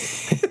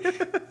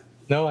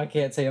no, I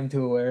can't say I'm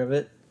too aware of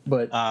it,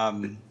 but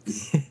Yuck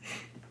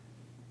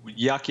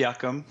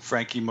Yuckum,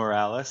 Frankie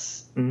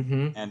Morales,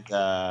 and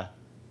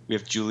we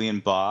have Julian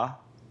Baugh.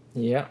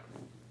 Yeah.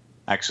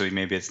 Actually,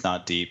 maybe it's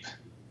not deep.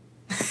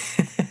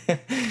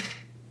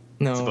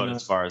 No, It's about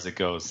as far as it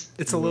goes.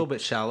 It's a little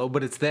bit shallow,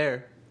 but it's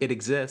there. It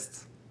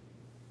exists.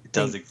 It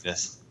does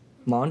exist.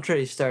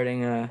 Montre's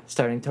starting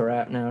to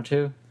rap now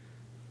too.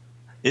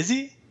 Is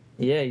he?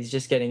 Yeah, he's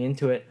just getting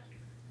into it.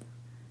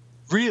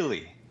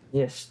 Really?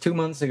 Yes, 2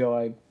 months ago,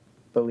 I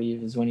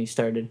believe, is when he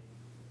started.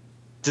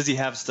 Does he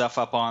have stuff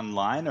up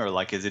online, or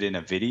like is it in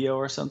a video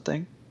or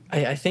something?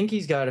 I think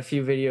he's got a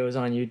few videos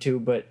on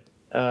YouTube, but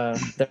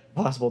they're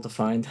impossible to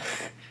find.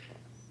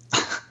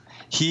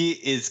 He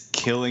is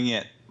killing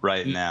it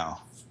right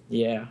now.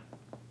 Yeah.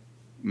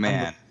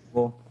 Man.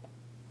 Well,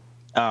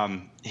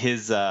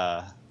 His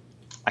I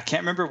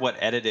can't remember what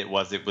edit it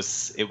was. It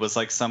was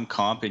like some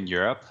comp in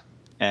Europe,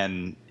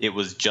 and it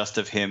was just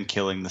of him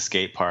killing the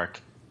skate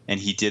park, and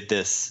he did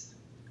this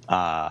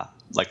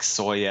like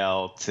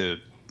Soyel to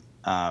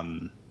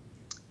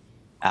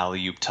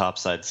alley-oop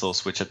topside slow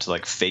switch up to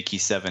like fakie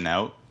 7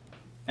 out,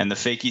 and the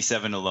fakie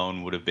 7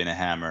 alone would have been a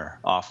hammer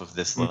off of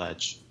this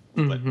ledge,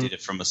 but did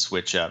it from a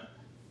switch up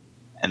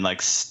and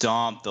like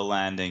stomped the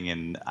landing,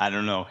 and I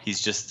don't know,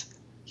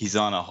 he's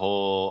on a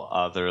whole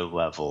other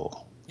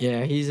level.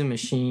 yeah, he's a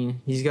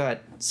machine. He's got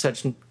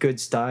such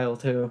good style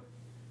too.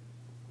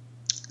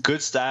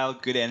 Good style,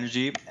 good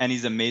energy, and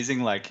he's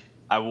amazing. Like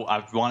I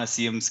want to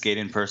see him skate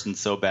in person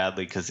so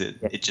badly because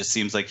it just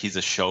seems like he's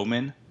a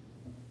showman.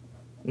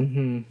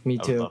 Me I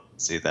would too. love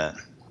to see that.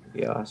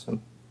 Be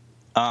awesome.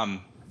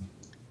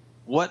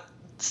 What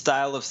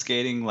style of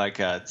skating, like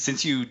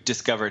since you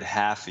discovered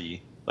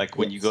Haffy, like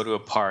when you go to a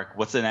park,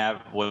 what's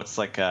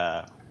like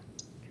an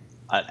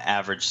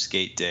average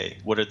skate day?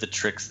 What are the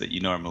tricks that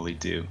you normally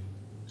do?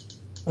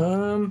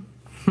 I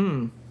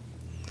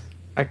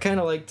kind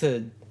of like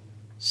to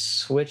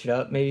switch it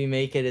up, maybe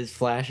make it as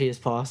flashy as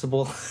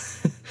possible.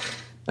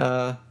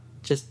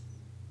 Just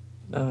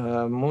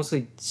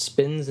mostly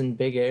spins and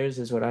big airs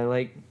is what I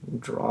like.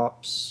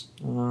 Drops.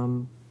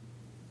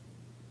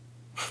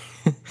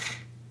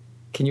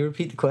 Can you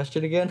repeat the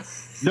question again?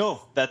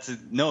 No, that's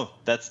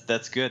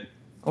good.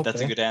 Okay.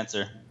 That's a good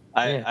answer.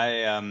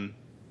 And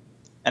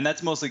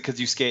that's mostly because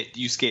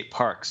you skate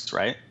parks,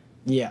 right?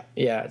 Yeah,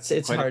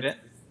 it's Quite hard. a bit?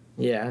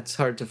 Yeah, it's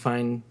hard to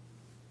find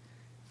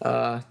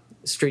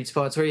street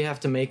spots where you have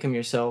to make them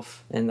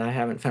yourself, and I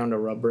haven't found a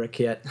rub brick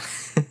yet.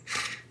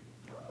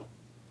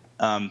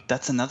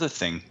 That's another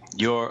thing.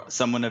 You're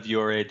someone of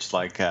your age,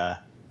 like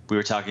we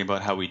were talking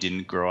about how we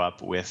didn't grow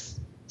up with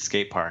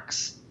skate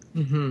parks,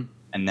 Mm-hmm.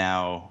 and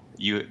now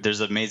there's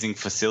amazing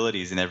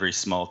facilities in every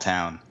small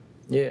town.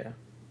 Yeah.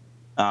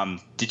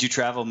 Did you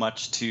travel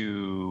much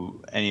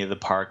to any of the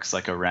parks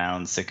like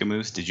around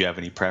Sicamous? Did you have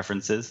any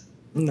preferences?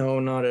 No,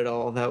 not at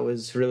all. That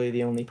was really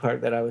the only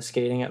park that I was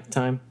skating at the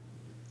time.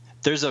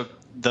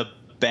 The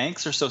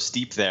banks are so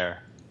steep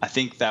there. I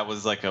think that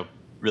was like a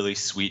really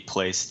sweet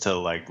place to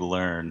like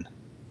learn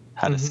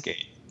how to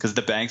skate, because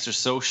the banks are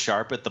so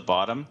sharp at the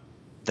bottom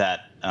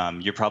that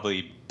you're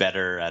probably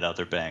better at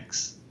other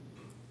banks.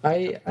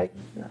 I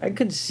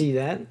could see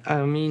that.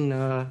 I mean,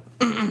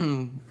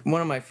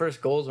 one of my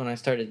first goals when I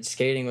started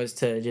skating was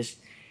to just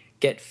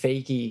get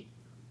fakie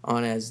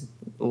on as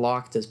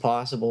locked as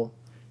possible,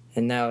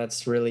 and now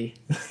that's really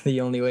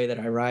the only way that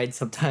I ride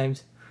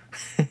sometimes.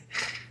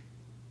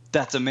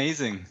 That's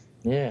amazing.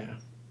 Yeah.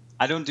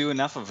 I don't do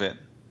enough of it.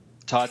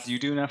 Todd, do you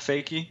do enough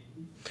fakie?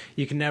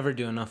 You can never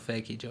do enough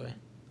fakie, Joey.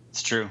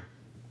 It's true.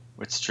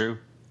 It's true.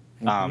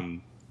 Mm-hmm.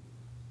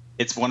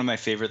 It's one of my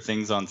favorite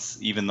things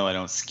even though I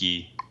don't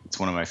ski, it's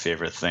one of my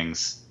favorite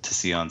things to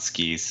see on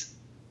skis.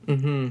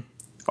 Mm-hmm.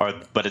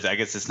 But I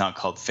guess it's not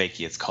called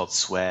fakie, it's called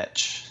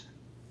switch.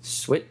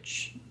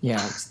 Switch?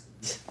 Yeah,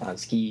 it's on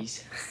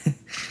skis.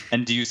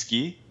 And do you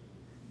ski?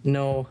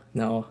 No.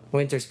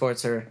 Winter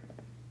sports are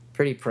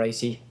pretty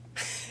pricey.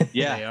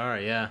 Yeah, They are,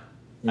 yeah.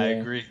 I Yeah.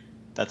 agree.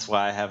 That's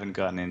why I haven't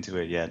gotten into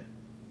it yet.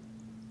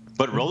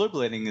 But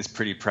rollerblading is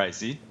pretty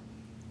pricey.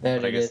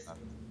 That But I it guess is.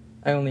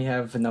 I only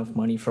have enough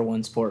money for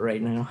one sport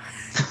right now.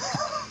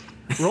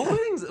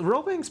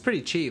 Rollerblading's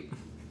pretty cheap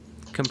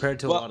compared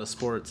to a lot of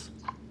sports.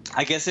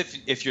 I guess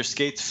if your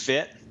skates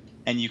fit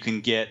and you can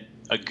get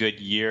a good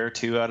year or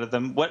two out of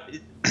them,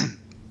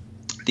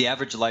 the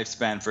average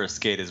lifespan for a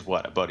skate is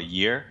what, about a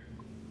year?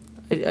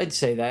 I'd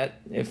say that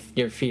if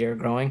your feet are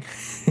growing.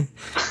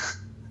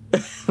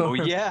 Oh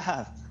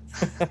yeah,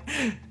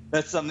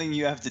 that's something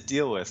you have to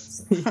deal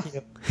with.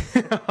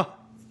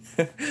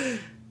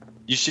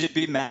 You should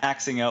be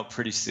maxing out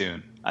pretty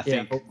soon. I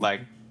think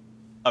like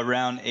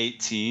around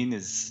 18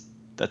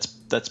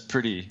 that's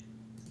pretty.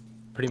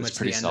 Pretty That's much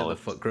pretty the end solid. of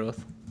the foot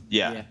growth.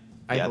 Yeah,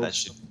 I hope that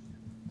should.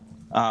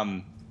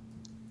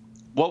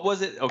 What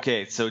was it?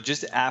 Okay, so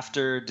just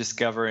after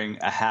discovering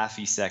a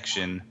halfy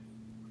section,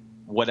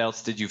 what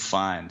else did you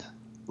find?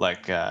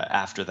 Like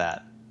after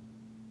that,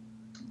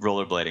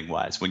 rollerblading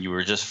wise, when you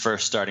were just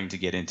first starting to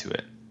get into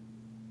it.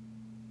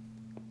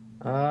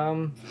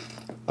 I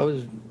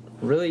was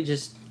really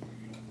just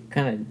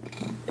kind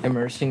of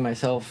immersing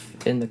myself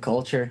in the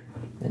culture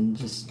and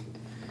just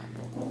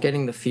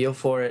getting the feel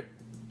for it,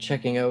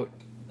 checking out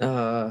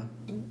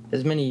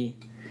as many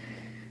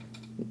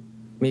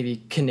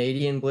maybe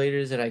Canadian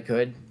bladers that I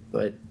could,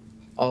 but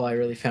all I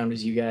really found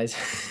was you guys.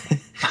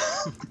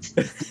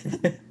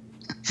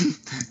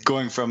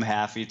 Going from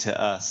halfy to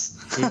us.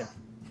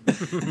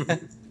 Yeah.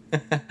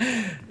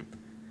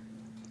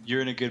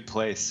 You're in a good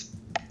place.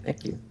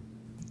 Thank you.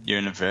 You're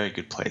in a very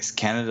good place.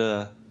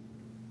 Canada,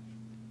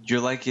 you're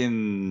like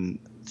in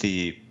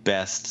the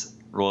best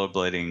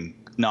rollerblading,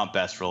 not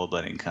best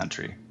rollerblading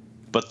country,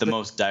 but the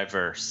most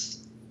diverse.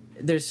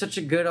 There's such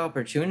a good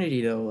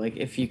opportunity though, like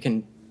if you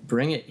can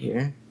bring it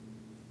here,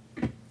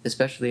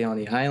 especially on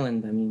the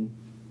island. I mean,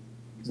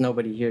 there's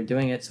nobody here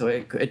doing it, so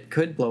it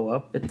could blow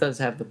up. It does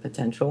have the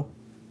potential,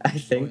 I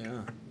think.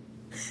 Oh,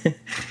 yeah.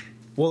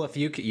 Well, if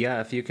you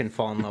can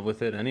fall in love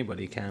with it,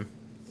 anybody can.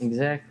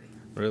 Exactly.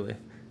 Really.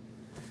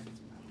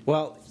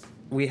 Well,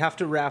 we have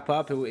to wrap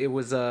up. It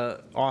was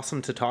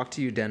awesome to talk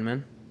to you,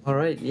 Denman. All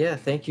right. Yeah.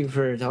 Thank you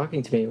for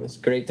talking to me. It was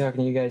great talking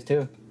to you guys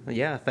too.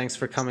 Yeah, thanks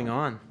for coming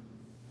on.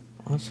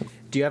 Awesome.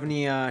 Do you have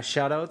any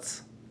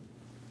shout-outs?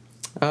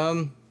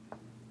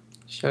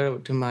 Shout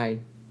out to my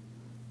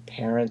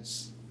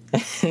parents.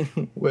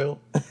 Will.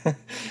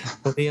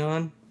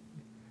 Leon.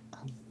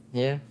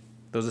 Yeah.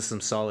 Those are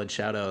some solid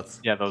shout-outs.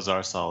 Yeah, those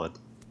are solid.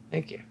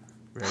 Thank you.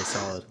 Very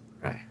solid.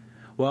 Right.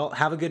 Well,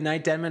 have a good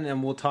night, Denman,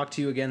 and we'll talk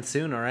to you again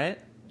soon, all right?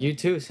 You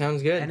too.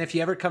 Sounds good. And if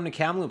you ever come to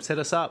Kamloops, hit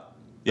us up.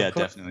 Yeah, Of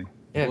course. definitely.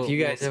 Yeah, We'll- if you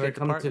we'll guys ever skate the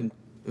come park. to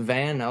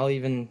Van, I'll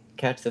even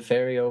catch the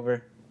ferry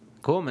over.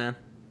 Cool, man.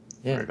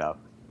 Yeah. Word up.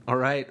 All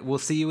right, we'll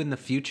see you in the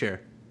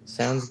future.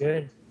 Sounds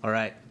good. All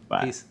right.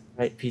 Bye. Peace.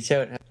 Right. Peace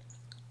out.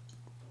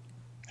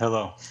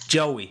 Hello.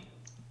 Joey,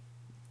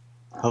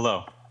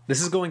 Hello.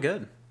 this is going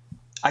good.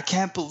 I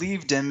can't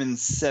believe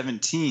Denman's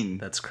 17.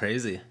 That's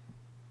crazy.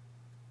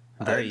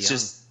 Very It's young.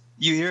 just,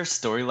 you hear a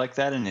story like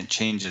that and it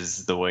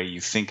changes the way you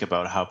think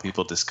about how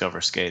people discover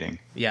skating.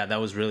 Yeah,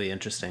 that was really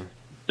interesting.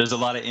 There's a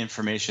lot of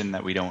information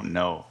that we don't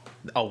know.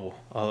 Oh,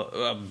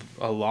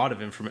 a lot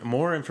of information.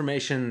 More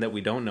information that we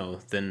don't know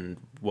than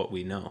what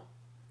we know.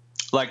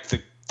 Like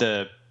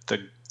the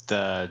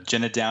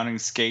Jenna Downing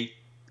skate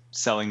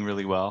selling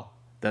really well.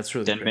 That's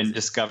really Denman crazy.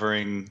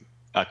 discovering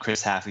a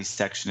Chris Haffey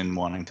section and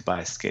wanting to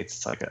buy skates.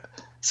 It's like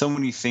so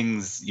many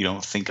things you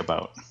don't think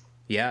about.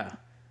 Yeah.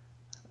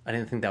 I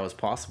didn't think that was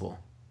possible,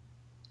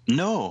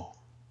 No.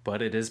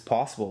 but it is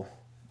possible.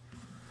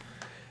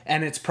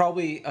 And it's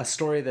probably a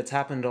story that's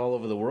happened all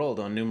over the world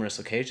on numerous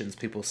occasions.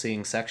 People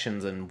seeing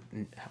sections and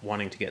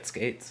wanting to get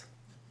skates.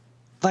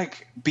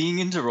 Like being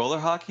into roller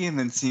hockey and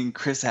then seeing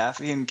Chris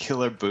Haffey in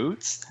killer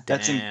boots.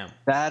 Damn.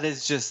 That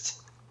is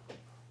just.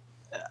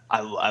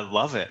 I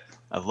love it.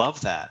 I love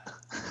that.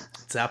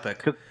 It's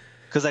epic.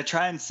 Because I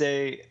try and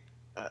say,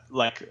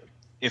 like,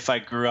 if I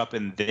grew up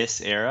in this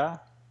era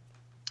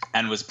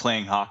and was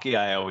playing hockey,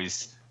 I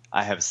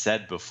have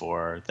said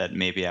before that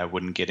maybe I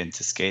wouldn't get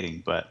into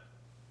skating, but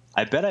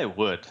I bet I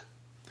would.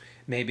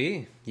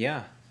 Maybe,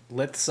 yeah.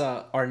 Let's.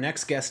 Our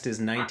next guest is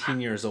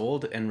 19 years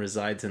old and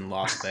resides in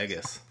Las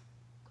Vegas.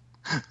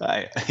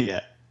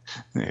 Yeah.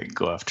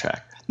 Go off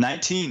track.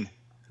 19.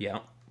 Yeah.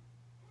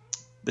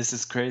 This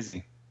is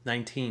crazy.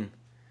 19.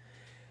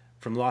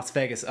 From Las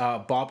Vegas.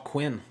 Bob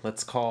Quinn.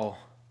 Let's call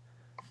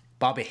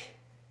Bobby.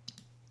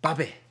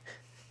 Bobby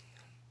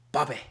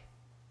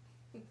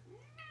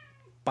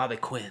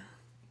Quinn.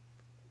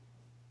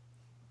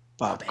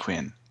 Bob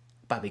Quinn.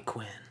 Bobby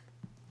Quinn.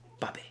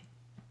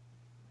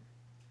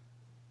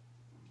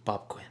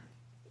 Bob Quinn.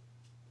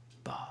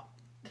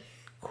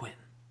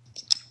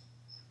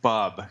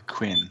 Bob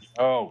Quinn.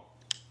 Oh.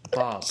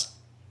 Bob.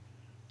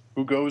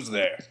 Who goes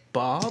there?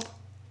 Bob?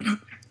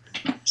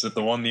 Is it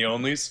the one, the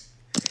onlys?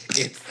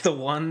 It's the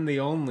one, the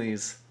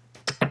onlys.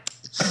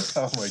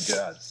 Oh my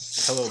god.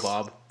 Hello,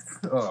 Bob.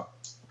 Oh.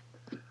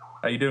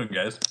 How you doing,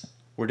 guys?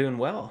 We're doing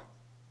well.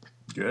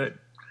 Good.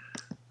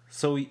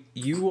 So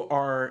you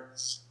are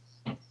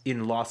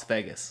in Las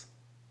Vegas.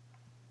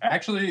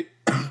 Actually,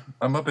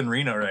 I'm up in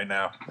Reno right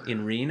now.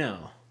 In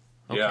Reno?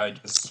 Okay. Yeah, I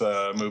just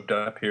moved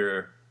up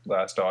here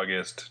last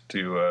August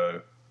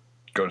to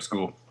go to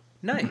school.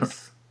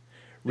 Nice.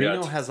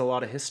 Reno has a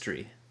lot of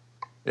history.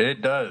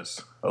 It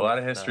does. A lot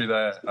of history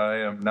that I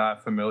am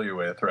not familiar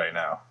with right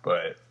now,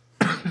 but...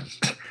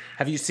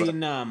 Have you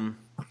seen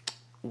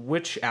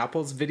which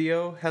Apples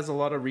video has a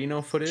lot of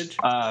Reno footage?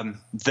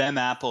 Them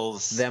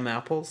Apples. Them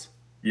Apples?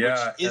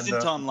 Yeah. Which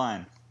isn't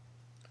online.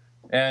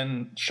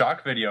 And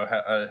Shock Video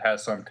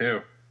has some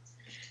too.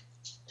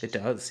 It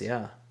does,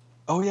 yeah.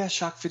 Oh yeah,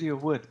 Shock Video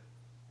would.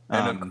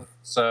 And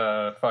it's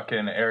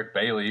fucking Eric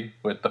Bailey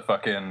with the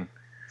fucking...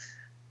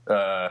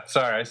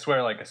 sorry, I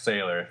swear like a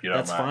sailor, if you don't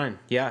mind. That's fine.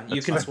 Yeah,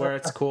 you can swear.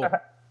 It's cool.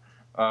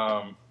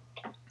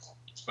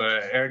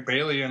 But Eric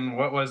Bailey and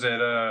what was it?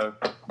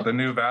 The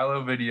new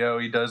Valo video,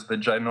 he does the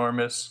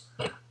ginormous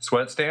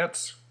sweat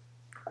stance.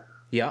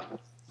 Yeah.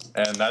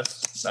 And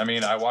that's, I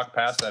mean, I walk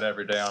past that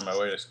every day on my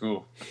way to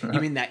school. You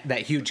mean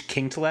that huge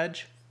kinked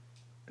ledge?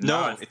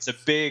 No, it's a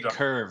big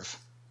curve.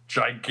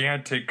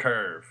 Gigantic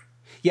curve.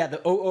 Yeah,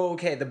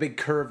 okay, the big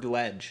curved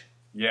ledge.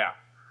 Yeah.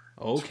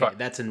 Okay,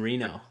 that's in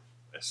Reno.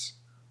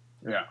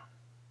 Yeah.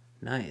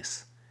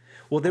 Nice.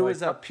 Well, there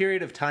was a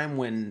period of time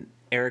when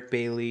Eric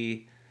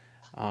Bailey,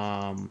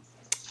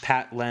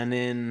 Pat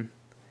Lennon,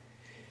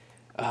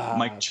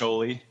 Mike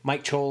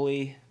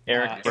Choley,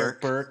 Eric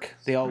Burke,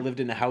 they all lived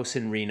in a house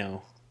in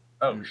Reno.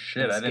 Oh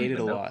shit! I didn't skated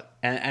even a know. lot,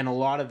 and a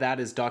lot of that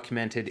is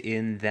documented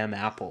in Them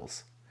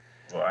Apples.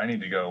 Well, I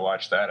need to go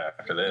watch that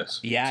after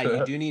this. Yeah,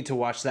 you do need to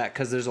watch that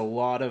because there's a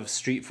lot of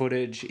street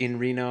footage in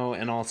Reno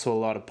and also a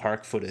lot of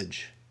park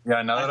footage.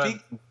 Yeah, now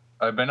that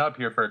I've been up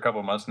here for a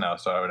couple months now,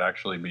 so I would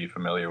actually be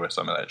familiar with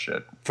some of that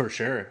shit. For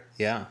sure,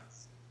 yeah.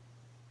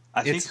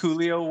 I think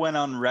Julio went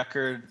on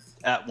record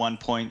at one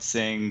point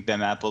saying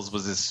Them Apples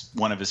was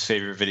one of his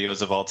favorite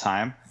videos of all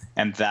time,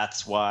 and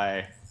that's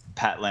why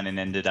Pat Lennon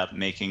ended up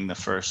making the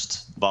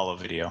first Valo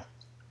video.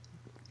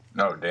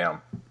 Oh,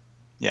 damn.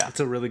 Yeah. It's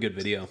a really good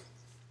video.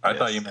 I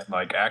thought you meant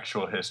like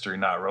actual history,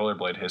 not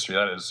rollerblade history.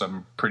 That is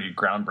some pretty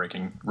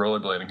groundbreaking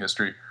rollerblading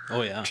history.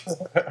 Oh, yeah.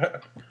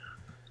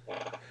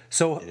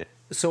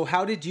 So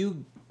how did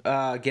you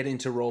get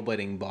into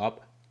rollerblading, Bob?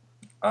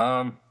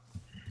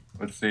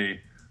 Let's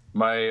see.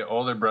 My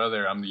older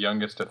brother, I'm the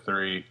youngest of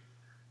three,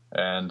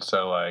 and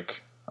so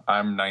like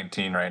I'm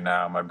 19 right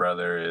now. My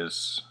brother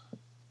is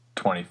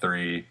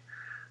 23,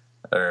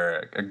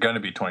 or gonna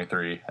be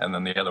 23, and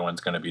then the other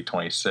one's gonna be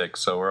 26.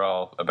 So we're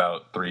all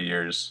about 3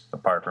 years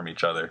apart from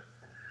each other.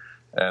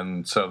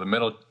 And so the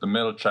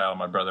middle child,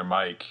 my brother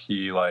Mike,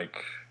 he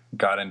like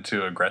got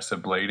into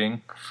aggressive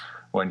blading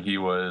when he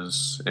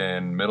was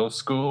in middle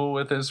school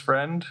with his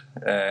friend,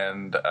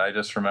 and I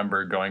just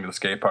remember going to the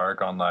skate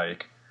park on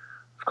like,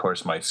 of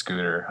course, my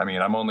scooter. I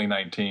mean, I'm only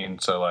 19,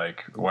 so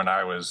like when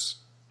I was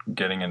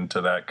getting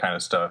into that kind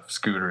of stuff,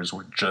 scooters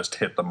would just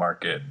hit the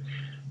market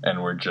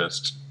and were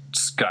just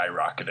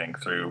skyrocketing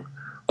through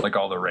like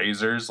all the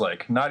razors,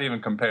 like not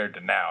even compared to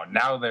now.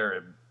 Now they're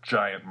a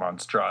giant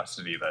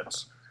monstrosity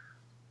that's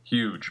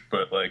huge,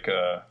 but like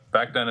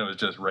back then it was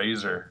just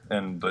Razor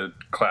and the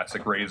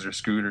classic Razor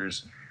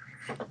scooters,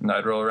 and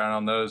I'd roll around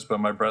on those.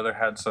 But my brother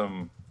had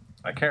some,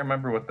 I can't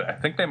remember I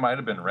think they might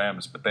have been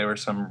Rems, but they were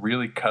some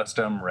really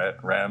custom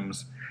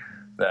Rems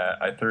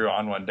that I threw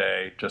on one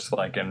day, just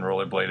like and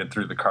rollerbladed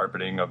through the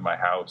carpeting of my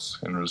house,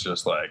 and was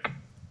just like,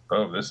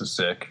 oh, this is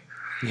sick.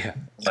 Yeah.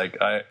 Like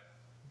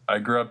I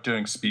grew up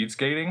doing speed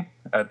skating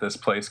at this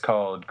place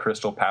called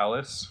Crystal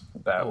Palace.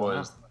 That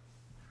was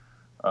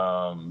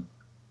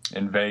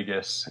in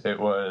Vegas. It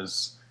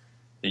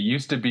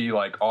used to be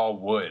like all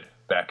wood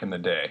back in the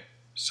day.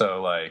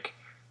 So like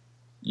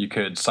you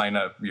could sign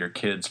up your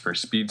kids for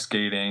speed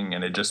skating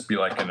and it'd just be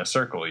like in a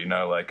circle, you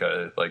know, like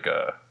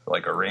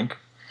a rink.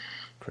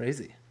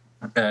 Crazy.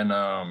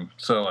 And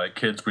so like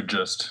kids would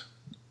just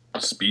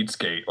speed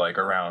skate like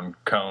around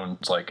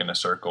cones, like in a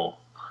circle,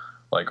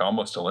 like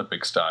almost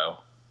Olympic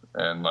style.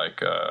 And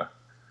like I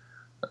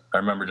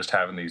remember just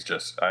having these,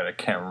 just I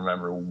can't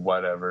remember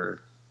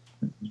whatever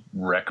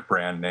rec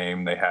brand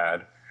name they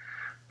had,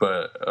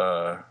 but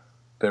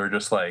they were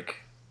just like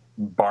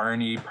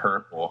Barney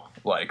purple,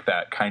 like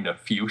that kind of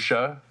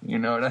fuchsia, you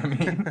know what I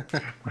mean?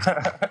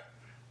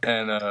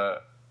 And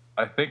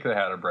I think they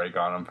had a break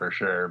on them for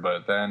sure,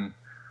 but then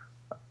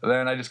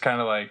I just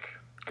kind of like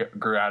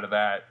grew out of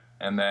that.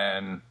 And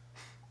then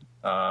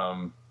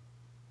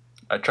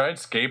I tried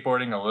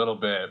skateboarding a little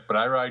bit, but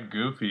I ride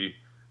goofy,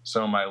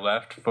 so my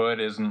left foot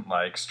isn't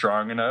like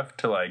strong enough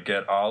to like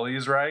get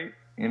ollies right,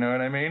 you know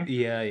what I mean?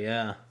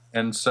 Yeah.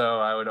 And so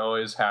I would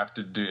always have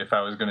to do, if I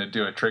was going to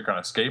do a trick on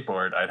a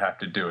skateboard, I'd have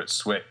to do it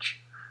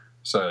switch.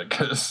 So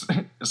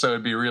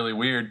it'd be really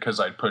weird because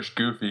I'd push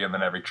goofy, and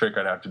then every trick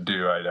I'd have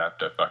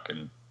to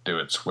fucking do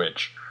it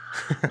switch.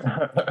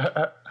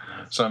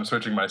 So I'm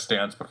switching my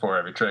stance before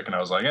every trick, and I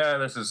was like,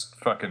 this is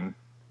fucking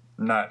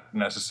not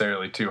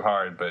necessarily too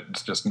hard, but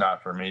it's just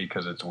not for me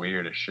because it's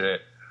weird as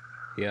shit.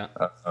 Yeah.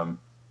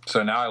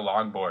 So now I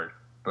longboard,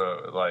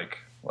 but like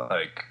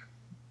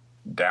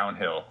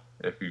downhill,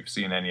 if you've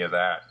seen any of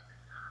that.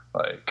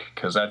 Like,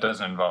 because that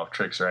doesn't involve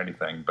tricks or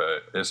anything,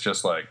 but it's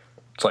just like,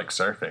 it's like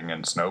surfing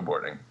and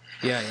snowboarding.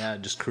 Yeah,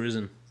 just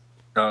cruising.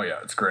 Oh yeah,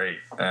 it's great.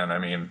 And I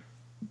mean,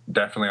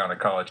 definitely on a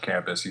college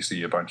campus, you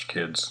see a bunch of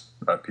kids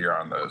up here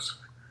on those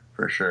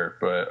for sure.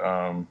 But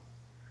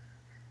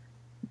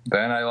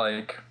then I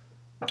like,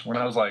 when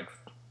I was like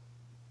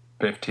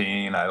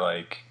 15,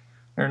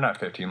 or not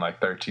 15, like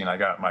 13, I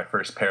got my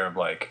first pair of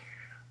like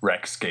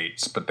rec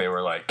skates, but they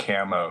were like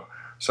camo.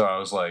 So I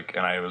was like,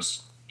 and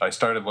I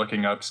started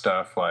looking up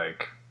stuff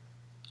like,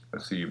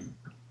 let's see,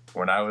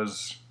 when I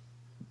was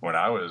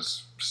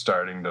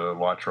starting to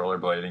watch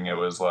rollerblading, it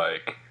was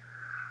like,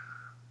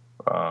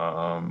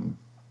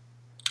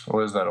 what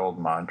was that old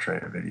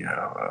Montre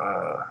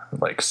video?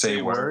 Like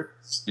Say Word.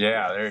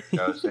 Yeah, there you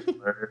go. Say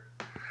Word.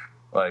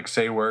 Like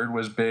Say Word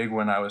was big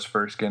when I was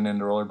first getting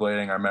into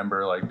rollerblading. I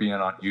remember like being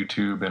on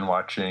YouTube and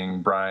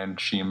watching Brian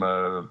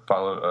Shima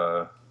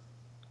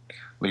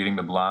Leading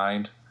the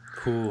Blind.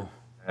 Cool.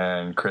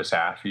 And Chris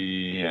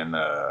Affey, and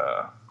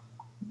the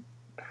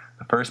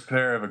first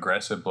pair of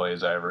aggressive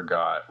blades I ever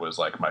got was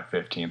like my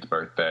 15th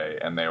birthday,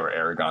 and they were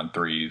Aragon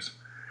 3s.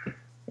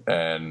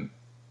 And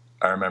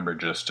I remember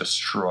just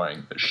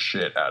destroying the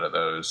shit out of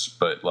those,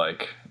 but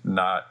I'd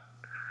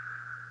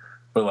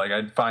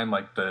find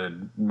like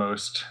the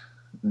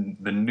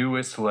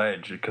newest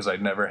ledge, because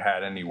I'd never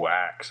had any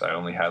wax. I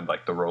only had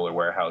like the Roller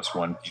Warehouse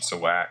one piece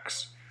of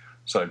wax.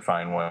 So I'd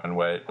find one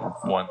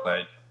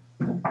ledge.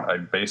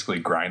 I'd basically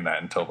grind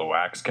that until the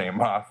wax came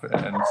off,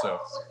 and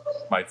so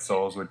my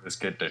soles would just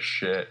get to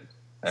shit.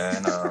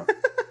 And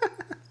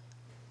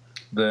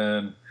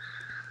then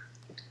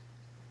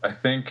I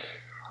think,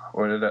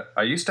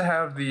 I used to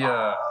have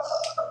the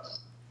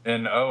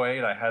in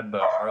 08 I had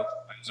the Arlen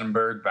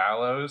Eisenberg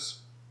Ballos.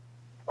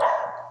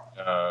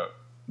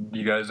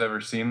 You guys ever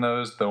seen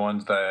those? The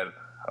ones that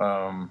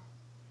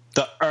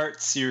the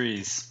art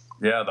series.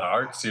 Yeah, the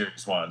art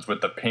series ones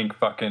with the pink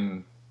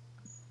fucking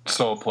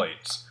sole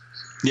plates.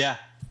 Yeah.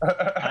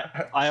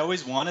 I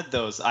always wanted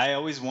those. I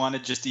always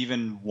wanted just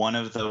even one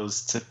of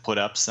those to put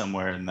up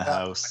somewhere in the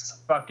house. I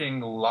fucking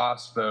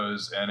lost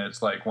those, and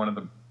it's like one of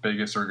the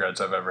biggest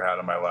regrets I've ever had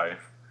in my life.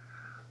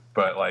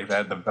 But like they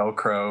had the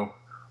Velcro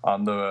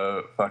on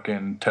the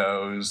fucking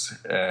toes,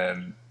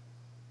 and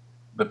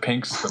the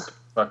pinks,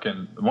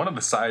 one of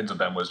the sides of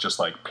them was just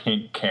like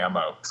pink and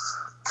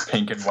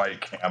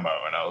white camo,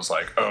 and I was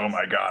like, oh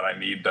my god, I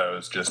need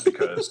those just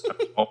because I'm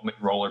the only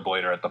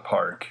rollerblader at the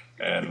park,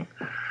 and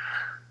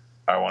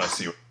I want to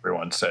see what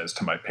everyone says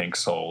to my pink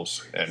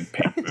soles and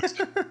pink boots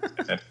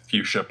and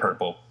fuchsia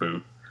purple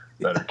boot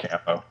that are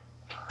camo.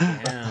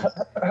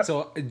 Yeah.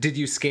 So did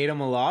you skate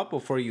them a lot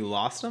before you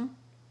lost them?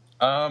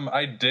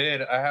 I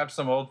did. I have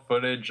some old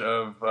footage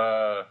of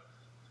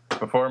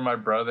before me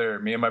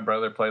and my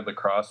brother played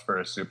lacrosse for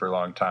a super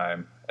long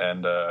time,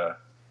 and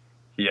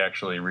he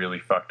actually really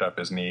fucked up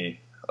his knee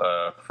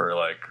for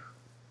like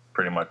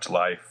pretty much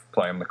life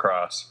playing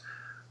lacrosse.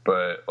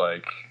 But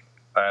like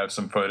I have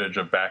some footage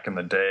of back in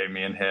the day,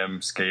 me and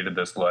him skated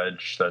this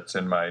ledge that's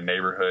in my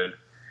neighborhood,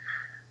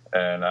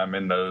 and I'm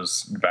in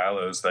those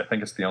Ballos. I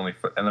think it's the only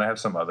and then I have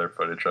some other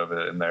footage of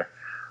it in there.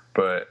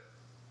 But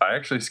I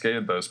actually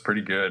skated those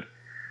pretty good.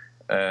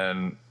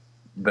 And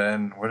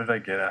then what did I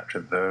get after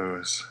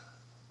those?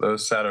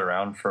 Those sat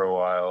around for a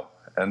while,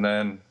 and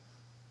then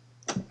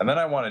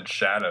I wanted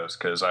shadows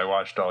because I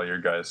watched all your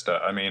guys'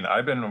 stuff. I mean,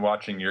 I've been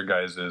watching your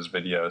guys'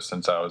 videos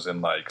since I was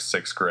in like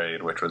 6th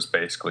grade, which was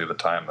basically the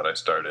time that I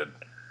started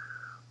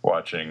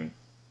watching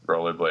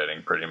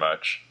rollerblading pretty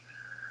much.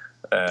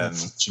 And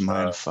that's such a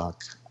mind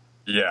fuck.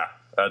 Yeah,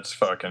 that's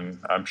fucking.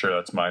 I'm sure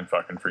that's mind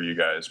fucking for you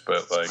guys,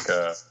 but like,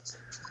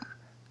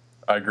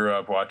 I grew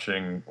up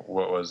watching.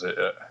 What was it?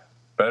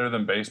 Better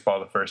Than Baseball.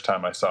 The first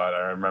time I saw it,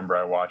 I remember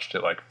I watched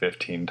it like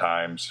 15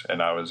 times,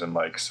 and I was in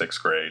like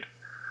 6th grade.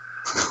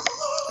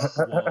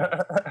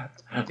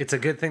 It's a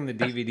good thing the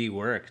DVD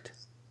worked.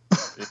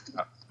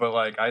 But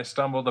like, I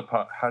stumbled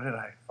upon.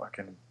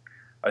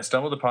 I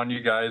stumbled upon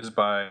you guys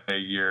by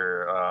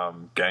your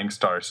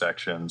Gangstar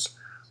sections,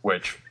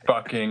 which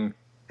fucking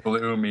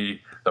blew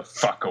me the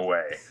fuck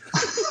away.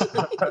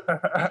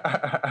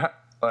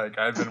 Like,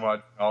 I've been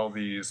watching all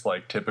these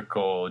like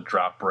typical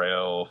drop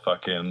rail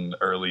fucking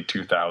early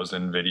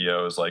 2000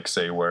 videos, like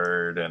Say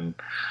Word and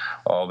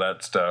all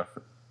that stuff,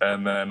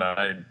 and then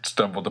I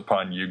stumbled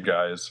upon you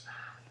guys.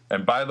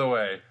 And by the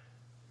way,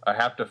 I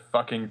have to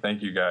fucking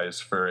thank you guys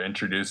for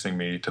introducing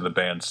me to the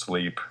band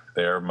Sleep.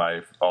 They're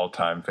my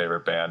all-time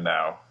favorite band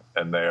now,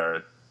 and they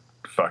are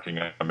fucking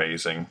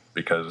amazing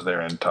because they're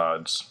in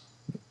Todd's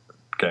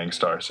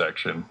Gangstar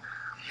section.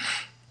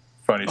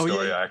 Funny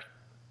story, yeah.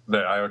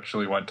 I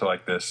actually went to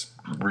like this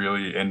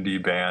really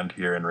indie band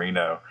here in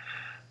Reno,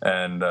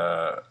 and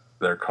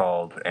they're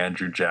called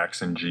Andrew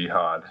Jackson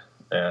Jihad,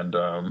 and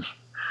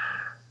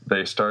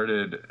they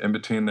started, in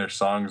between their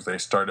songs, they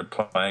started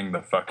playing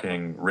the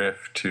fucking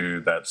riff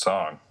to that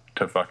song,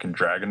 to fucking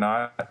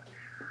Dragonaut.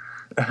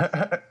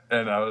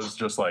 And I was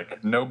just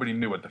like, nobody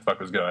knew what the fuck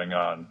was going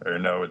on or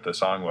know what the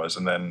song was.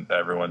 And then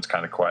everyone's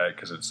kind of quiet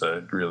because it's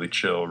a really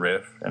chill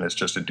riff, and it's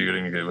just a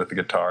dude with a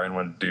guitar and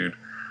one dude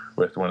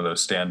with one of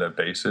those stand-up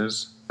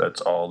basses. That's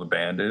all the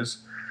band is.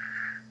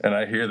 And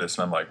I hear this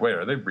and I'm like, wait,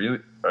 are they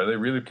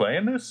really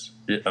playing this?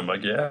 Yeah. I'm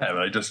like, yeah. And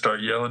I just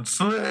start yelling,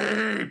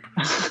 Sleep!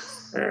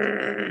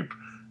 Sleep!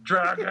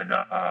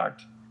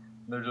 Dragonaut!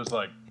 And they're just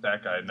like,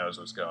 that guy knows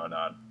what's going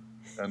on.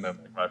 And then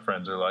like, my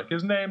friends are like,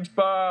 his name's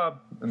Bob.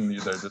 And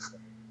they're just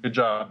like, good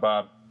job,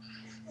 Bob.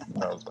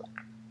 And I was like,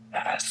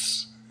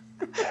 yes.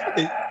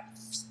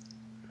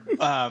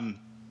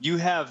 You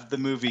have the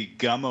movie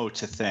Gummo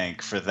to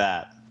thank for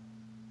that.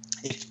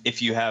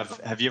 If you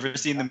have you ever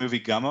seen the movie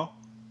Gummo?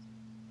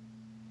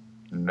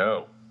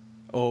 No.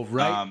 Oh,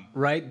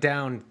 write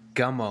down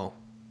Gummo.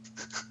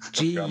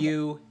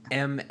 Gummo.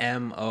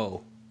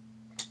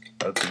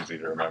 That's easy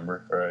to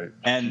remember. All right.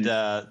 And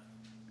Gummo.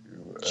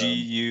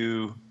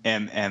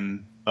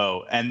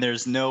 And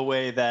there's no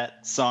way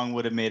that song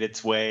would have made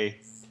its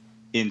way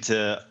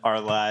into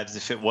our lives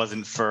if it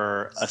wasn't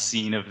for a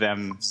scene of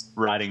them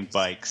riding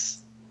bikes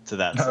to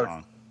that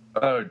song.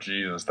 Oh,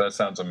 Jesus. That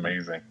sounds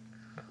amazing.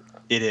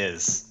 It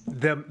is.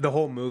 The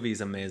whole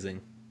movie's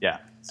amazing. Yeah.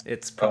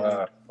 It's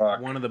probably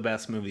one of the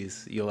best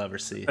movies you'll ever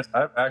see.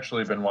 I've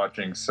actually been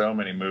watching so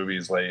many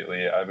movies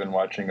lately. I've been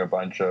watching a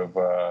bunch of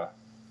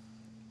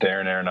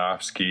Darren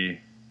Aronofsky,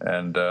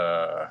 and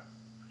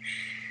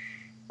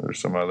there's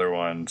some other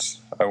ones.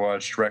 I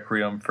watched not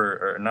Requiem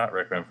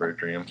for a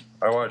Dream.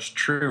 I watched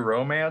True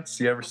Romance.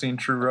 You ever seen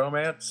True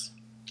Romance?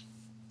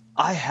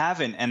 I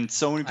haven't, and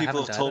so many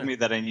people have told me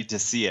that I need to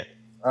see it.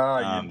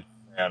 Man.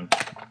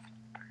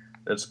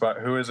 It's by,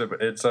 who is it?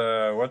 It's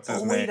what's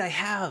his name? Wait, I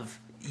have.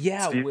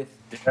 Yeah,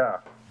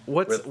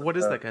 what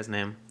is that guy's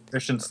name?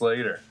 Christian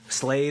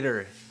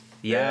Slater.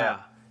 Yeah.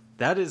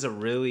 That is a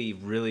really,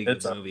 really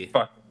good movie. It's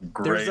fucking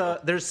great.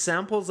 There's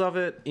samples of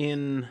it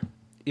in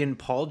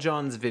Paul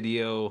John's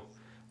video.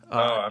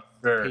 I'm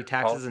sure. Pay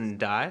taxes and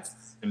die.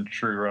 In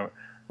True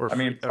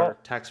Romance. Or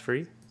tax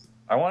free.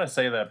 I want to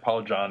say that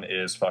Paul John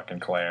is fucking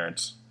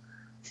Clarence.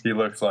 He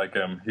looks like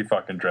him. He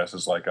fucking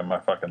dresses like him. I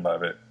fucking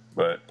love it.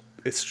 But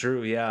it's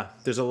true, yeah.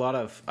 There's a lot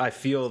of, I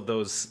feel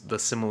the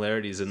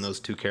similarities in those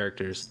two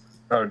characters.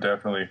 Oh,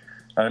 definitely.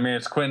 I mean,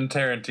 it's Quentin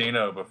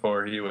Tarantino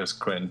before he was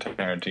Quentin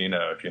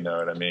Tarantino, if you know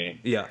what I mean.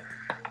 Yeah.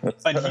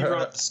 And he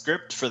wrote the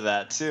script for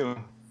that, too.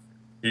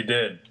 He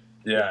did.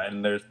 Yeah,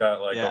 and there's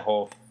got like a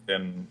whole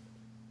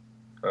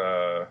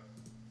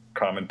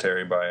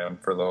commentary by him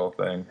for the whole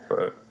thing.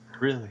 But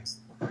really?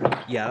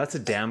 Yeah, that's a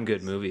damn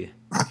good movie.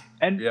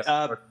 And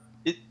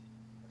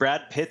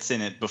Brad Pitt's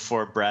in it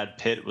before Brad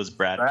Pitt was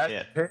Brad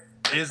Pitt. Pitt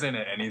is in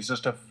it, and he's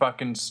just a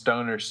fucking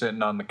stoner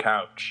sitting on the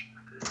couch.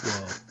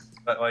 Whoa.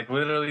 But, like,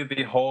 literally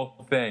the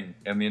whole thing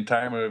in the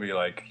entire movie,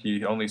 like,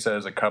 he only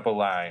says a couple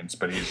lines,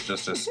 but he's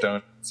just a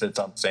stoner sits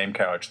on the same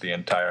couch the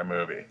entire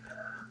movie.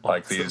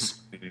 Like,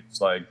 these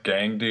like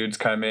gang dudes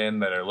come in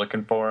that are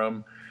looking for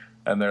him,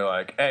 and they're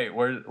like, "Hey,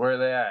 where are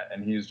they at?"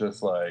 And he's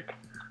just like,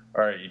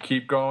 "All right, you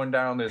keep going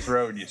down this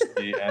road, you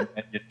see, and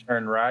you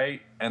turn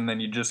right, and then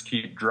you just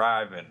keep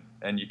driving,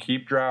 and you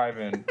keep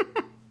driving,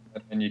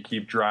 and you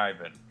keep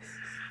driving."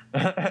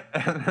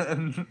 And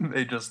then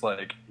they just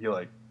like, he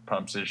like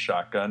pumps his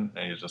shotgun,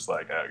 and he's just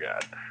like, "Oh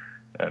god,"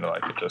 and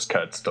like it just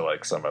cuts to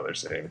like some other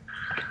scene.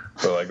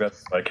 But like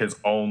that's like his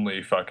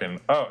only fucking.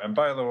 Oh, and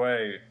by the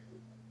way,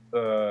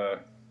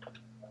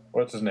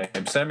 what's his name?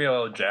 Samuel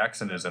L.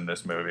 Jackson is in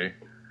this movie.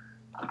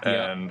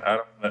 And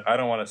I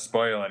don't want to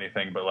spoil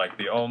anything, but like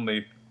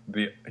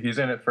he's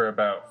in it for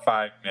about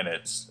 5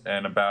 minutes,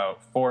 and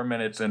about 4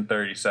 minutes and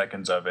 30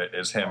 seconds of it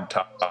is him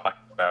talking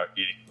about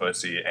eating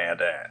pussy and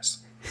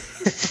ass.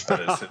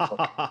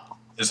 That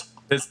is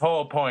his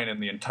whole point in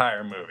the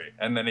entire movie.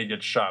 And then he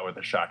gets shot with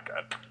a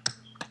shotgun.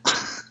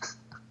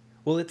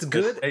 Well, it's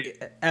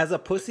good as a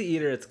pussy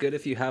eater. It's good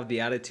if you have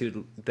the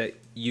attitude that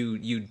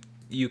you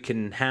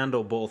can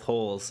handle both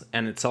holes,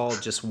 and it's all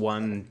just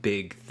one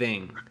big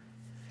thing.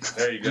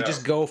 There you go. You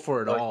just go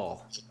for it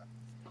all,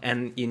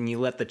 and you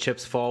let the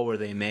chips fall where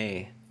they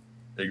may.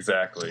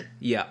 Exactly.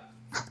 Yeah.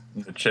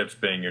 The chips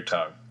being your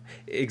tongue.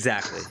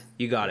 Exactly.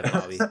 You got it,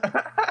 Bobby.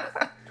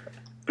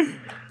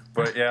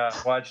 But yeah,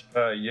 watch.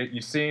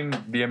 You seen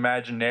the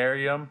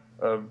Imaginarium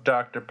of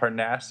Dr.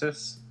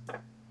 Parnassus?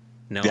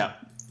 No. Yeah,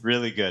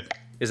 really good.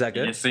 Is that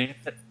good? You seen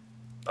it?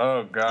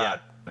 Oh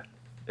God,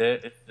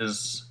 it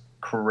is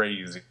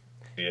crazy.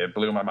 It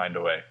blew my mind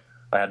away.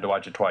 I had to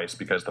watch it twice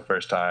because the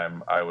first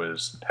time I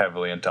was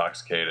heavily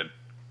intoxicated.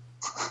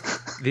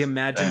 The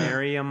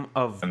Imaginarium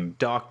of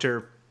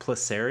Dr.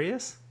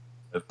 Placerius?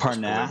 It just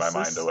blew my Parnassus?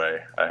 mind away.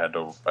 I had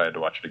to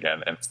watch it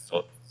again, and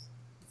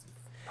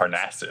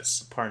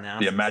Parnassus. Parnassus.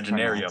 The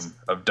Imaginarium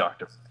of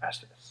Dr.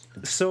 Parnassus.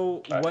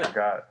 So I what?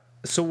 forgot.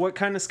 So what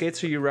kind of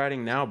skates are you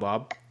riding now,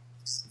 Bob?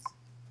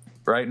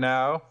 Right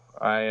now,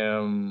 I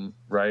am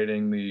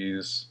riding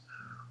these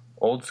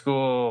old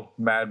school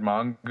Mad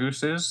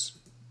Mongooses.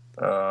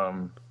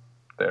 They're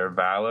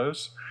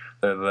Valos.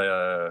 They're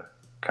the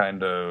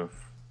kind of,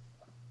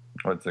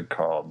 what's it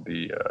called?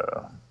 The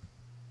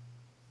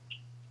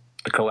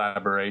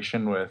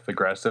collaboration with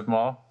Aggressive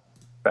Mall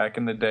back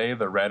in the day.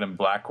 The red and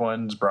black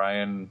ones.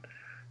 Fucking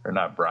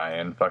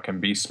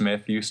B.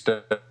 Smith used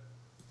to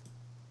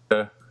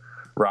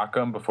rock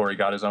them before he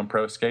got his own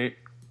pro skate.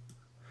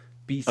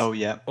 Oh,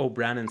 yeah. Oh,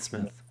 Brandon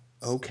Smith.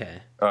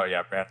 Okay. Oh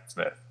yeah, Brandon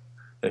Smith.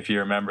 If you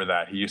remember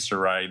that, he used to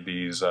ride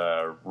these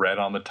red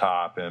on the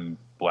top and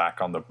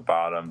black on the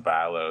bottom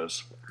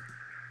Valos,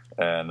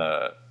 and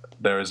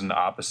there was an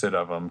opposite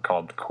of them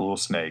called the Cool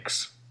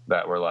Snakes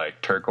that were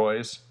like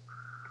turquoise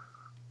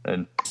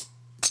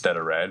instead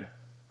of red.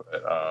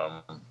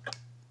 But,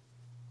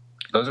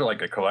 those are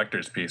like a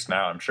collector's piece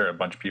now. I'm sure a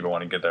bunch of people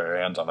want to get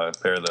their hands on a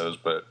pair of those,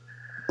 but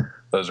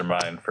those are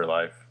mine for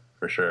life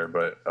for sure.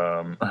 But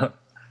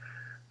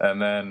and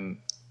then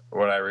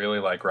what I really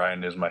like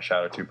riding is my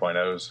Shadow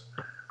 2.0s.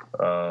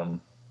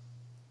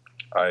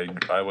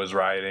 I was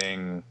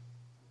riding,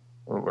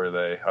 what were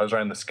they? I was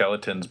riding the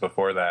Skeletons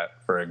before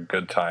that for a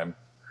good time.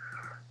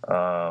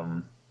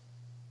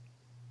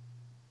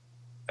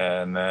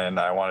 And then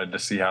I wanted to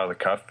see how the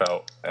Cuff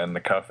felt, and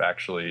the Cuff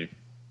actually,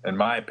 in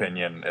my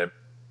opinion, it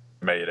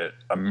made it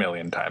a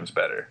million times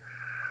better.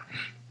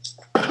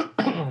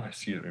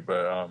 Excuse me,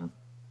 but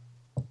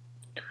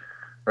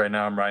right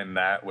now I'm riding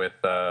that with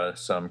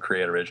some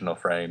Create Original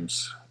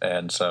frames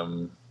and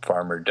some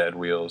Farmer Dead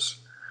wheels.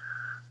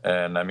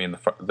 And I mean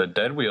the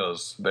Dead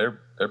wheels, they're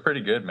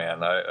pretty good,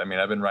 man. I mean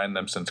I've been riding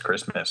them since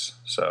Christmas,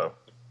 so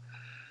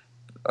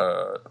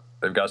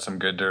they've got some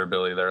good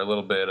durability. They're a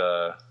little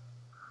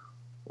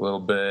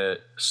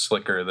bit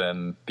slicker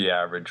than the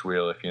average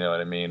wheel, if you know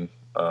what I mean.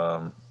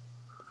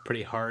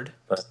 Pretty hard.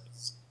 But,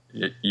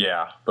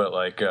 yeah, but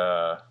like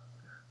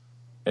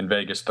in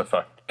Vegas, the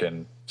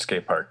fucking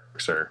skate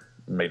parks are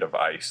made of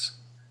ice.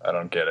 I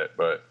don't get it,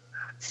 but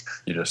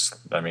you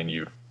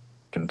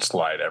can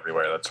slide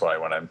everywhere. That's why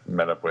when I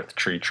met up with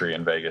Tree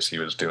in Vegas, he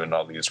was doing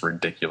all these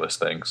ridiculous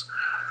things.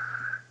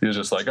 He was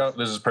just like, oh,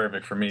 this is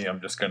perfect for me.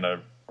 I'm just going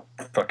to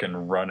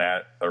fucking run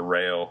at a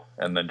rail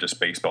and then just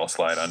baseball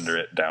slide under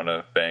it down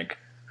a bank.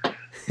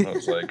 I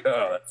was like,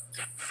 oh, that's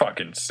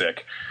fucking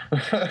sick.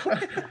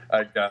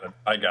 I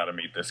gotta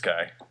meet this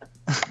guy.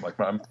 I'm like,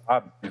 I'm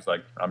Bob. He's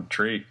like, I'm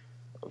Tree.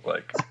 I was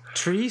like,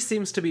 Tree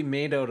seems to be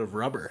made out of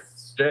rubber.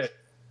 shit.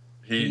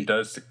 He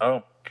does.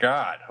 Oh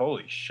God,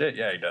 holy shit.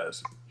 Yeah, he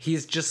does.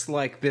 He's just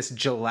like this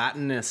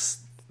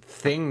gelatinous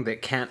thing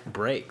that can't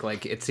break.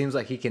 Like, it seems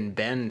like he can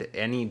bend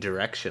any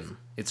direction.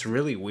 It's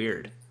really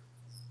weird.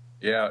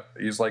 Yeah,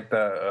 he's like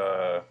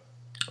that.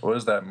 What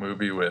was that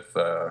movie with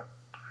not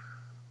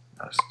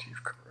Steve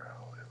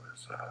Carell? It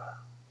was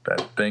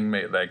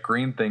that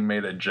green thing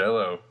made of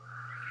Jello.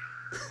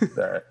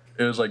 That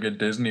it was like a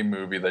Disney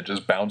movie that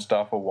just bounced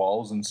off of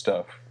walls and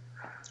stuff.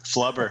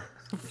 Flubber.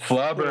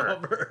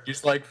 Flubber.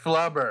 He's like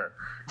Flubber.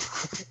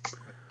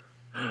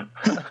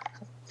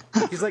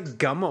 He's like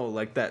Gummo,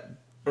 like that,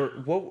 or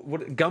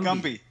what?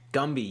 Gumby.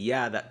 Gumby,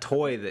 yeah, that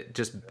toy that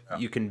just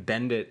you can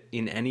bend it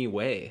in any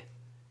way.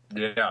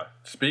 Yeah.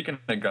 Speaking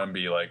of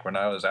Gumby, like when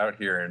I was out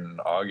here in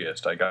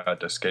August, I got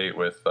to skate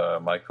with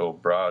Michael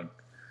Broad,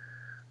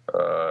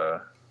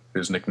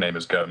 whose nickname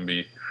is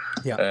Gumby.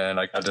 Yeah. And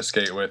I got to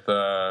skate with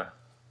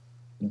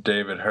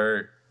David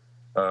Hurt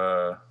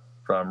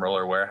from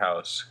Roller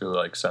Warehouse, who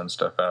like sends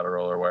stuff out of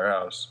Roller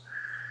Warehouse,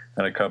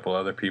 and a couple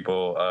other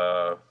people.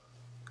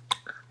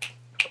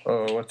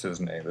 What's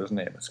his name? His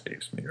name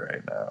escapes me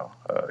right now.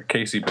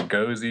 Casey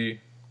Bogozzi.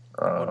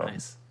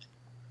 Nice.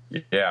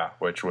 Yeah,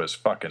 which was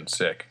fucking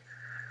sick.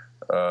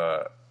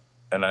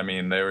 And I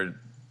mean,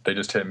 they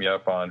just hit me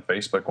up on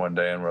Facebook one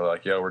day and were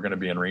like, yo, we're going to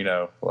be in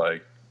Reno.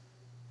 Like,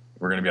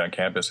 we're going to be on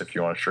campus if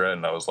you want to shred.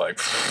 And I was like,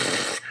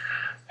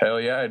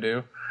 hell yeah, I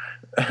do.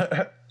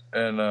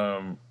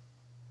 And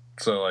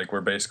so like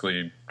we're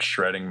basically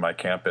shredding my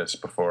campus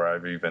before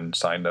I've even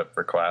signed up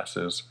for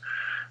classes.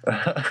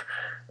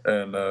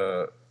 And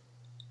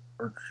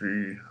let's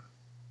see,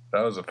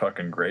 that was a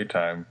fucking great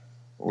time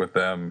with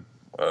them.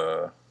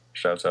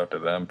 Shouts out to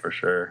them for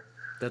sure.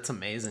 That's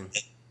amazing.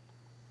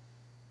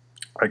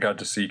 I got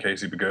to see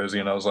Casey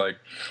Bogosian, and I was like,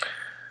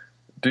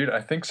 dude, I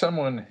think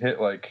someone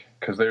hit like,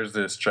 because there's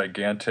this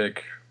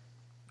gigantic,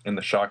 in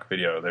the shock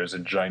video, there's a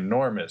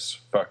ginormous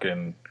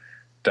fucking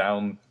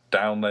down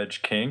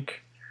ledge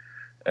kink,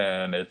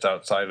 and it's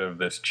outside of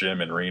this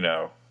gym in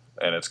Reno,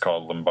 and it's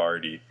called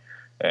Lombardi,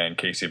 and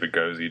Casey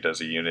Bogosian does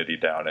a unity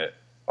down it,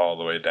 all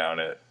the way down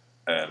it,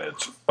 and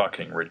it's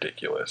fucking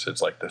ridiculous.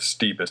 It's like the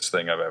steepest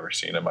thing I've ever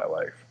seen in my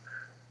life.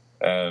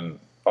 And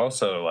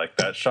also, like,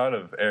 that shot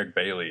of Eric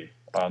Bailey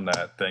on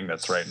that thing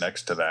that's right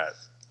next to that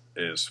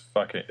is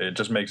fucking, it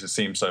just makes it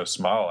seem so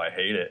small. I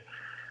hate it.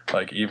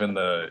 Like, even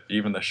the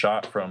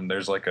shot from,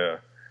 there's like a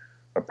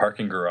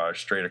parking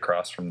garage straight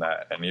across from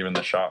that, and even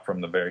the shot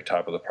from the very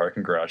top of the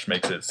parking garage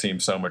makes it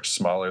seem so much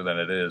smaller than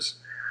it is.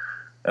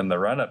 And the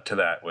run up to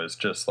that was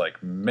just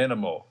like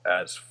minimal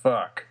as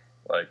fuck.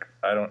 Like,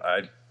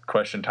 I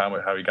question Tom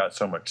with how he got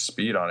so much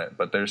speed on it,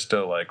 but there's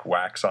still like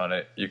wax on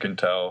it. You can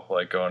tell,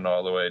 like, going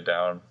all the way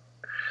down.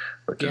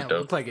 Which is It dope.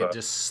 looked like it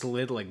just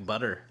slid like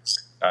butter.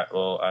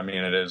 Well, I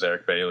mean, it is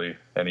Eric Bailey,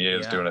 and he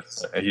is doing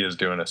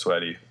a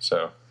sweaty.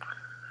 So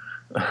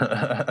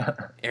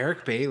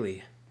Eric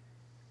Bailey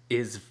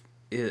is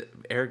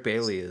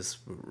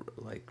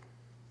like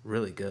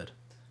really good.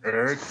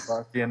 Eric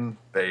fucking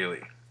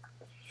Bailey.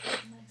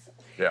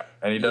 Yeah,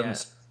 and he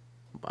doesn't.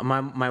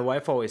 Yeah. My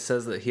wife always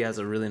says that he has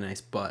a really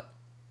nice butt.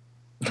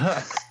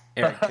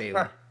 Eric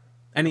Bailey,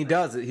 and he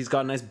does. He's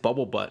got a nice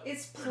bubble butt.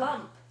 It's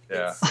plump.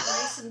 Yeah. It's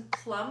nice and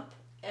plump,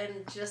 and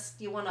just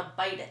you want to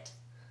bite it.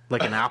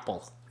 Like an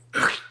apple.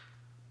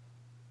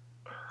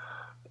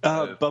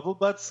 Bubble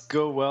butts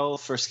go well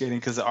for skating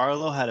because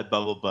Arlo had a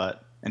bubble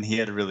butt and he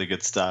had a really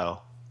good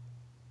style.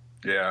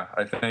 Yeah,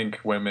 I think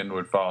women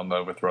would fall in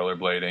love with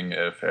rollerblading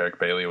if Eric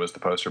Bailey was the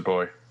poster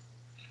boy.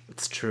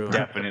 It's true.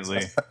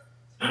 Definitely.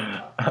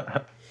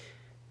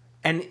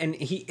 And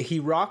he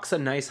rocks a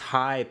nice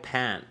high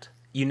pant.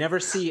 You never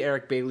see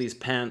Eric Bailey's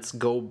pants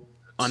go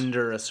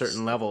under a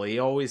certain level. He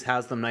always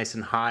has them nice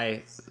and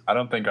high. I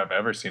don't think I've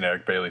ever seen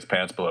Eric Bailey's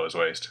pants below his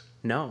waist.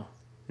 No,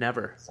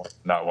 never.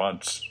 Not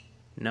once.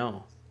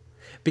 No.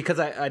 Because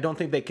I don't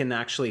think they can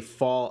actually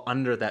fall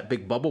under that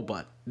big bubble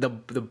butt. The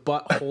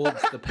butt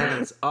holds the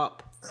pants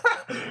up.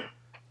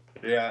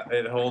 Yeah,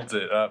 it holds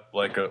it up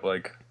like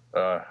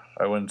I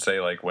wouldn't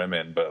say like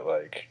women, but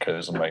like,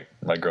 because my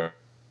girl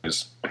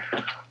is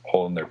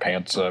holding their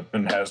pants up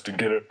and has to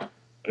get it.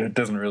 It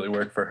doesn't really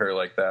work for her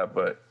like that,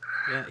 but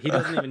Yeah, he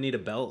doesn't even need a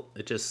belt.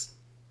 It just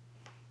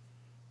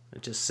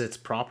sits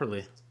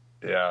properly.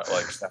 yeah,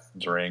 like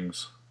Stefan's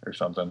rings or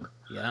something.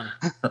 Yeah.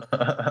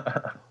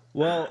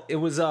 Well, it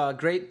was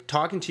great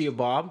talking to you,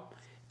 Bob.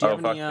 Do you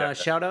have any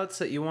shout outs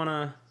that you want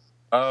to?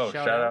 Oh,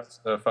 shout outs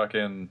to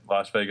fucking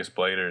Las Vegas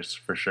Bladers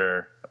for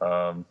sure.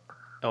 Love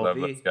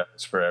those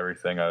guys for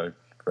everything I've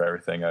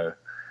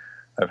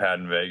had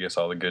in Vegas,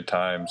 all the good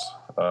times.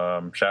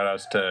 Shout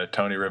outs to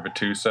Tony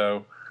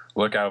Rivatuso.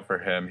 Look out for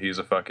him. He's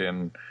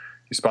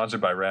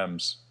sponsored by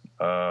Rems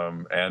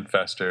and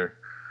Fester,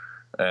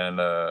 and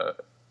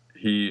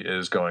he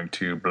is going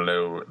to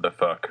blow the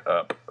fuck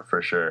up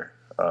for sure.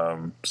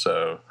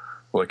 So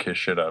look his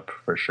shit up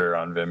for sure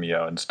on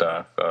Vimeo and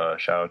stuff.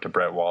 Shout out to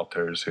Brett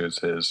Walters, who's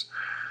his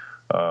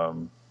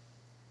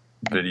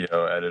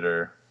video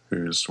editor,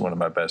 who's one of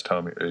my best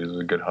homies. He's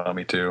a good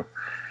homie too.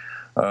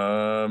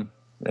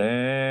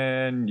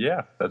 And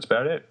yeah, that's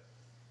about it.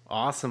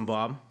 Awesome,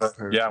 Bob.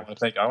 Yeah,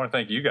 I want to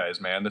thank you guys,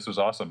 man. This was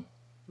awesome.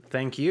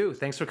 Thank you.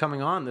 Thanks for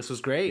coming on. This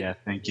was great. Yeah,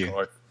 thank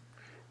you.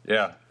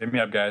 Yeah, hit me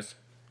up, guys.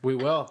 We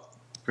will.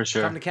 For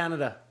sure. Come to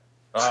Canada.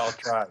 Oh, I'll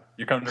try.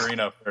 You come to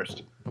Reno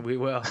first. We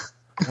will.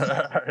 All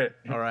right.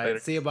 All right. Later.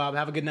 See you, Bob.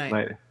 Have a good night.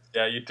 Later.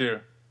 Yeah, you too.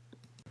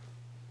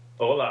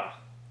 Hola.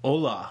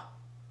 Hola.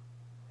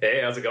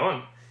 Hey, how's it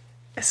going?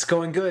 It's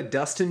going good.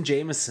 Dustin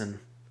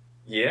Jameson.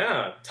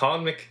 Yeah,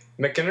 Tom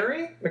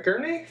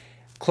McInerney?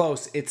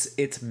 Close. It's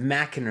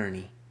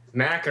McInerney.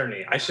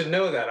 McInerney. I should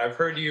know that. I've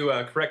heard you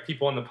correct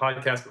people on the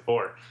podcast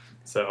before.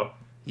 So,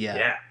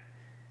 yeah.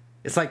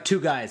 It's like two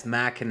guys,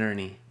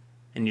 McInerney,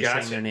 and you're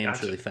saying their names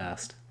gotcha. really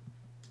fast.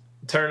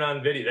 Turn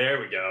on video. There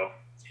we go.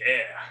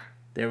 Yeah.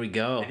 There we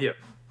go. Video.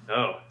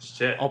 Oh,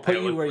 shit. I'll put I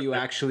you look where for you it.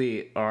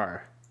 actually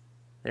are.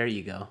 There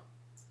you go.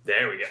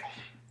 There we go.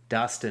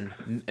 Dustin.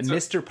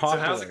 Mr.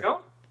 Popular. So how's it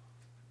going?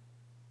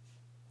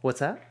 What's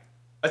that?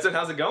 I said,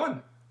 how's it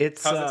going?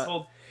 It's How's this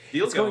whole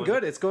deal it's going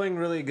good. It's going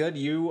really good.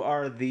 You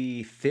are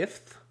the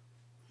 5th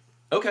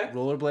Okay.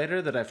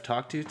 rollerblader that I've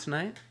talked to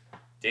tonight.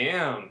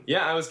 Damn.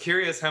 Yeah, I was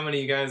curious how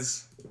many you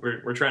guys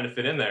were trying to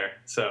fit in there.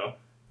 So,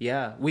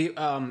 Yeah, we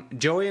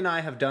Joey and I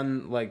have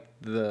done like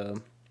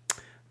the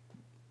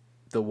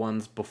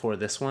ones before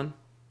this one.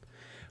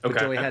 But okay.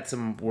 Joey had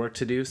some work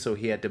to do, so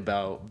he had to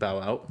bow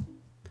out.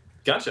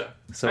 Gotcha.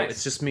 So Nice.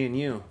 it's just me and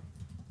you.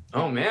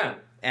 Oh, man.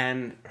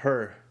 and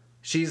her.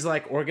 She's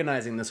like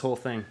organizing this whole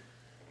thing.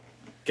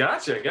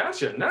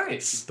 Gotcha.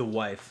 Nice. The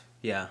wife.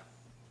 Yeah.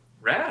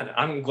 Rad.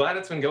 I'm glad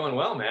it's been going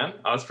well, man.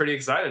 I was pretty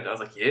excited. I was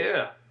like,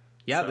 yeah.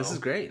 Yeah, So- this is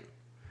great.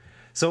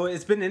 So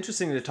it's been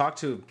interesting to talk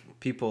to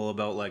people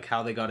about like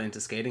how they got into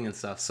skating and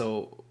stuff.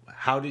 So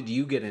how did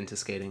you get into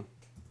skating?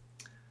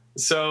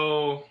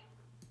 So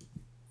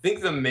I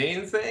think the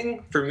main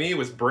thing for me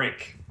was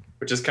Brink,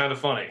 which is kind of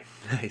funny.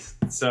 Nice.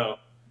 So,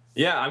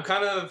 yeah, I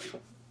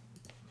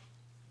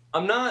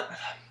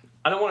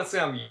don't want to say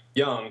I'm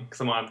young because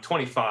I'm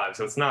 25,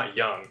 so it's not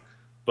young,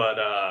 but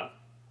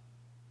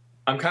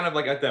I'm kind of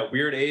like at that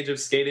weird age of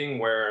skating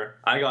where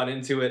I got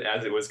into it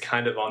as it was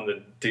kind of on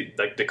the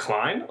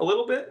decline a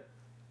little bit.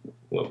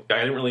 Well, I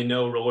didn't really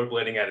know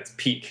rollerblading at its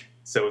peak,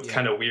 so it's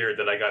kind of weird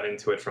that I got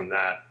into it from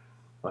that.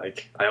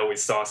 Like, I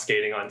always saw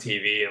skating on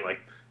TV, and like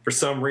for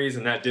some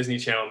reason that Disney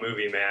Channel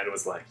movie, man,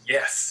 was like,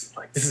 yes,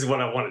 like this is what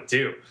I want to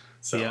do.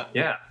 So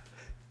yeah.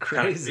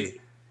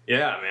 Crazy.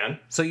 Yeah, man.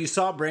 So you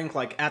saw Brink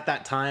like at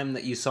that time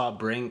that you saw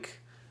Brink.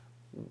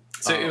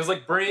 So it was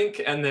like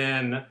Brink, and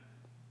then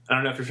I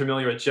don't know if you're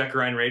familiar with Jet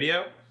Grind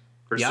Radio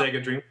for Yep.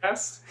 Sega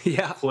Dreamcast.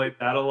 Yeah. Played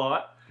that a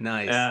lot.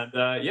 Nice.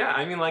 And yeah,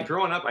 I mean, like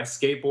growing up, I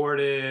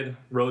skateboarded,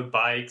 rode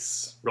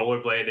bikes,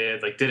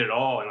 rollerbladed, like did it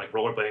all, and like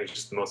rollerblading was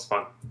just the most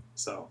fun.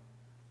 So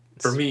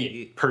for me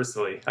Sweet.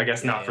 personally, I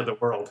guess not for the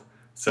world.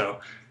 So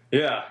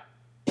yeah.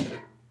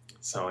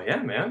 So yeah,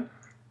 man.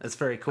 That's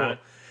very cool. Kind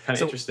of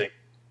So- interesting.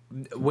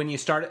 When you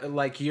started,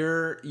 like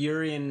you're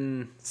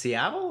in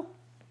Seattle,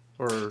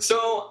 or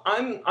So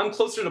I'm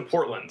closer to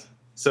Portland.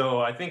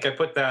 So I think I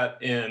put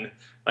that in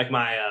like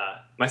my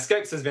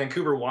Skype says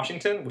Vancouver,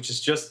 Washington, which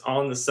is just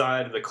on the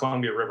side of the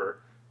Columbia River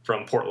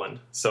from Portland.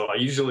 So I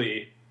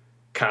usually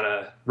kind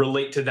of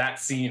relate to that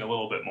scene a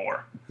little bit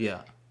more.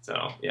 yeah,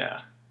 So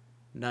yeah,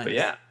 nice. but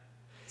yeah.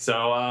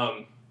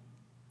 So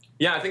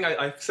yeah, I think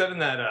I said in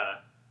that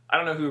I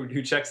don't know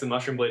who checks the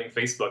Mushroom Blading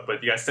Facebook,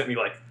 but you guys sent me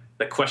like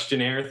the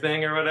questionnaire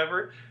thing or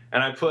whatever,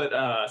 and I put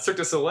Cirque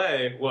du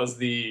Soleil was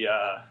the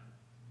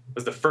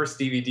first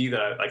DVD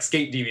that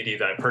skate DVD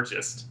that I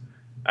purchased.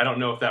 I don't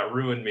know if that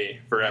ruined me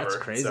forever. That's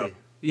crazy. So,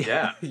 yeah,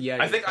 yeah.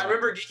 yeah. I think I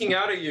remember geeking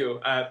out at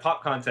you at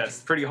Pop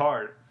Contest pretty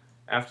hard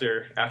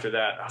after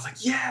that. I was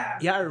like, yeah.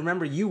 Yeah, I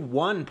remember you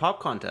won Pop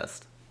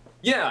Contest.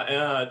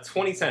 Yeah,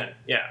 2010.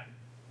 Yeah.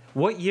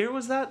 What year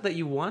was that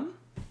you won?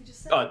 You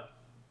just said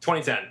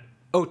 2010.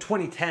 Oh,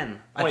 2010.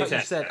 I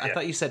yeah.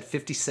 thought you said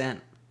 50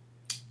 Cent.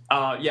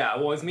 Yeah,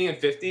 well, it was me and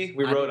 50.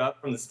 We rode up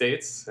from the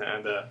States,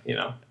 and,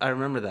 I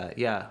remember that.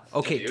 Yeah.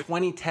 Okay, dude.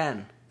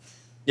 2010.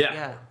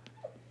 Yeah.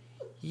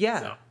 Yeah.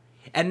 So.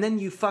 And then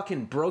you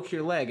fucking broke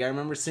your leg. I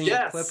remember seeing a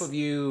Yes. clip of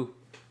you,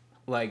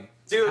 like,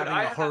 Dude, having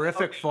a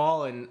horrific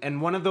fall,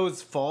 and one of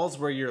those falls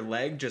where your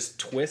leg just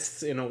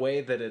twists in a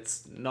way that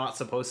it's not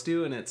supposed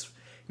to, and it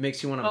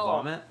makes you want to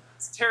vomit.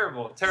 It's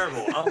terrible.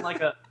 On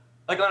like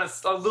on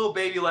a little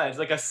baby ledge,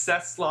 like a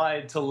set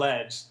slide to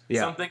ledge.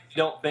 Yeah. Something you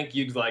don't think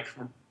you'd, like,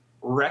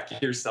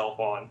 wreck yourself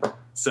on.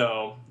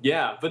 So,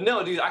 yeah. But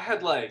no, dude, I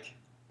had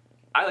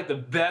the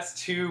best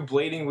 2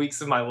 blading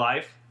weeks of my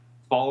life,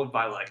 followed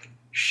by, like,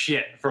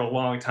 shit for a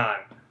long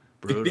time.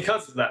 Brutal.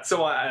 Because of that. So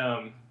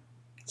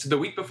so the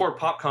week before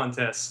Pop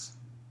Contest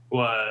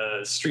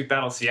was Street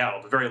Battle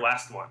Seattle, the very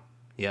last one.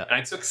 Yeah. And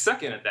I took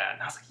second at that.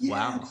 And I was like,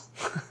 yeah. Wow.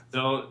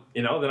 So,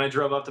 then I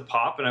drove up to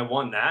Pop and I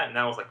won that. And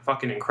that was like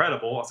fucking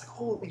incredible. I was like,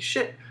 holy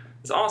shit.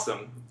 It's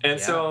awesome. And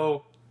Yeah.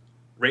 so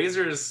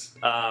Razor's,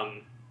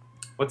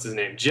 what's his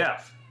name?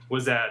 Jeff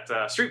was at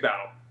Street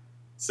Battle.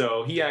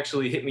 So he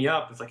actually hit me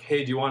up. It's like,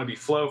 hey, do you want to be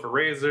Flo for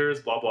Razors?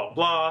 Blah, blah,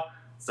 blah.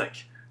 It's like,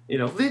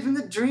 living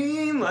the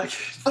dream. Like,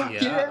 fuck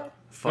yeah.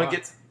 Fuck. I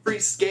get some free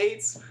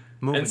skates.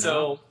 Moving And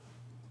so on.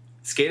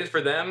 skated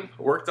for them,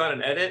 worked on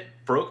an edit,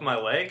 broke my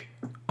leg,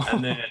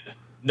 and then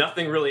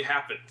nothing really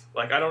happened.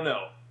 Like, I don't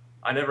know.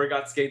 I never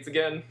got skates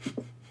again.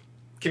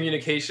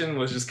 Communication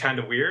was just kind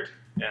of weird.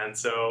 And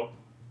so,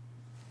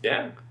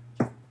 yeah.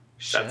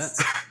 Shit.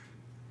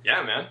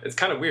 Yeah, man. It's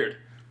kind of weird.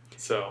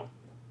 So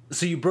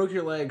So you broke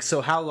your leg.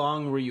 So how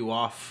long were you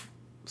off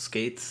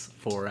skates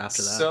for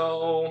after that?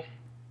 So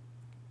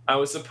I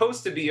was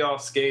supposed to be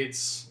off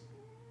skates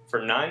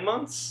for 9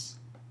 months.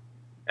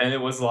 And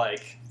it was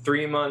like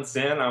 3 months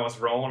in, I was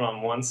rolling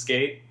on one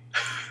skate.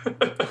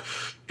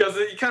 Because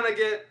you kind of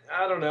get,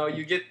 I don't know,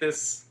 you get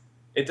this,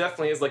 it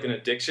definitely is like an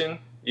addiction.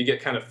 You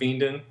get kind of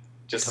fiending,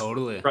 just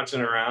Totally.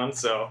 crunching around.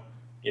 So,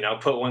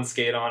 put one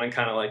skate on and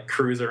kind of like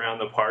cruise around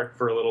the park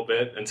for a little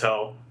bit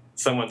until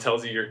someone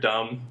tells you you're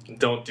dumb.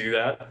 Don't do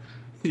that.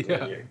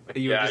 Yeah.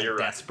 You were just you're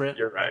desperate. Right.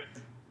 You're right.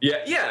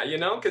 Yeah,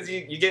 because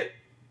you get,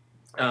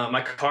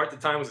 my car at the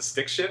time was a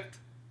stick shift.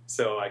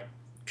 So I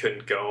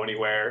couldn't go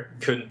anywhere,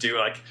 couldn't do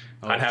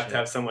I'd have to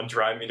have someone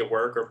drive me to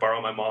work or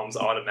borrow my mom's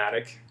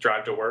automatic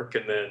drive to work,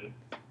 and then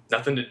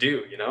nothing to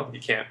do, you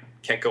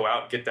can't go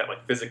out and get that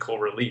like physical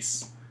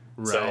release.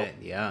 Right, So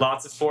yeah.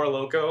 lots of Four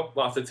Loko,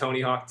 lots of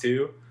Tony Hawk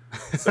 2.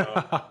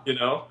 So,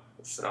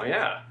 so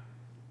yeah.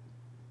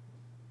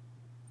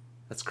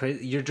 That's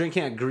crazy. You're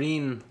drinking a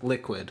green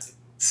liquid.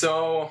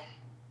 So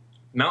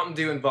Mountain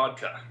Dew and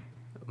vodka.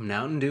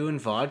 Mountain Dew and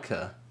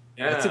vodka.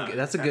 Yeah,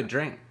 That's a good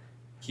drink.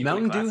 Keep it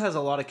Mountain Dew classy. has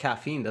a lot of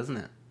caffeine, doesn't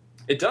it?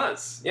 It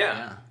does,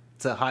 yeah.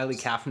 It's a highly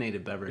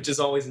caffeinated beverage. Which is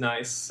always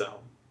nice. So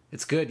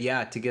It's good,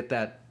 yeah, to get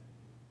that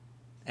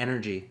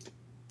energy.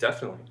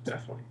 definitely.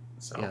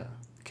 So Yeah,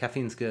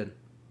 caffeine's good.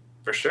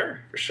 for sure.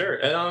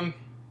 And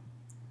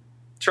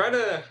try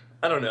to.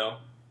 I don't know.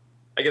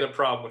 I get a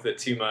problem with it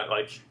too much.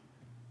 Like,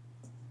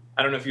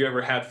 I don't know if you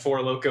ever had Four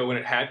Loko when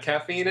it had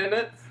caffeine in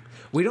it.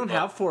 We don't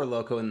have Four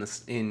Loko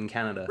in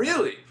Canada.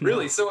 Really?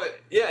 No. So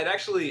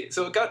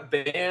it got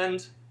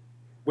banned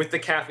with the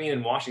caffeine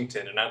in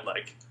Washington, and I'd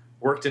like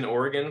worked in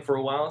Oregon for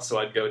a while, so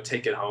I'd go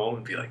take it home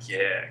and be like,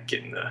 yeah,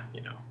 getting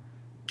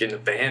the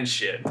band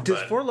shit. Does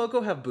But- Four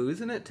Loko have booze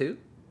in it too?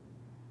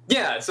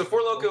 Yeah, so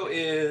Four Loko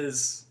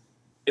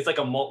it's like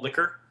a malt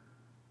liquor.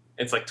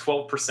 It's like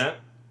 12%.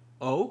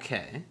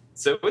 Okay.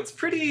 So it's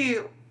pretty,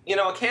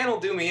 a can will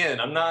do me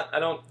in. I'm not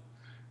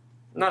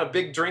a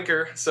big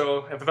drinker,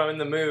 so if I'm in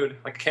the mood,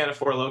 like a can of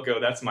Four Loko,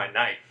 that's my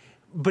night.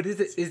 But is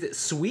it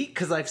sweet?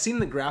 Because I've seen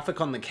the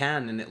graphic on the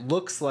can, and it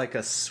looks like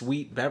a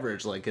sweet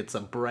beverage. Like it's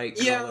a bright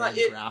color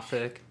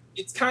graphic.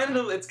 It's kind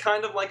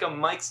of like a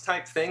Mike's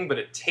type thing, but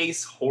it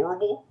tastes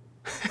horrible.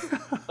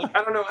 Like,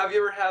 I don't know. Have you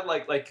ever had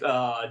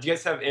do you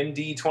guys have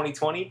MD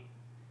 2020?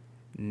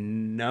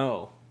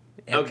 No.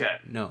 Okay.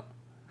 No.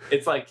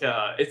 It's like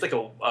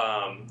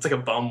a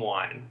bum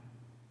wine.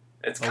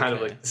 It's kind of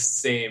Okay. like the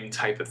same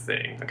type of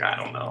thing. Like, I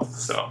don't know.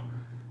 So,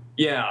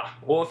 yeah.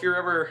 Well, if you're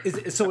ever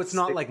So it's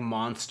not like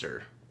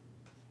Monster.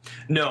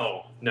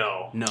 no.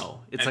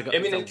 No. It's like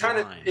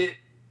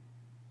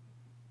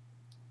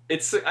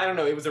It's I don't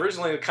know. It was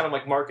originally kind of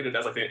like marketed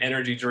as like an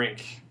energy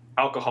drink,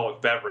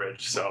 alcoholic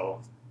beverage.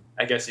 So,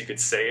 I guess you could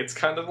say it's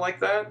kind of like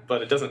that,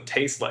 but it doesn't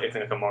taste like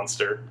anything like a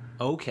Monster.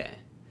 Okay.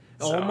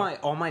 So-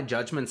 All my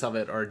judgments of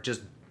it are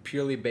just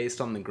purely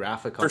based on the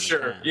graphic on For the sure,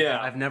 can. yeah.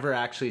 I've never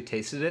actually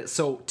tasted it.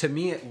 So to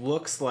me it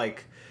looks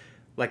like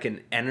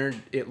an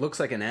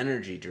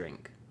energy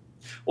drink.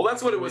 Well,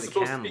 that's what it The way was the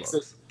supposed to can be,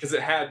 looks. because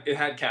it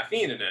had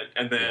caffeine in it,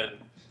 and then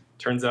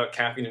turns out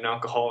caffeine and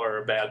alcohol are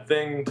a bad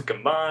thing to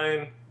combine.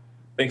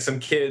 I think some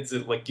kids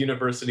at like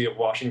University of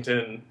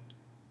Washington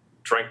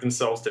drank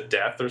themselves to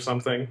death or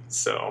something.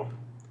 So,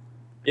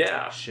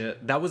 yeah,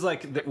 Shit. That was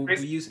like we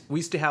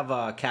used to have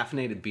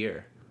caffeinated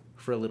beer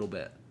for a little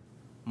bit.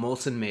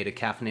 Molson made a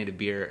caffeinated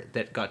beer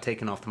that got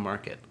taken off the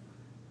market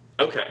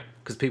okay,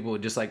 because people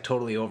would just like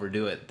totally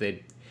overdo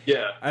it.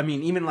 yeah, I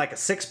mean, even like a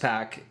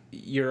 6-pack,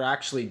 you're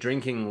actually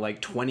drinking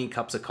like 20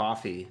 cups of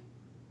coffee.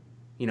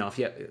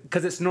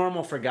 Because it's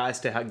normal for guys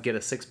to get a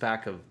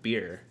 6-pack of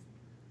beer.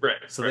 right.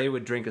 So right. they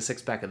would drink a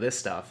 6-pack of this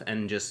stuff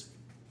and just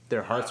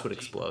their hearts would gee.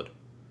 explode.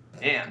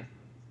 Man.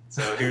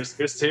 So here's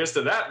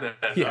to that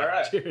then. All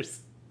right. Cheers.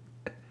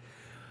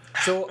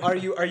 So are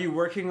you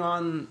working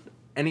on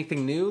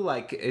anything new?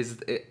 Like,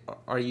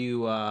 are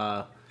you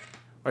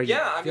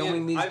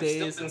filming these I've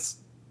days? still been,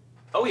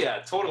 oh yeah,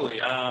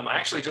 totally. I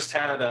actually just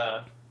had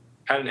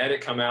an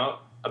edit come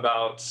out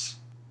about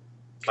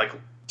like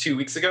 2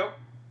 weeks ago.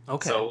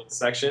 Okay. So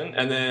section,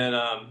 and then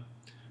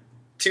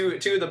two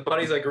of the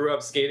buddies I grew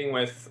up skating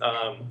with,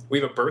 we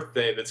have a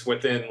birthday that's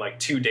within like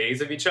 2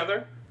 days of each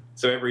other.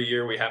 So every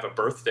year we have a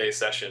birthday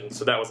session.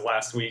 So that was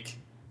last week.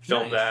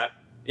 Filmed Nice. that.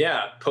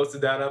 Yeah,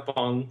 posted that up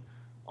on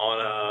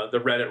the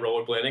Reddit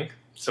rollerblading.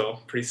 So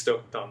pretty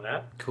stoked on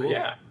that. Cool.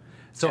 Yeah.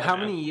 So Yeah, how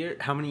man.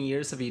 many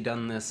years have you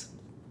done this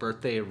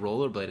birthday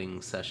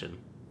rollerblading session?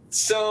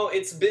 So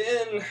it's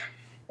been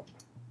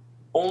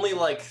only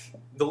like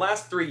the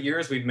last 3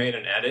 years we've made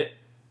an edit.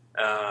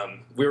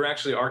 We were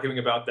actually arguing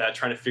about that,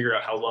 trying to figure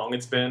out how long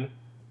it's been.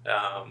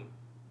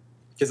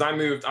 Because I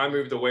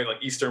moved away like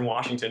Eastern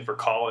Washington for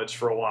college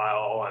for a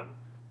while and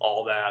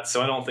all that.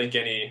 So I don't think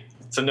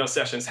no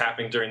sessions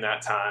happening during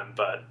that time.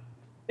 But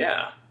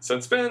yeah, so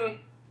it's been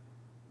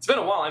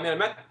a while. I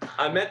mean,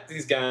 I met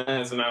these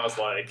guys when I was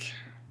like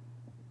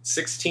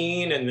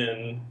 16, and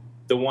then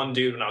the one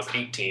dude when I was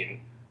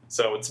 18.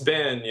 So it's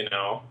been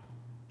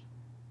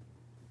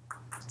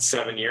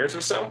 7 years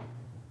or so.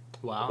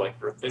 Wow. Like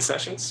birthday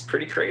sessions.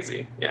 Pretty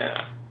crazy.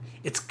 Yeah.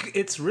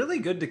 It's really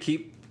good to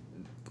keep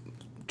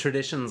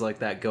traditions like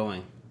that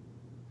going.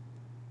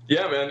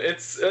 Yeah, man.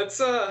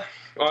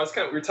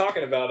 We were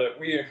talking about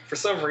it. For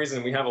some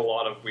reason we have a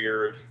lot of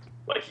weird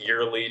like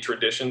yearly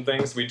tradition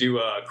things. We do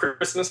a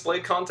Christmas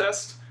blade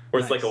contest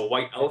where it's like a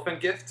white elephant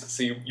gift.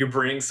 So you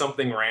bring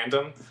something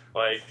random.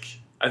 Like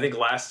I think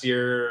last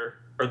year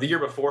or the year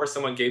before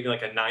someone gave me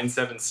like a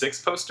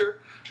 976 poster.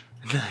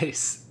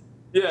 Nice.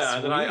 Yeah,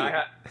 and then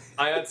Sweet.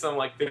 I had some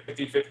like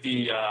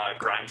 50-50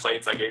 grind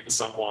plates I gave to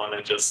someone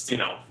and just,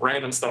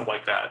 random stuff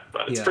like that.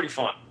 But it's Yeah. pretty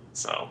fun.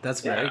 So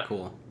That's very yeah,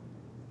 cool.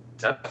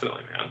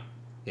 Definitely, man.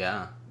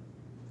 Yeah.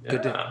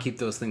 Good to Yeah. keep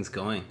those things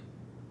going.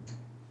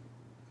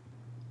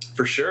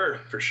 For sure.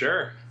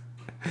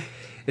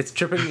 It's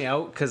tripping me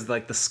out because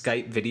like the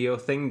Skype video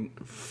thing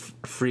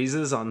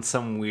freezes on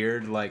some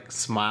weird like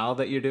smile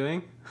that you're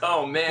doing.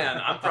 Oh man,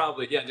 I'm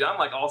probably dude, I'm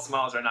like all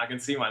smiles right now. I can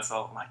see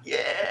myself. I'm like,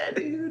 yeah,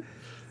 dude.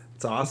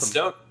 It's awesome.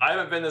 Stoked. I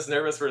haven't been this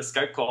nervous for a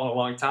Skype call in a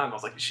long time. I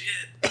was like, shit.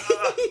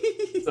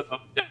 So,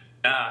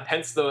 yeah,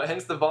 hence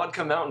the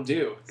vodka Mountain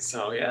Dew.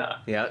 So yeah,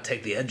 Yeah,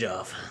 take the edge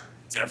off.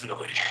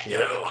 definitely.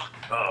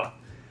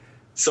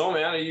 So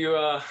man, are you?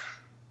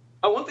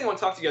 One thing I want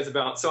to talk to you guys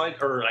about. So I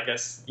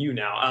guess you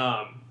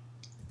now.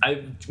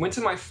 I went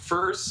to my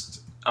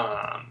first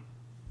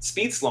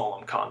speed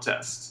slalom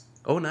contest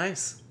Oh,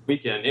 nice.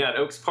 weekend. Yeah, at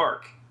Oaks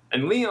Park,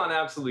 and Leon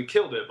absolutely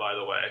killed it. By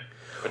the way,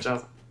 which I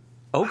was.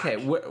 Okay,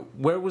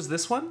 where was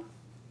this one?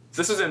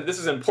 This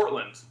was in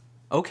Portland.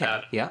 Okay,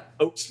 At yeah.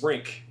 Oaks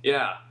Rink.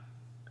 Yeah,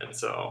 and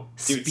so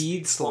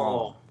Speed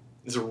slalom.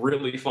 is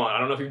really fun. I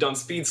don't know if you've done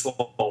speed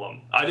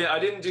slalom. I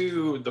didn't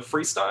do the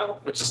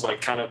freestyle, which is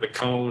like kind of the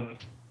cone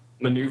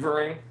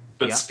maneuvering.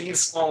 But Yeah. speed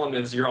slalom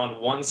is you're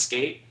on one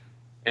skate,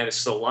 and it's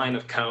just a line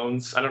of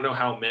cones. I don't know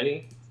how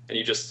many, and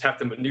you just have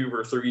to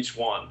maneuver through each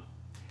one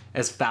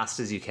As fast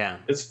as you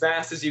can. as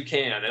fast as you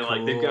can. And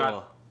like they've got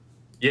Cool.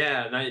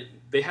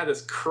 they had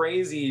this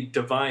crazy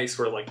device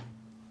where like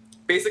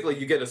basically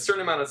you get a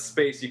certain amount of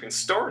space you can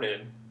start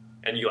in,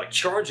 and you like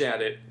charge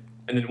at it,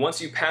 and then once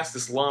you pass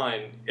this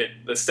line,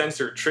 the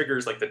sensor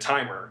triggers like the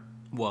timer,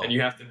 Whoa. and you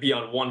have to be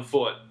on one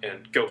foot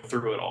and go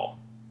through it all.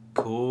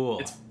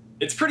 Cool.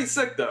 It's pretty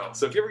sick though.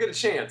 So if you ever get a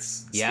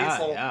chance, Yeah,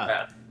 speed slalom yeah.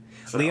 that.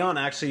 So- Leon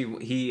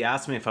actually, he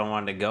asked me if I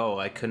wanted to go.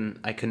 I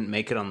couldn't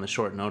make it on the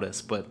short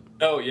notice, but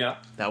Oh yeah,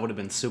 that would have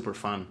been super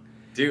fun.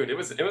 dude, it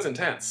was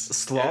intense.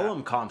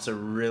 Slalom comps are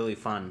really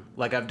fun.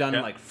 Like I've done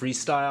Yeah. like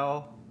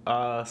freestyle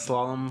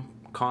slalom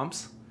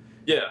comps,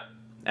 Yeah.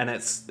 and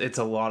it's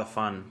a lot of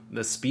fun.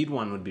 The speed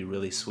one would be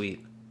really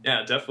sweet.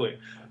 Yeah, definitely.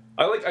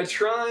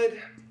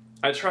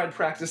 I tried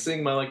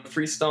practicing my like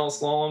freestyle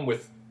slalom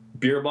with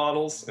beer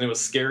bottles, and it was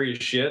scary as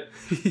shit.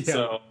 Yeah.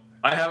 So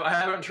I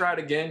haven't tried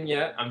again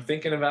yet. I'm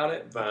thinking about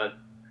it, but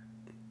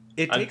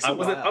It takes I a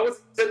wasn't while.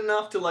 good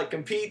enough to like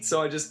compete,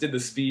 so I just did the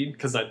speed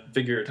because I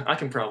figured I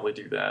can probably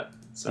do that.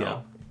 So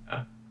Yeah.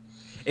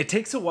 It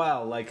takes a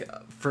while. Like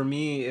for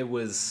me, it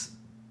was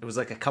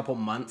like a couple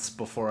months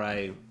before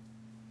I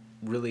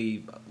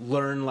really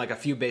learned like a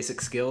few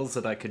basic skills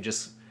that I could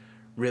just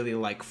really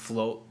like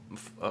flow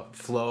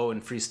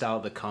and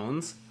freestyle the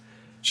cones.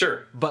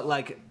 Sure. But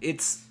like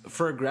it's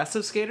for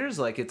aggressive skaters,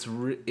 like it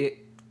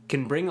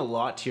can bring a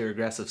lot to your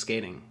aggressive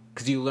skating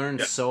because you learn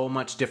Yeah. so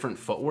much different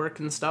footwork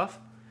and stuff,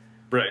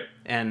 Right.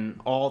 and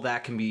all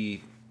that can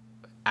be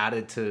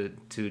added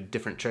to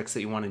different tricks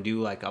that you want to do,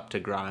 like up to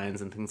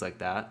grinds and things like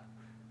that.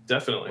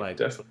 Definitely. Like-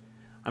 Definitely.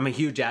 I'm a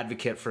huge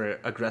advocate for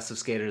aggressive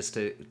skaters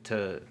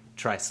to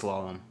try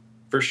slalom.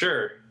 For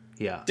sure.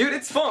 Yeah. Dude,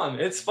 it's fun.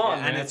 It's fun.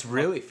 And man. it's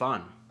really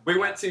fun. We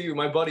went to,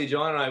 my buddy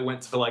John and I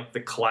went to like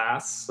the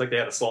class, like they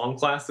had a slalom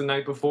class the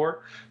night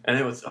before, and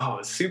it was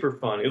super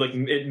fun.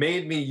 It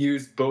made me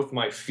use both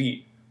my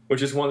feet,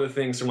 which is one of the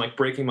things from like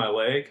breaking my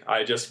leg.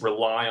 I just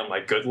rely on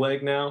my good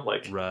leg now.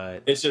 Like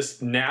Right. it's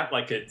just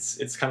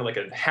it's kind of like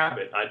a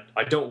habit.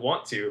 I don't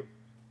want to,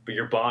 but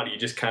your body, you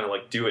just kind of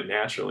like do it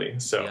naturally.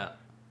 So Yeah.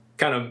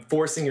 kind of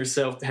forcing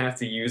yourself to have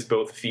to use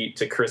both feet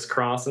to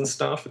crisscross and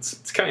stuff.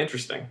 It's kind of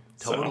interesting.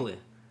 So, Totally.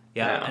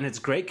 Yeah, yeah. and it's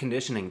great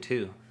conditioning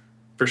too.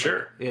 for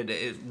sure.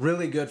 It's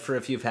really good for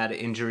if you've had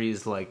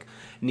injuries like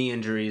knee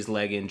injuries,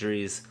 leg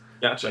injuries,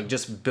 Gotcha. like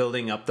just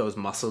building up those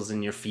muscles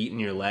in your feet and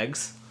your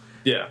legs.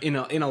 Yeah. In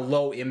a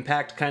low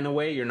impact kind of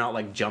way. You're not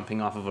like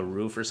jumping off of a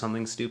roof or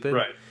something stupid.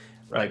 Right.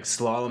 Like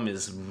slalom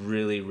is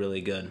really,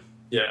 really good.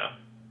 Yeah.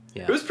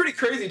 Yeah. It was pretty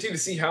crazy too to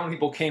see how many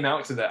people came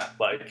out to that.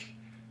 Like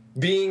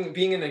being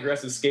in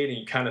aggressive skating,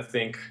 you kind of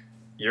think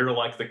you're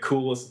like the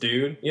coolest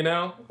dude, you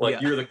know? Like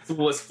Yeah. you're the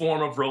coolest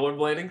form of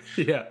rollerblading.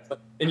 Yeah.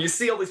 And you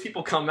see all these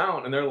people come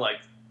out and they're like,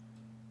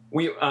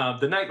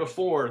 the night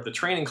before the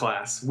training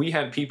class, we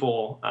had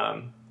people,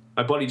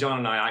 my buddy John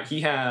and I,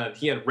 he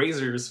had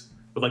razors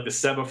with like the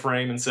Seba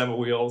frame and Seba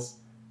wheels.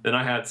 Then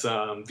I had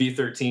some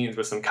V13s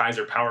with some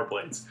Kaiser power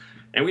blades.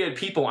 And we had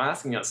people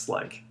asking us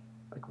like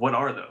what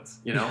are those?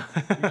 You know,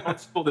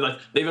 people that, like,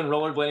 they've been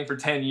rollerblading for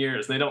 10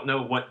 years. And they don't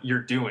know what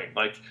you're doing.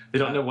 Like they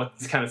don't know what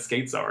these kind of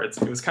skates are. It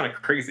was kind of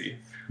crazy.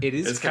 It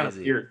is It's kind of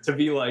crazy. weird to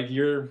be like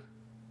you're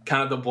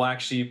kind of the black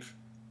sheep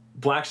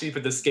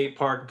at the skate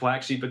park,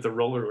 black sheep at the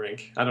roller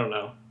rink. I don't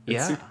know. It's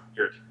Yeah. super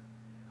weird.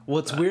 Well,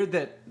 it's weird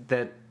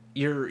that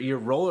you're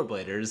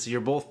rollerbladers.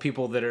 You're both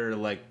people that are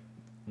like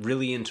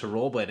really into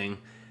rollerblading,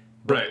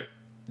 but Right.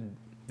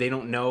 they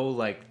don't know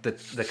like the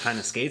kind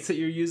of skates that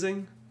you're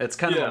using. It's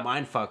kind of Yeah. a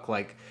mind fuck.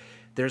 Like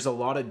there's a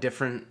lot of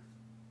different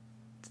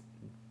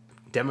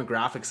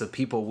demographics of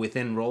people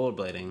within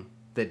rollerblading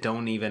that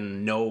don't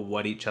even know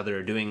what each other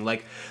are doing.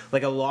 Like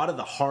a lot of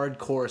the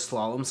hardcore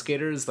slalom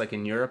skaters, like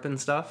in Europe and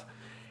stuff,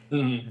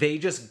 they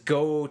just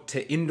go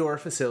to indoor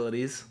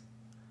facilities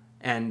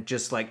and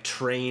just like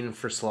train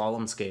for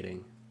slalom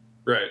skating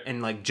Right.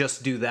 and like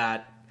just do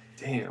that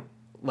Damn.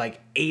 like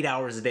 8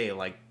 hours a day,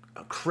 like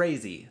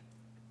crazy.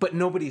 But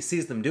nobody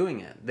sees them doing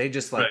it. They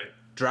just like Right.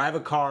 drive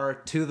a car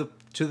to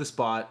the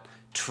spot,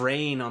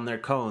 train on their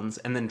cones,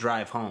 and then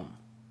drive home.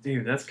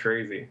 Dude, that's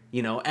crazy.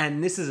 You know,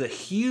 and this is a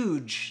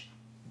huge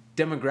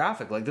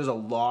demographic. Like there's a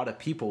lot of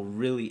people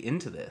really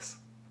into this.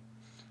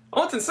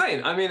 Oh, it's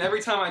insane. I mean,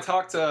 every time I've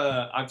talked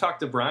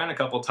to Brian a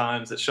couple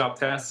times at Shop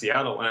Task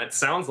Seattle, and it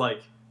sounds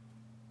like,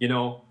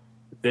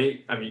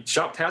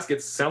 Shop Task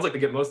sounds like they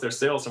get most of their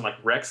sales from like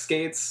rec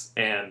skates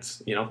and,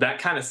 that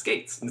kind of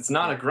skates. And it's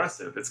not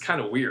aggressive. It's kind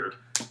of weird.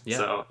 Yeah.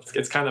 So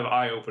it's kind of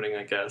eye-opening,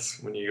 I guess,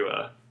 when you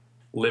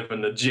live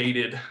in the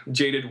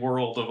jaded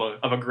world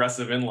of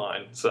aggressive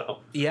inline. So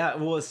yeah,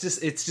 well, it's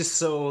just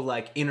so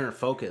like inner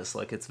focus.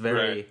 Like it's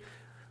very... Right.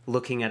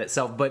 Looking at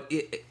itself, but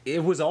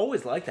it was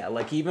always like that.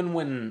 Like even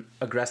when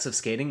aggressive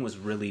skating was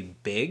really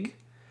big,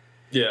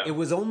 it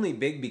was only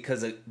big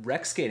because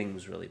rec skating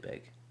was really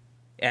big,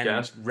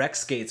 and rec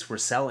skates were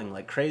selling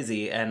like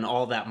crazy, and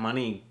all that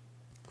money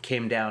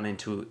came down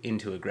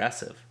into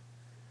aggressive.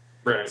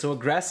 Right. So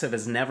aggressive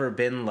has never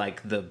been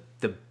like the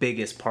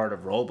biggest part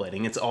of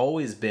rollerblading. It's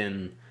always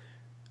been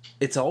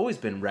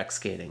rec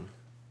skating.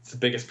 It's the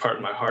biggest part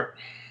of my heart.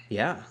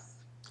 Yeah.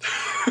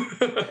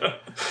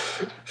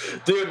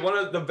 Dude, one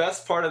of the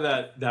best part of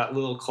that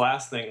little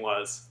class thing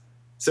was,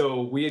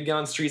 so we had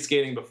gone street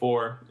skating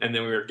before, and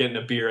then we were getting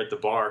a beer at the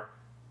bar,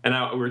 and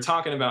we were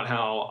talking about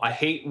how I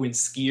hate when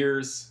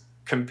skiers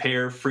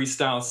compare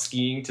freestyle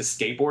skiing to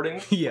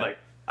skateboarding. Yeah. Like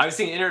I've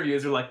seen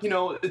interviews where like,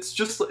 it's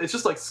just like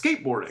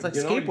skateboarding. It's like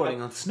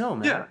skateboarding on snow,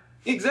 man. Yeah,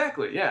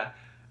 exactly. Yeah,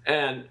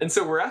 and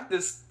so we're at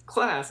this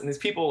class, and these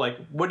people like,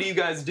 what do you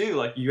guys do?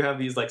 Like you have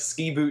these like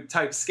ski boot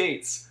type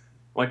skates.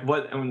 Like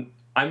what? And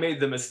I made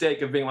the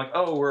mistake of being like,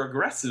 oh, we're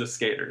aggressive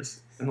skaters.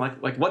 And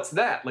like what's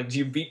that? Like, do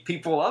you beat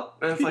people up?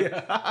 And it's like,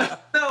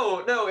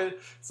 no. And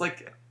it's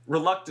like,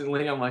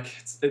 reluctantly, I'm like,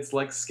 it's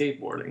like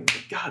skateboarding.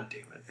 God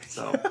damn it.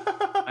 So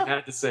I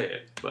had to say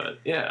it, but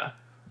yeah.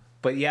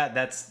 But yeah,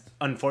 that's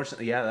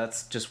unfortunately,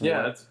 that's just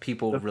what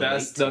people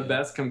relate to. The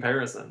best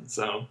comparison,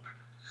 so.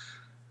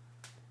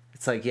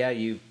 It's like,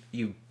 you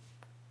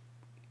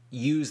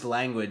use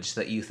language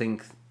that you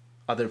think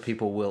other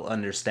people will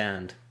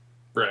understand.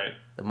 Right.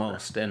 The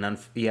most, and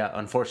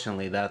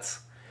unfortunately,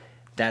 that's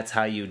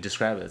how you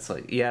describe it. It's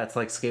like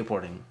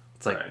skateboarding.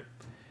 It's like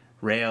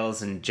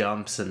rails and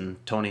jumps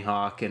and Tony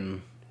Hawk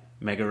and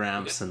mega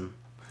ramps and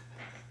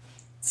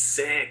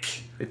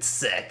sick. It's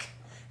sick.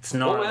 It's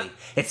gnarly.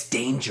 It's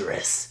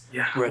dangerous.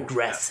 Yeah, we're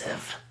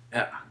aggressive.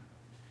 Yeah,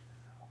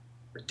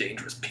 we're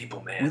dangerous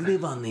people, man. We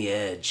live on the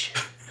edge.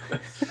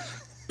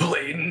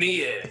 Blading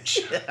the edge.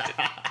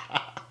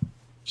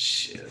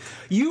 Shit.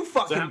 You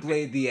fucking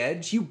blade the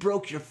edge. You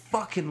broke your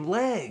fucking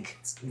leg.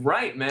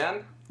 Right,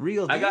 man.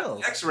 Real deal. I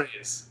got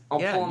X-rays. I'll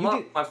pull them up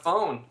on my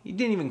phone. You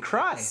didn't even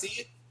cry.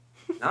 See it?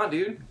 No,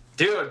 dude.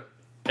 Dude,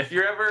 if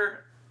you're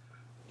ever...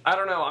 I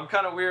don't know. I'm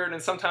kind of weird,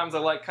 and sometimes I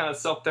like kind of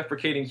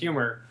self-deprecating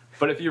humor.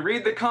 But if you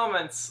read the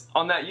comments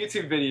on that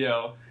YouTube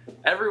video,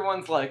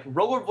 everyone's like,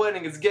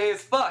 rollerblading is gay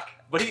as fuck.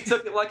 But he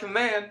took it like a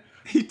man.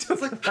 He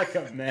took it like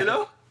a man.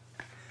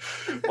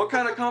 What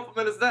kind of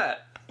compliment is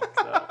that?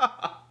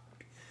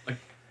 So,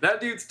 that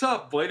dude's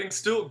tough. Blading's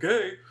still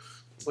gay.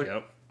 It's like,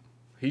 yep.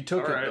 He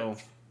took it, though.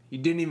 He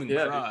didn't even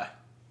cry.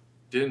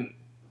 Didn't.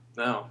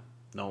 No.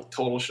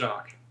 Total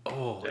shock.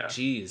 Oh,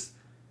 jeez.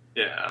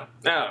 Yeah.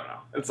 I don't know.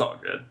 It's all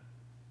good.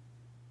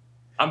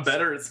 I'm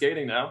better at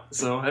skating now,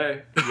 so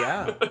hey.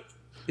 Yeah.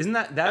 Isn't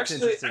that's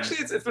interesting? Actually,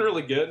 it's been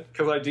really good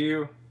because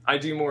I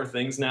do more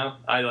things now.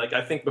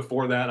 I think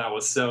before that I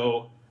was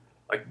so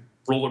like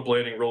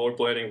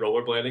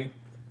rollerblading.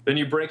 Then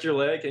you break your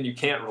leg and you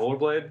can't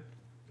rollerblade,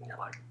 and you're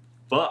like,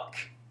 fuck,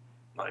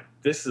 like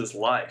this is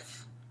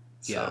life.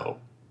 So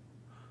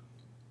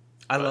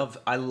I love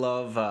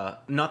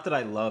not that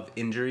I love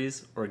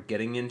injuries or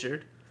getting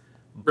injured,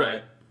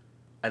 but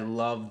I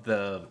love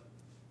the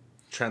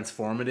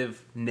transformative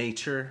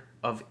nature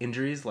of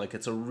injuries. Like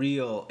it's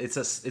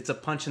a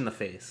punch in the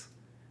face.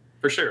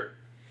 For sure.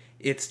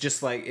 It's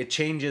just like it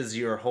changes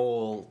your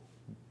whole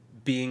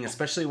being,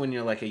 especially when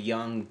you're like a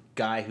young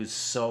guy who's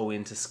so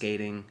into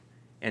skating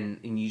and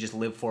you just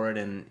live for it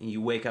and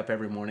you wake up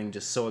every morning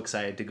just so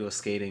excited to go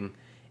skating,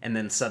 and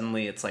then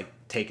suddenly it's like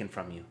taken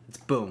from you. It's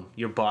boom,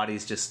 your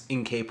body's just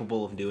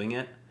incapable of doing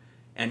it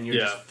and you're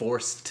just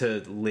forced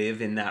to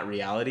live in that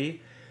reality.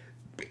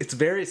 It's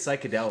very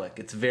psychedelic.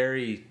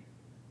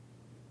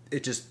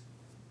 It just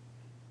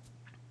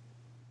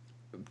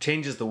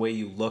changes the way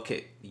you look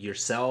at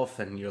yourself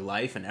and your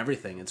life and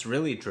everything. It's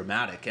really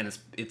dramatic and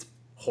it's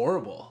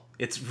horrible.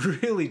 It's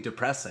really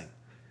depressing.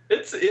 Dude.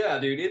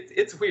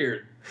 It's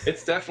weird.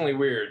 It's definitely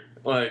weird.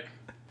 Like,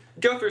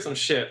 go through some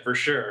shit for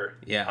sure.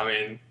 Yeah. I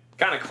mean,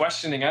 kind of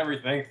questioning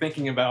everything,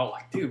 thinking about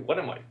like, dude, what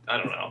am I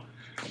don't know.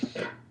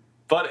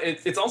 But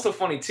it's also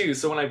funny too.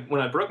 So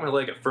when I broke my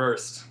leg at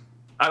first,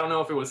 I don't know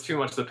if it was too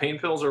much the pain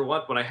pills or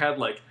what, but I had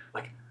like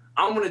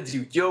I'm gonna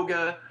do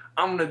yoga,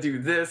 I'm gonna do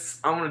this,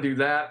 I'm gonna do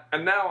that,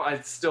 and now I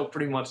still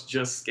pretty much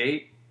just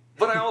skate.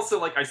 But I also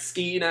I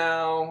ski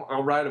now.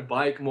 I'll ride a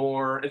bike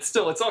more. It's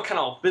all kind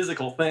of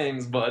physical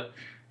things, but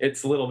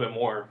it's a little bit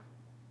more,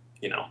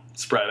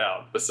 spread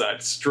out.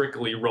 Besides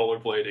strictly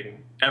rollerblading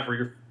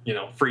every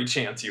free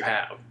chance you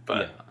have.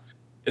 But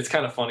it's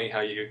kind of funny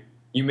how you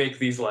make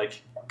these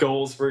like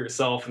goals for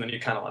yourself, and then you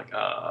kind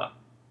of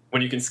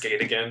when you can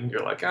skate again,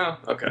 you're like, oh,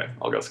 okay,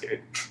 I'll go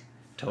skate.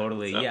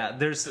 Totally. So- Yeah.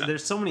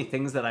 There's so many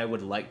things that I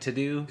would like to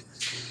do.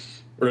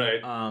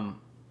 Right.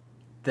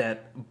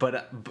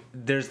 But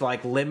there's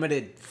like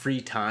limited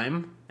free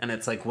time, and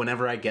it's like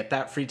whenever I get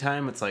that free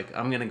time, it's like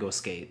I'm gonna go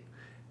skate.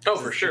 Oh,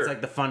 for sure. It's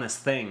like the funnest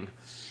thing,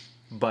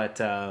 but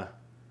at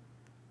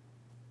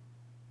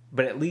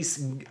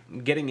least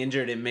getting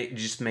injured,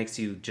 just makes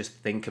you just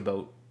think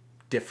about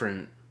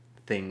different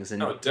things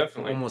and Oh,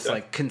 definitely. almost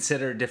like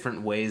consider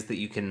different ways that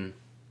you can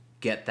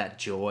get that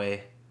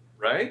joy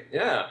Right?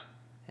 Yeah.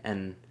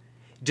 and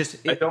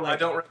just I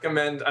don't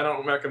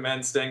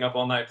recommend staying up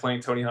all night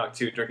playing Tony Hawk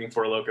 2, drinking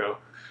Four Loko.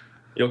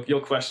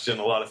 You'll question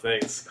a lot of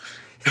things.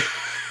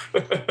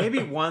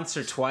 maybe once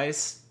or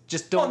twice.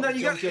 Just don't. Well, no,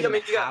 you don't got. get I in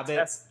mean, the you got habit. to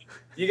test.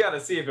 You got to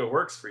see if it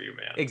works for you,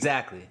 man.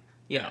 Exactly.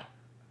 Yeah.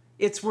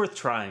 It's worth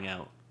trying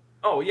out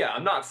Oh yeah,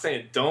 I'm not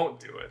saying don't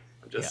do it.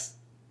 I'm just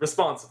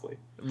responsibly.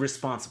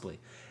 responsibly.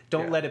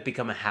 Don't Yeah. let it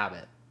become a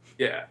habit.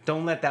 Yeah.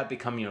 Don't let that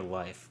become your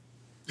life.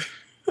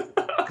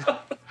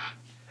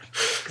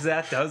 Because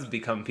that does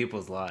become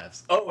people's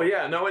lives. Oh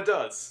yeah, no, it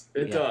does.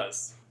 It Yeah.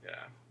 does. Yeah.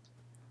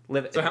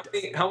 Live. So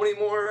how many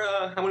more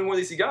of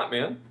these you got,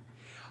 man?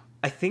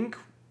 I think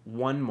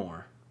one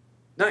more.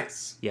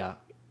 Nice. Yeah.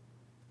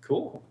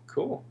 Cool.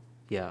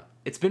 Yeah.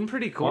 It's been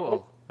pretty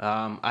cool.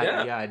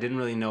 I didn't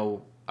really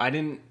know. I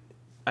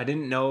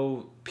didn't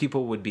know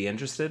people would be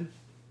interested.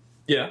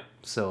 Yeah.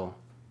 So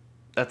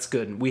that's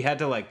good. We had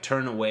to like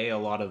turn away a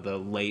lot of the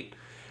late.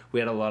 We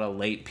had a lot of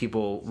late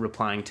people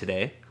replying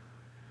today,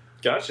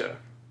 Gotcha.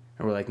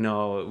 and we're like,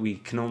 no, we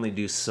can only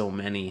do so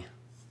many.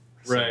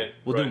 So Right.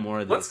 We'll right. do more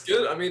of That's these.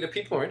 good. I mean, if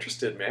people are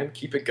interested, man,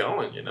 keep it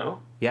going. You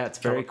know, Yeah, it's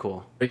very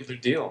cool. regular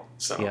deal.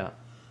 So Yeah,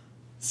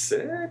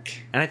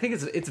 sick. and I think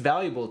it's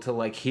valuable to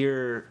like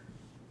hear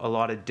a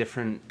lot of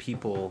different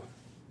people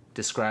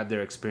describe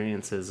their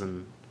experiences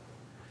and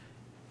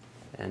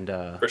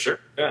For sure.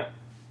 Yeah.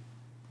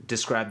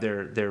 describe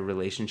their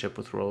relationship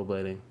with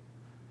rollerblading.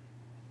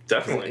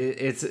 Definitely.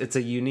 It's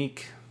a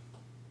unique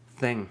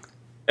thing.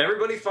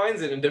 Everybody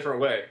finds it in a different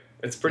way.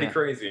 It's pretty Yeah.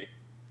 crazy.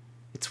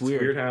 It's It's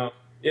weird. weird how.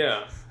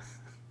 Yeah.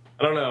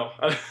 I don't know.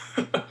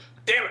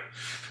 Damn it.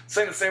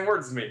 Saying the same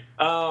words as me.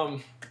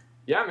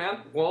 Yeah,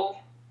 man.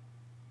 Well,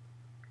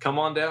 come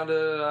on down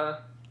to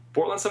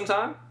Portland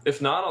sometime.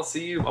 If not, I'll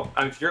see you.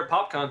 If you're at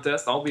Pop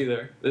Contest, I'll be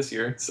there this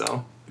year.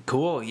 So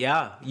Cool,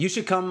 yeah. You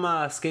should come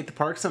skate the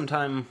park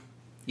sometime,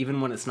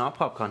 even when it's not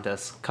Pop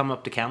Contest. Come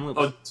up to Kamloops.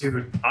 Oh,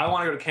 dude, I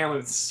want to go to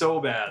Kamloops so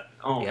bad.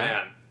 Oh, Yeah.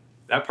 man.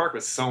 That park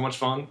was so much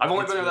fun. I've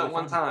only It's been there really that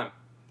one fun. time.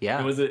 Yeah.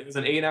 It was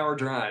an 8-hour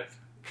drive.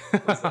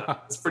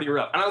 It's pretty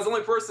rough. And I was the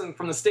only person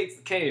from the States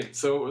that came,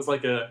 so it was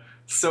like a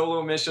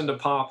solo mission to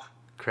Pop.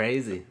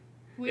 Crazy.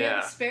 We Yeah.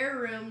 have a spare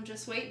room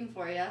just waiting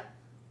for you.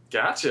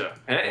 Gotcha.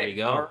 Hey, There you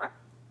go. All right.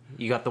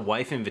 You got the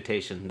wife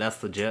invitation.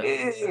 That's legit.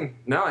 Dang.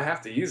 Now I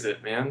have to use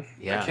it, man.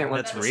 Yeah, I can't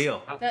let that's this-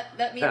 real.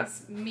 That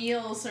means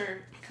meals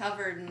are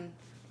covered, and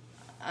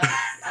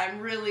I'm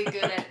really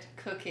good at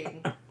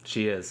cooking.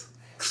 She is.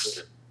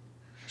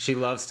 She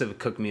loves to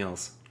cook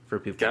meals for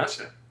people.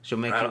 Gotcha. She'll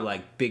make Right you on.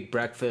 like big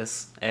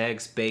breakfast,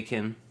 eggs,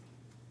 bacon.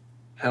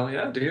 Hell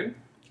yeah, dude.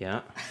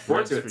 Yeah.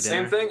 Forward Ribs to for it.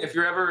 Same dinner. thing. If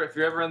you're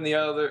ever in the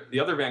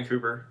other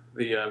Vancouver,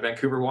 the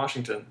Vancouver,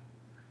 Washington,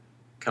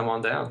 come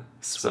on down.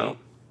 Sweet. So,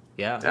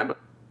 Yeah. yeah, but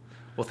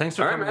Well, thanks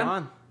for All right, coming man.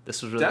 on.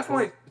 This was really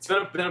definitely, cool. it's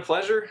been a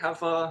pleasure. Have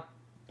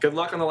good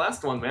luck on the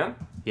last one, man.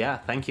 Yeah,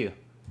 thank you.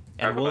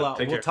 And All right, we'll bud.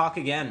 Take we'll care. talk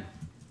again.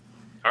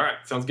 All right,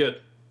 sounds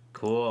good.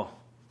 Cool.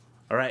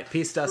 All right,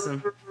 peace,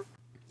 Dustin.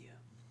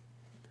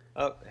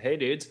 Oh, hey,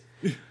 dudes.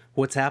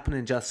 What's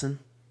happening, Justin?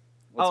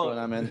 What's Oh. going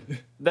on, man?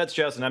 That's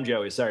Justin. I'm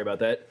Joey. Sorry about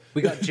that.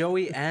 We got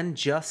Joey and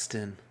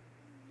Justin.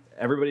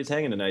 Everybody's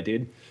hanging tonight,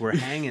 dude. We're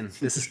hanging.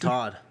 This is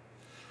Todd.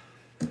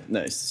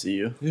 Nice to see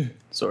you.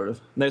 Sort of.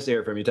 Nice to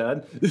hear from you,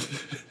 Todd.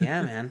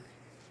 Yeah, man.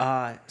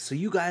 So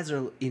you guys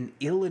are in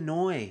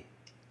Illinois.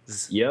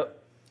 Yep.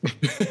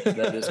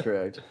 That is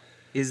correct.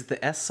 Is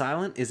the S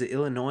silent? Is it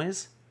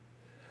Illinois?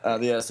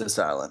 The S is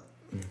silent.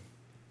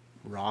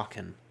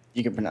 Rockin'.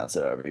 You can pronounce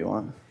it however you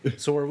want.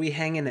 So are we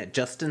hanging at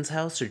Justin's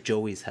house or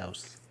Joey's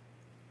house?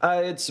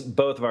 It's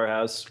both of our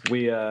house.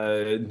 We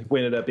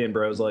ended up being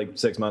bros like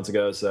 6 months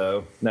ago,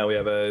 so now we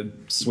have a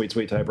sweet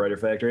typewriter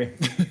factory.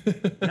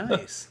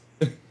 Nice.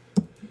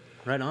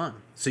 Right on.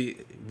 So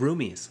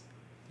roomies.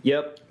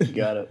 Yep. You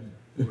got it.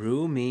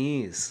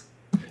 Roomies.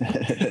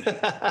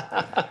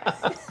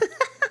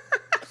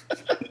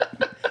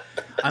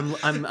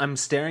 I'm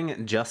staring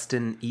at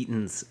Justin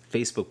Eaton's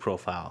Facebook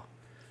profile,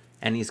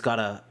 and he's got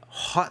a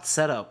hot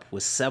setup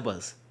with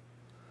Sebas.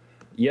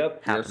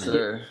 Yep.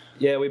 Happening.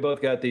 Yeah, we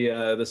both got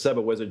the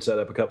Seba Wizard set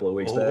up a couple of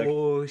weeks back.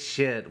 Oh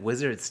shit!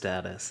 Wizard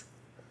status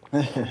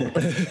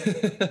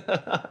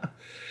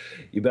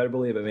You better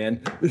believe it,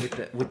 man.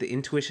 with the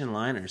intuition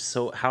liners.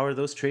 So how are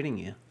those treating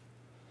you?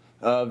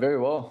 Very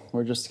well.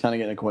 We're just kind of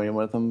getting acquainted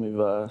with him.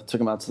 We've took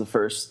him out to the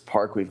first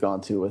park we've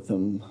gone to with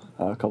him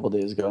a couple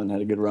days ago and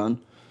had a good run.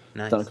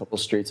 Nice. Done a couple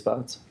street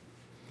spots.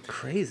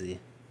 Crazy.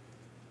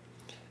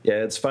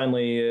 Yeah, it's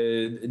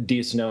finally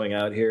de-snowing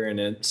out here, and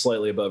it's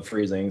slightly above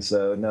freezing.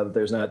 So now that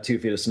there's not 2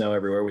 feet of snow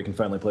everywhere, we can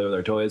finally play with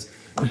our toys.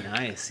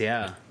 Nice,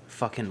 yeah.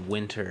 Fucking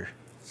winter.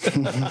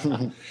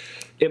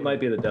 It might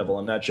be the devil.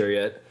 I'm not sure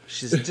yet.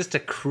 She's just a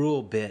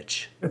cruel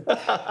bitch.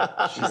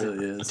 She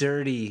really is.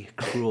 Dirty,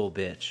 cruel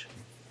bitch.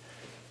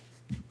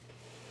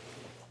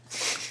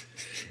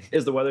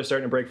 Is the weather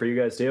starting to break for you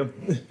guys too?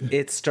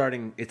 It's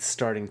starting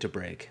to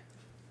break.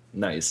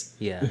 Nice.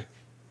 Yeah.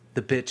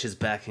 The bitch is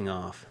backing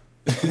off.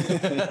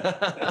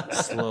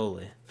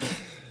 Slowly.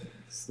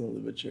 Slowly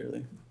but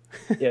surely.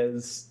 Yeah,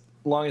 as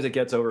long as it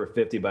gets over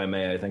 50 by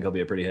May, I think I'll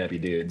be a pretty happy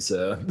dude.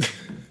 So.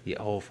 Yeah.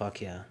 Oh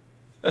fuck yeah.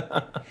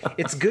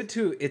 It's good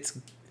to. It's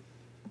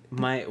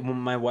my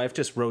wife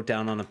just wrote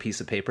down on a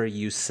piece of paper.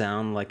 You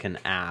sound like an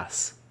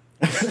ass.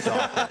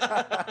 Stop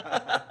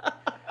it.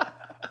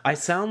 I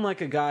sound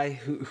like a guy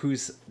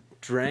who's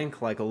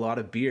drank like a lot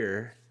of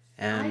beer.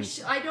 And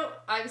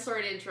I'm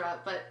sorry to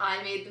interrupt, but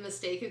I made the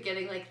mistake of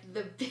getting like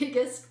the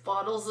biggest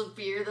bottles of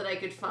beer that I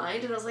could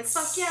find, and I was like,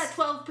 "Fuck yeah,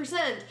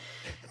 12%!"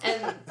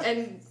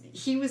 And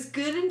he was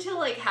good until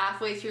like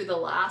halfway through the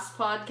last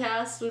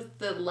podcast with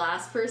the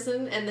last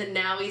person, and then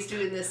now he's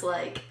doing this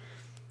like,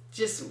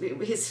 just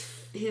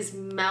his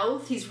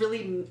mouth. He's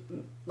really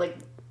like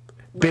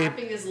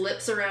wrapping his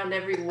lips around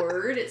every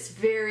word. It's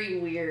very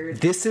weird.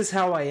 This is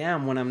how I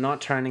am when I'm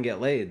not trying to get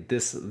laid.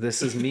 This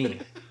is me.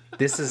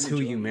 This is who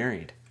you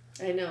married.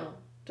 I know.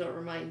 Don't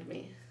remind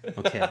me.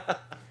 Okay.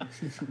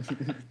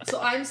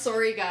 So I'm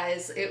sorry,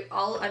 guys.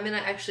 I'm gonna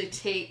actually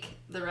take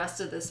the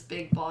rest of this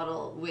big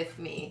bottle with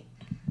me.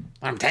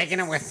 I'm taking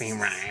it with me,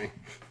 Ryan.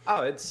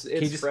 Oh, it's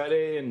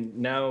Friday, and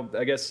now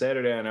I guess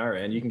Saturday on our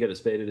end. You can get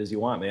as faded as you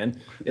want, man.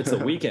 It's the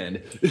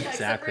weekend. Yeah,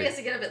 except for he has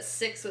to get up at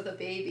 6 with a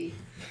baby.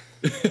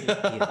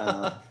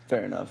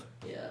 Fair enough.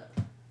 Yeah.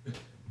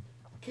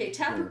 Okay,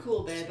 tap her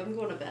cool, babe. I'm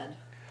going to bed.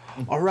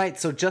 All right,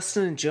 so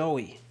Justin and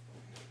Joey.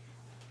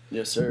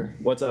 Yes, sir.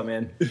 What's up,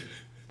 man?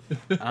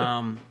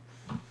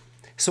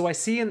 So I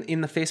see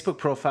in the Facebook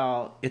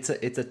profile, it's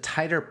a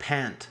tighter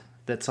pant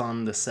that's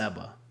on the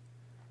Seba.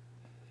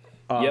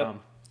 Yep.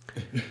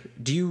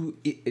 Do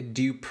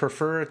you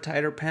prefer a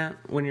tighter pant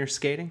when you're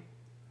skating?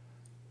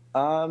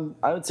 I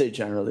would say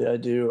generally I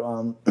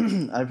do.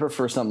 I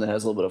prefer something that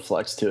has a little bit of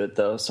flex to it,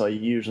 though, so I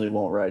usually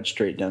won't ride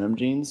straight denim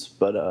jeans.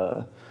 But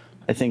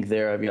I think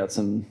there I've got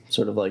some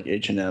sort of like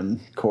H&M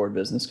cord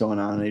business going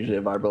on. I usually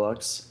have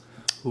Vibrolux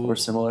or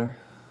similar.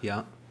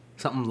 Yeah.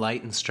 Something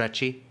light and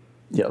stretchy.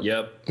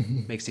 Yep.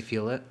 Makes you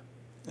feel it.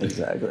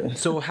 Exactly.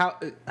 So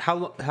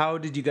how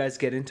did you guys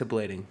get into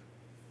blading?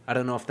 I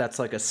don't know if that's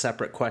like a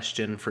separate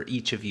question for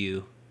each of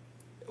you.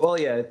 Well,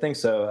 yeah, I think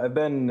so. I've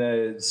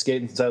been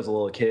skating since I was a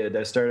little kid.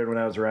 I started when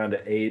I was around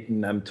 8,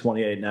 and I'm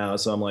 28 now,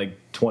 so I'm like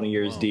 20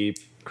 years deep.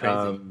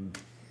 Crazy.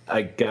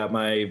 I got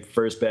my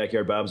first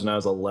backyard bobs when I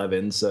was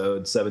 11, so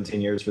it's 17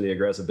 years for the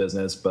aggressive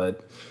business.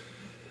 But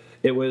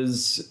it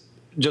was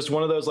just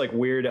one of those like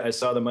weird, I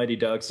saw the Mighty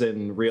Ducks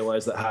and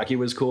realized that hockey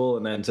was cool,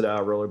 and then ta-da,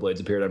 rollerblades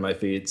appeared on my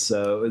feet.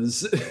 So it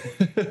was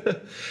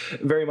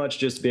very much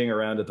just being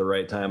around at the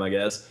right time, I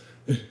guess.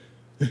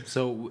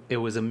 So it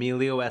was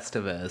Emilio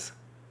Estevez.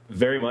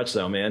 Very much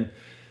so, man.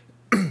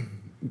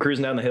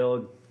 Cruising down the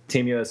hill,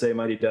 Team USA,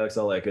 Mighty Ducks,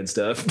 all that good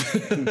stuff.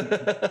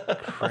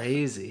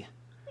 Crazy.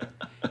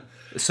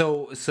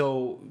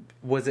 So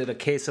was it a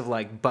case of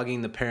like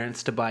bugging the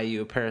parents to buy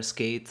you a pair of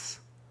skates?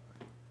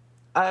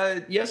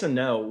 Yes and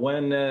no.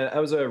 When I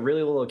was a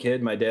really little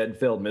kid, my dad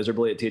failed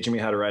miserably at teaching me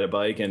how to ride a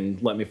bike and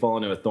let me fall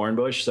into a thorn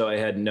bush, so I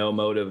had no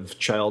mode of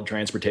child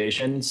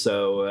transportation.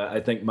 So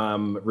I think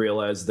Mom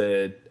realized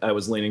that I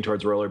was leaning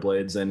towards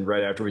rollerblades, and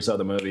right after we saw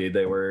the movie,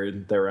 they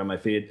were on my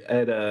feet. I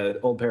had an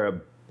old pair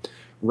of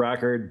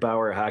Rockard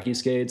Bauer hockey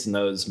skates, and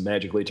those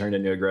magically turned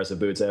into aggressive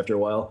boots after a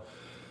while.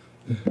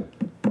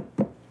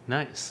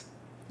 Nice.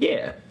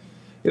 Yeah,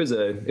 it was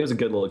a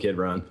good little kid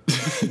run.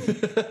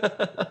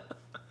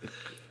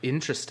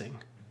 Interesting.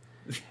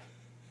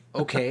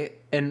 Okay,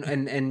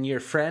 and your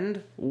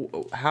friend,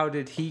 how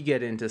did he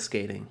get into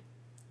skating?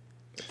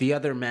 The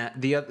other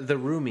the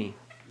roomie.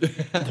 The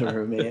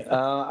roomie.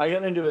 I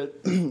got into it.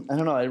 I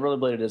don't know. I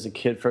rollerbladed as a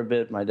kid for a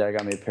bit. My dad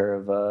got me a pair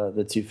of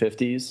the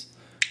 250s,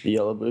 the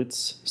yellow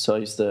boots. So I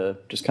used to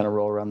just kind of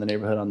roll around the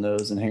neighborhood on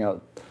those and hang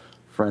out with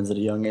friends at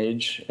a young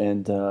age.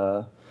 And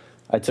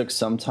I took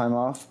some time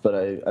off,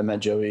 but I met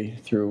Joey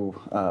through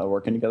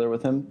working together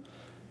with him,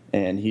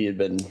 and he had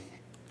been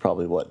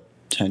probably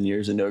 10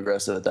 years into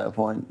aggressive at that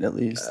point, at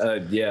least.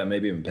 Yeah,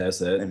 maybe even past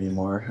that. Maybe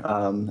more.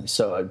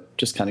 So I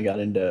just kind of got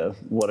into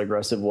what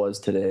aggressive was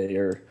today,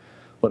 or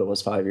what it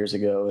was 5 years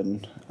ago,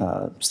 and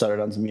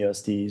started on some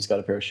USDs, got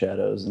a pair of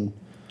Shadows, and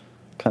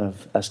kind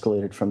of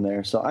escalated from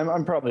there. So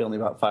I'm probably only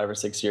about 5 or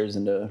 6 years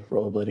into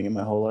rollerblading in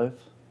my whole life.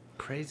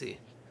 Crazy.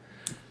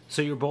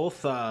 So you're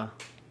both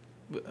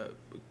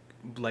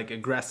like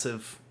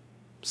aggressive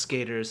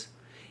skaters,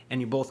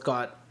 and you both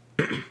got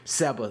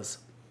Sebas.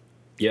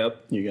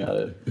 Yep. You got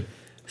it.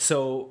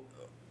 So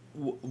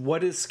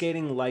what is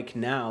skating like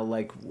now?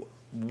 Like,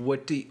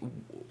 what do you,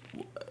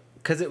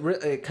 because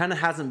it kind of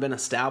hasn't been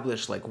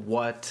established, like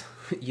what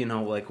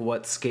like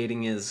what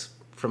skating is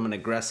from an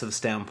aggressive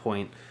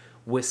standpoint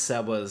with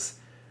Sebas.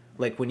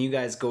 Like when you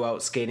guys go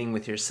out skating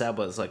with your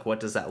Sebas, like what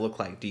does that look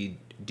like? Do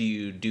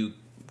you do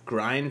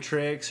grind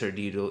tricks, or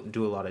do you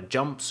do a lot of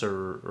jumps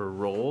or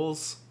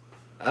rolls?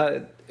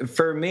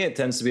 For me, it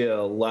tends to be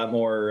a lot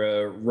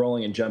more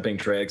rolling and jumping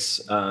tricks.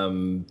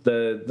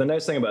 The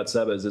nice thing about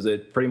Sebas is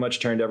it pretty much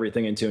turned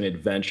everything into an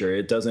adventure.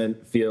 It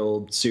doesn't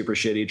feel super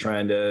shitty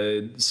trying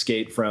to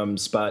skate from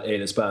spot A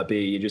to spot B.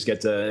 You just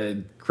get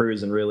to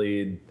cruise and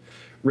really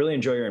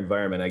enjoy your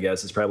environment, I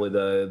guess, is probably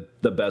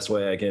the best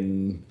way I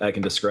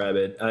can describe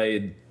it.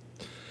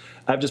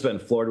 I've just been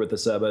floored with the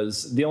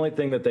Sebas. The only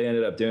thing that they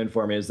ended up doing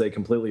for me is they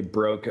completely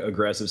broke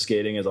aggressive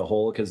skating as a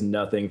whole, because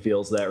nothing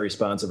feels that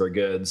responsive or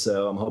good.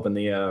 So I'm hoping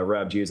the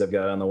Rob G's I've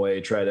got on the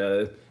way try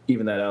to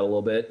even that out a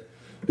little bit.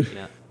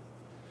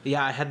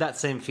 Yeah, I had that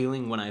same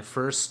feeling when I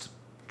first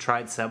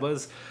tried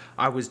Sebas.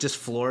 I was just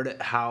floored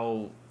at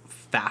how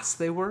fast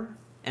they were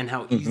and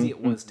how easy it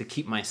was to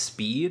keep my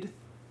speed.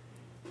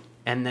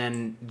 And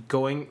then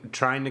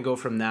trying to go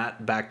from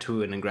that back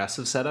to an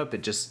aggressive setup,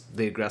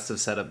 the aggressive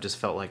setup just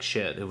felt like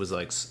shit. It was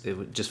like,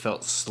 it just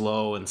felt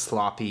slow and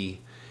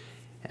sloppy.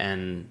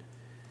 And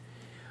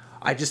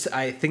I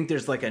think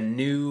there's like a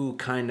new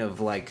kind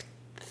of like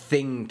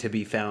thing to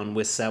be found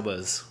with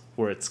Sebas,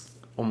 where it's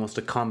almost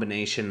a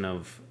combination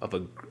of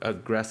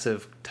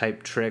aggressive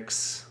type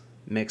tricks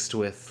mixed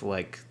with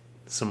like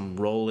some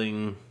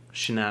rolling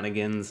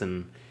shenanigans,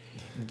 and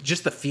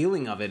just the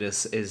feeling of it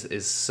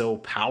is so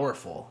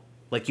powerful.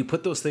 Like you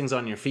put those things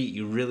on your feet,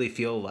 you really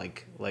feel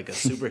like a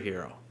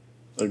superhero.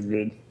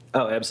 Agreed.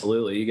 Oh,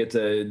 absolutely. You get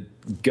to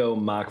go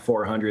Mach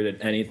 400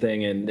 at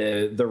anything, and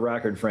the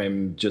Rockard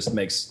frame just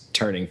makes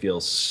turning feel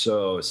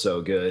so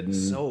good. And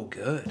so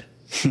good.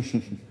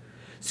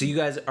 So you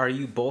guys, are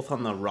you both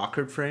on the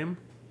Rockard frame?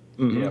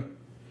 Mm-hmm. Yep.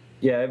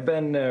 Yeah, I've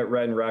been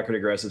riding Rockard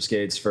aggressive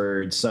skates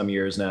for some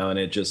years now, and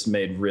it just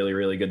made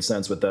really good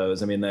sense with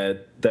those. I mean,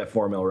 that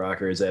 4 mil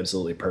rocker is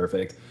absolutely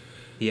perfect.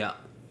 Yeah.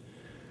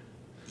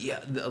 Yeah,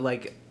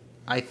 like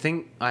I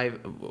think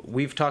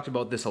we've talked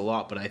about this a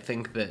lot, but I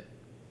think that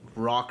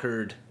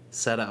Rockard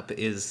setup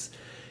is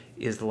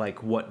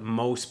like what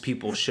most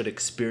people should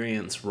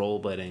experience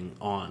rollerblading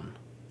on,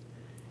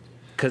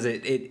 because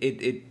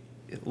it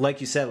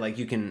like you said, like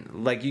you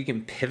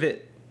can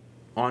pivot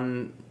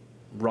on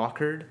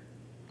Rockard.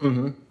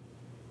 Mm-hmm.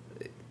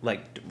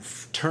 Like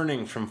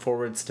turning from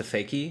forwards to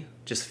fakie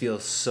just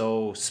feels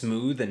so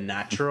smooth and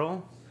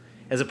natural,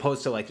 as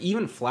opposed to like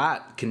even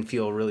flat can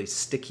feel really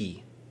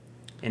sticky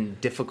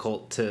and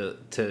difficult to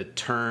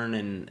turn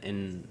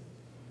and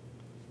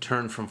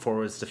turn from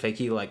forwards to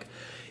fakie. Like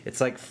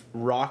it's like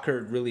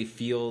Rockard really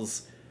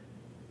feels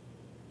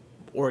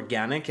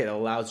organic. It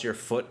allows your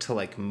foot to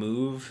like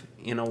move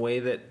in a way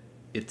that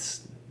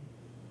it's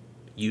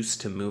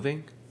used to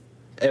moving.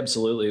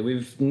 Absolutely.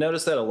 We've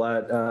noticed that a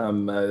lot.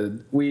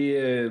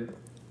 We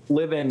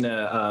live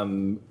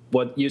in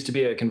what used to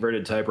be a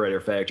converted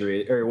typewriter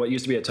factory, or what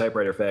used to be a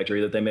typewriter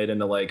factory that they made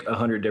into like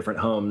 100 different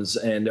homes.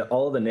 And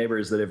all of the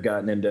neighbors that have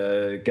gotten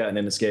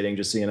into skating,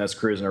 just seeing us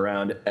cruising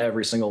around,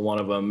 every single one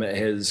of them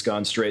has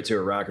gone straight to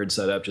a Rockard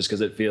setup, just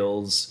because it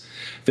feels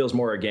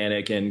more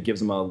organic and gives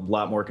them a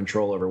lot more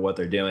control over what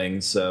they're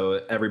doing.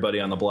 So everybody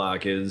on the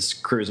block is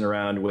cruising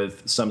around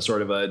with some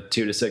sort of a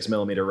 2 to 6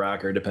 millimeter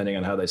rocker, depending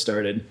on how they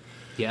started.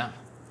 Yeah.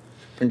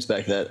 Brings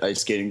back that ice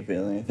skating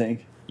feeling, I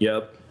think.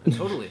 Yep.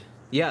 Totally.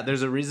 Yeah,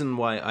 there's a reason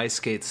why ice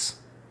skates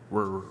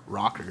were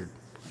Rockard.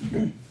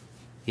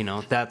 You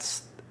know,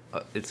 that's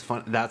it's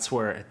fun. That's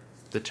where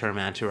the term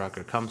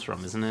anti-rocker comes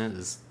from, isn't it?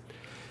 Is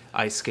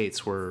ice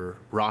skates were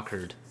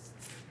Rockard.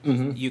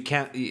 Mm-hmm. You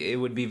can't. It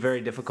would be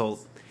very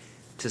difficult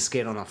to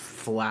skate on a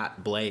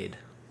flat blade.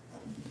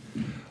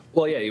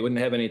 Well, yeah, you wouldn't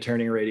have any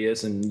turning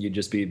radius, and you'd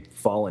just be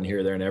falling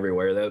here, there, and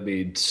everywhere. That would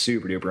be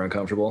super duper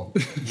uncomfortable.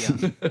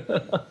 Yeah.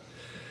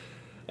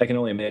 I can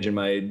only imagine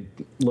my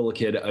little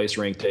kid ice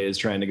rink days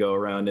trying to go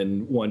around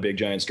in one big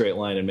giant straight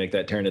line and make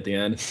that turn at the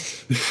end.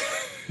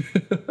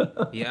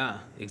 Yeah,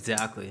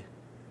 exactly.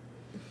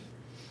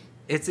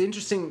 It's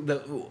interesting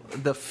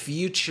the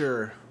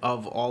future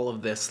of all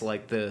of this,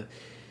 because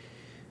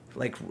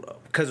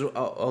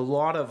a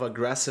lot of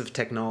aggressive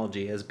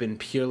technology has been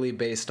purely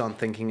based on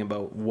thinking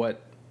about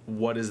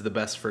what is the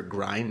best for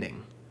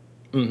grinding.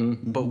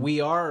 Mm-hmm. But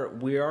we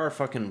are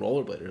fucking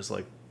rollerbladers.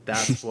 Like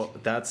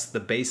that's the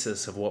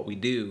basis of what we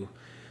do.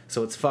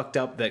 So it's fucked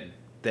up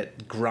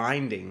that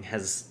grinding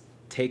has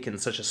taken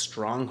such a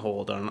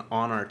stronghold on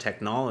our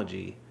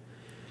technology.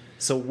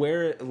 So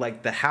where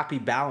like the happy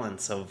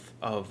balance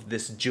of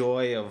this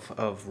joy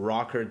of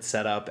Rockard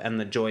setup and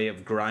the joy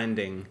of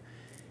grinding,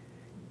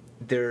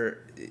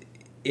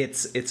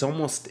 it's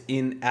almost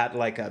at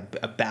like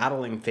a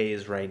battling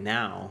phase right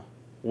now,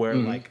 where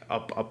like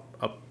a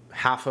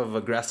half of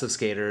aggressive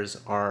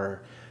skaters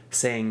are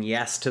saying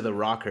yes to the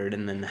Rockard,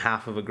 and then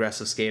half of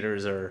aggressive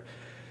skaters are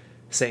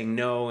saying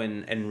no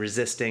and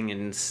resisting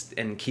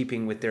and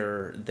keeping with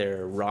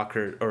their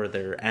rocker or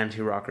their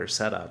anti-rocker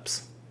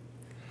setups.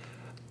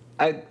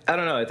 I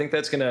don't know. I think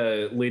that's going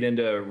to lead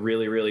into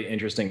really, really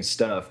interesting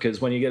stuff,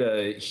 because when you get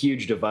a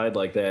huge divide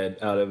like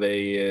that out of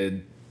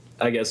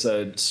I guess,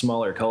 a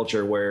smaller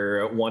culture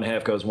where one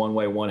half goes one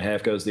way, one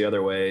half goes the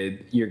other way,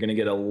 you're going to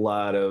get a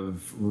lot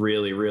of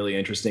really, really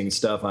interesting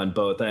stuff on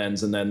both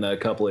ends, and then a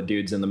couple of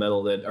dudes in the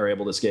middle that are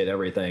able to skate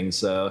everything.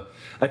 So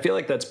I feel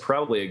like that's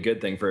probably a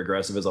good thing for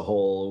Aggressive as a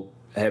whole,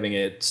 having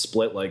it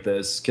split like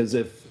this, because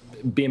if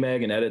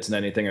BMAG and edits and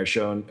anything are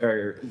shown,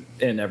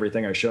 and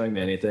everything are showing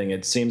me anything,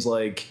 it seems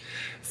like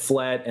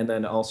flat and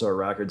then also a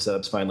rocker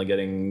setup's finally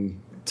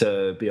getting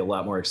to be a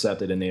lot more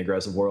accepted in the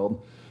Aggressive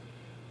world.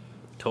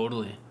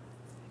 Totally.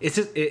 It's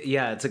just,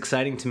 it's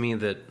exciting to me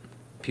that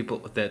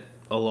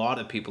a lot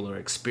of people are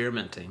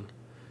experimenting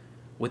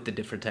with the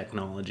different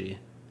technology,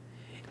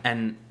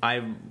 and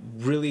I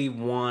really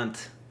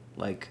want,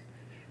 like,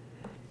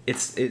 it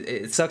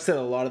sucks that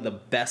a lot of the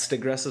best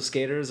aggressive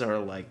skaters are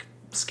like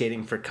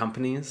skating for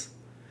companies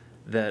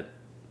that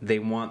they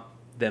want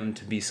them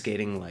to be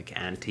skating like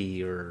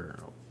anti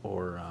or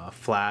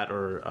flat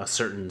or a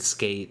certain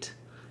skate.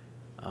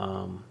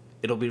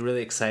 It'll be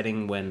really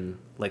exciting when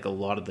like a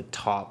lot of the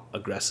top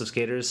aggressive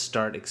skaters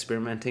start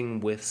experimenting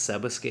with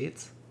Seba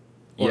skates.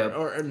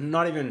 Or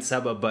not even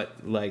Seba,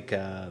 but like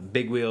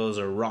big wheels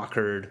or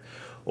rockered,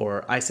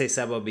 or I say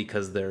Seba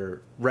because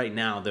they're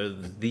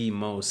the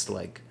most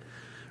like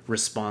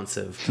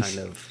responsive kind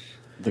of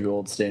the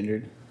gold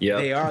standard. Yeah,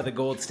 they are the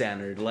gold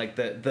standard. Like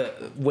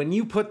the when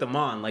you put them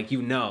on, like,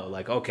 you know,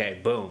 like,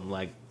 okay, boom,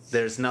 like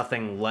there's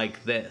nothing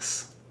like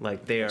this.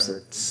 Like they are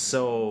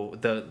so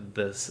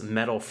this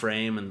metal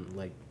frame and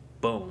like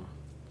boom,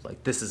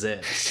 like this is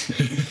it.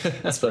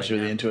 Especially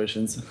with the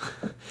intuitions.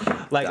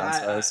 Like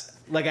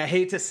I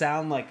hate to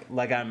sound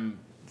like I'm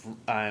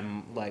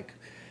like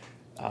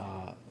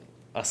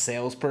a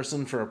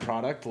salesperson for a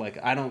product. Like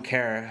I don't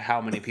care how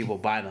many people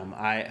buy them.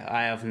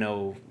 I have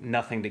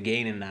nothing to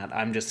gain in that.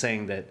 I'm just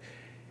saying that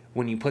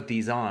when you put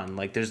these on,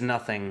 like there's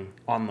nothing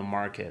on the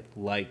market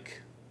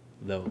like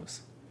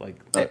those. Like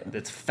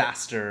it's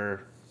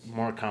faster,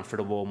 more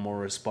comfortable, more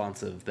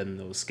responsive than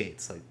those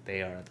skates. Like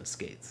they are the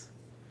skates.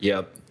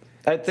 Yep.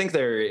 I think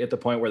they're at the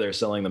point where they're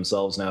selling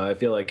themselves now. I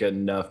feel like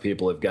enough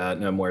people have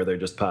gotten them where they're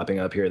just popping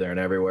up here, there, and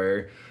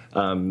everywhere.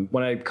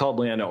 When I called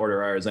Leon to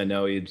order ours, I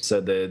know he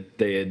said that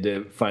they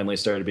had finally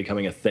started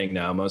becoming a thing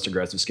now. Most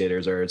aggressive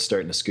skaters are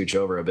starting to scooch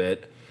over a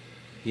bit.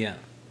 Yeah.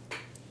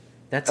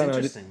 That's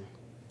interesting.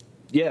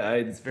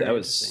 I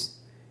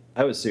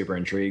was super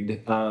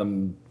intrigued.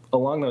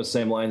 Along those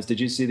same lines,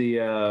 did you see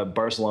the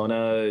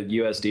Barcelona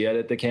USD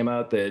edit that came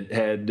out that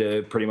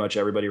had pretty much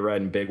everybody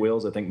riding big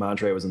wheels? I think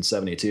Montre was in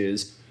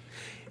 72s.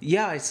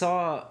 Yeah, I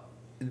saw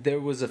there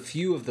was a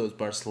few of those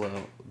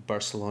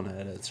Barcelona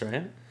edits,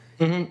 right?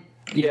 Mm-hmm.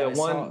 Yeah,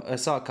 I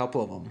saw a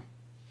couple of them.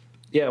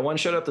 Yeah, one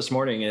showed up this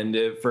morning,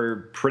 and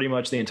for pretty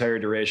much the entire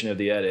duration of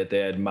the edit, they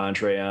had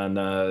Montre on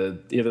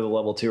either the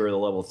level 2 or the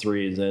level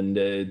 3s, and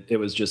it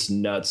was just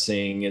nuts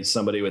seeing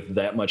somebody with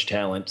that much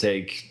talent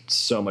take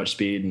so much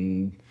speed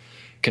and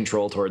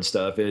control towards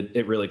stuff.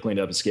 It really cleaned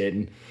up his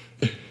skating.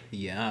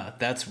 Yeah,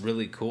 that's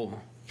really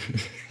cool.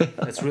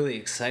 That's really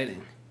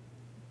exciting.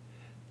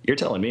 You're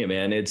telling me,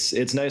 man.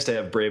 It's nice to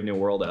have Brave New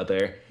World out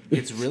there.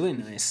 It's really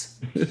nice.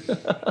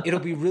 It'll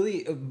be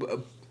really...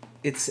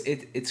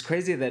 It's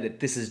crazy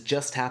that this is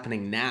just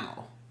happening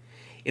now.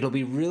 It'll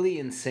be really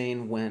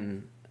insane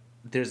when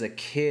there's a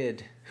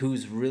kid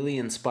who's really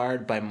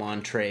inspired by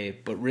Montre,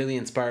 but really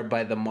inspired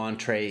by the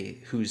Montre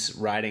who's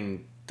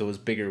riding those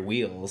bigger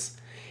wheels,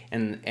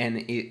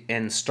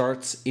 and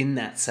starts in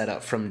that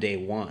setup from day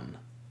one,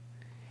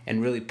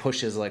 and really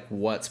pushes like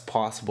what's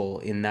possible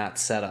in that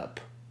setup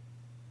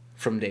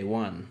from day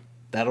one.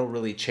 That'll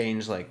really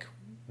change like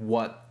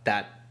what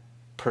that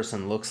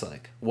person looks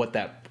like, what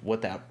that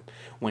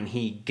when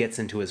he gets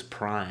into his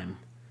prime,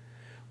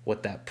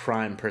 what that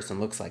prime person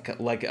looks like.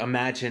 Like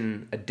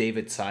imagine a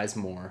David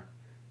Sizemore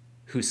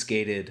who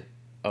skated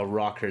a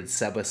Rockard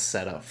Seba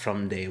setup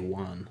from day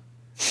one.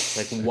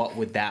 Like what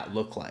would that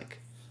look like?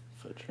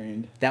 Foot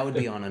trained. That would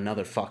be on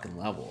another fucking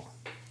level.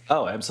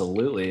 Oh,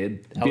 absolutely.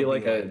 It'd That be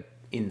would like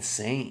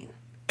insane.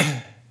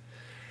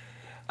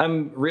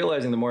 I'm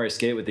realizing the more I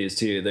skate with these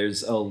two,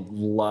 there's a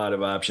lot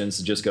of options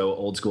to just go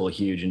old school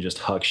huge and just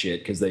huck shit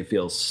because they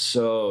feel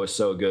so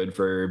good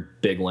for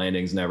big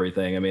landings and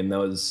everything. I mean,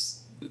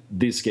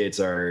 these skates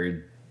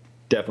are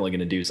definitely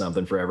going to do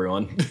something for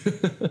everyone.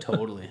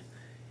 Totally.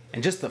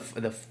 And just the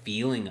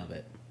feeling of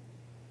it.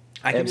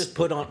 I can just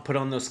put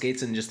on those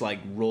skates and just like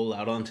roll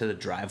out onto the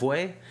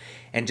driveway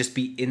and just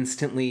be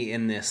instantly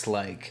in this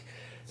like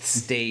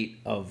state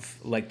of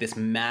like this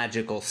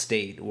magical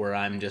state where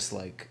I'm just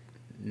like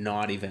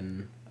not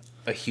even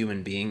a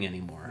human being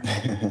anymore.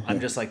 I'm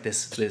just like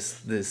this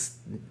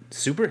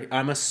super.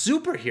 I'm a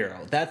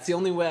superhero. That's the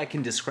only way I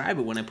can describe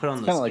it when I put on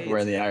those Kind of skates. like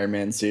wearing the Iron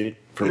Man suit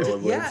for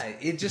rollerblades. Yeah,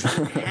 it just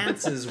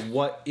enhances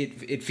what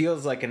it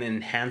feels like, an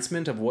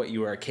enhancement of what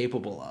you are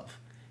capable of,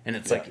 and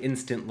it's like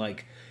instant.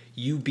 Like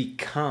you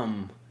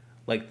become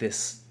like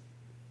this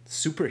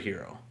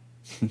superhero.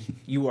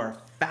 You are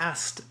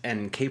fast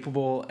and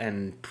capable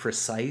and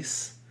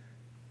precise.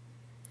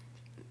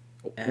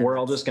 We're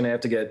all just gonna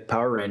have to get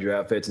Power Ranger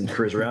outfits and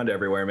cruise around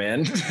everywhere,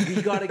 man.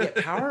 We gotta get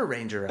Power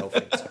Ranger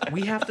outfits.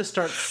 We have to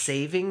start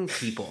saving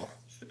people.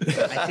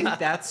 I think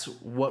that's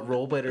what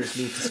rollerbladers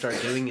need to start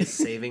doing, is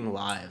saving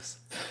lives.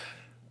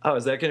 Oh,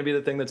 is that going to be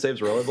the thing that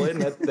saves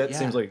rollerblading? That Yeah.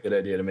 seems like a good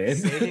idea to me.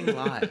 Saving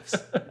lives.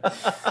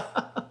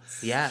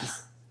 Yeah.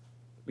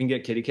 We can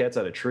get kitty cats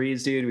out of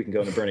trees, dude. We can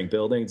go into burning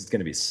buildings. It's going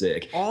to be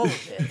sick. All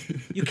of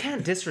it. You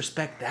can't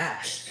disrespect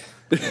that.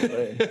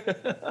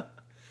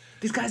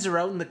 These guys are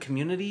out in the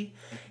community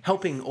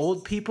helping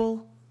old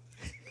people.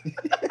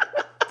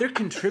 They're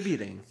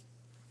contributing.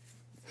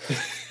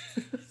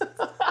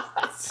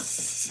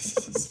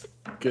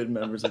 Good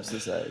members of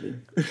society.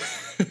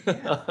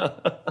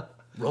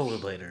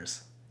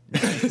 Rollerbladers.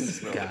 Nice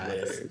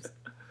guys.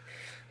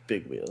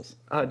 Big wheels.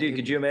 Oh, dude,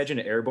 could you imagine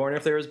Airborne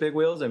if there was big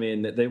wheels? I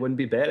mean, they wouldn't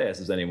be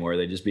badasses anymore.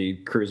 They'd just be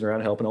cruising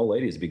around helping old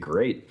ladies. It'd be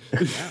great.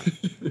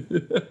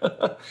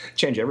 Yeah.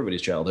 Change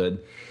everybody's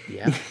childhood.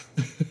 Yeah.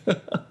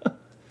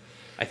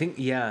 I think,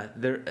 yeah,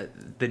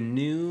 the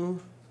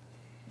new...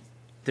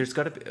 There's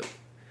got to be...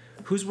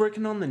 Who's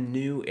working on the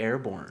new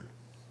Airborne?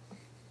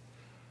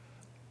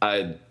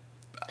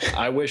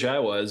 I wish I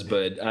was,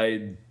 but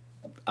I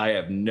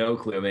have no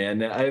clue,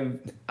 man.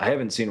 I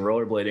haven't seen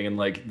rollerblading in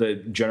like the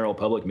general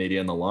public media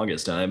in the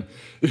longest time.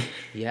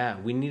 Yeah,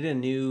 we need a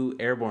new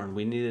Airborne.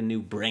 We need a new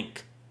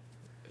Brink.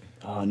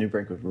 Oh, New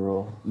Brink would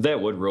rule.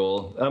 That would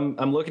rule.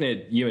 I'm looking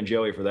at you and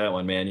Joey for that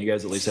one, man. You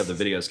guys at least have the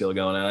video skill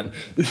going on.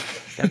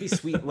 That'd be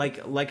sweet, like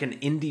an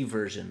indie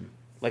version,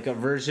 like a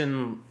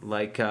version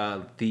like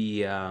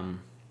the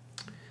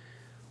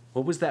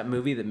what was that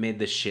movie that made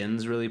the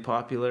Shins really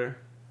popular?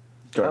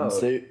 Garden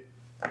State.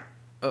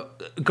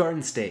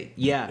 Garden State.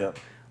 Yeah. Yep.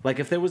 Like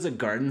if there was a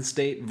Garden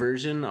State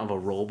version of a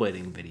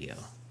rollerblading video,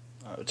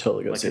 I would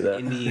totally go like see an that.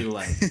 indie,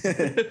 like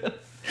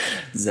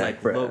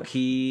Zach low Braff.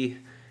 key,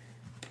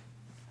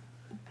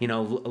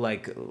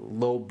 like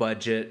low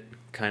budget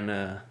kind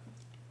of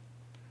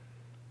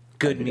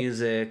good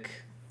music,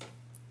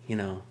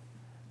 Yeah,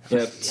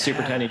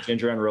 super tiny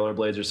ginger on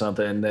rollerblades or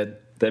something.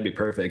 That'd be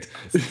perfect.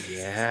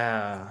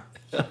 Yeah,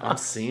 I'm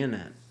seeing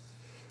it.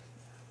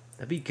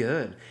 That'd be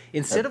good.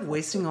 Instead of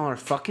wasting all our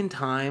fucking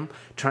time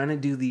trying to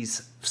do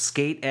these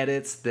skate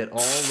edits that all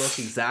look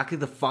exactly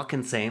the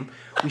fucking same,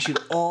 we should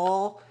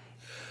all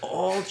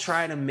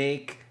try to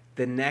make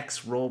the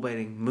next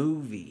rollerblading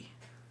movie.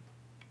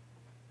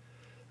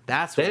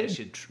 That's what we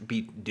should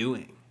be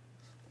doing.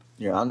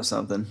 You're onto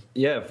something.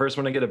 Yeah, first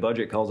one to get a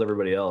budget calls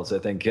everybody else. I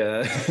think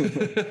I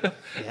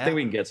think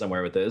we can get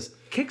somewhere with this.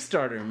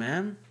 Kickstarter,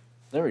 man.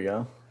 There we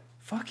go.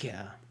 Fuck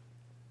yeah.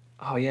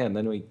 Oh yeah, and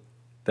then we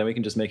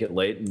can just make it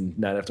late and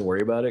not have to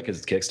worry about it because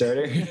it's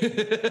Kickstarter.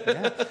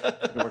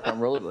 Work on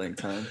rollerblading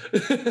time.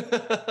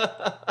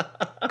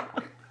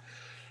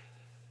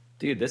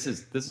 Dude, this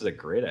is a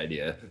great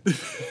idea.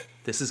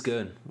 This is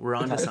good. We're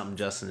on to something,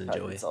 Justin and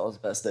Joey. It's all his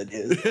best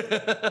ideas.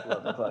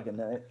 11 o'clock at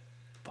night.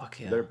 Fuck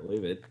yeah. Better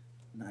believe it.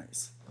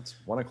 Nice. It's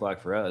 1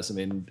 o'clock for us. I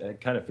mean, I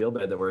kind of feel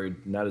bad that we're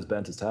not as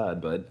bent as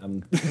Todd, but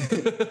I'm.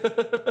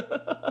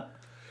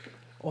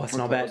 Oh, it's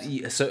not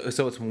bad.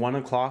 So it's 1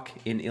 o'clock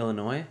in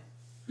Illinois?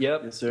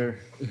 Yep. Yes, sir.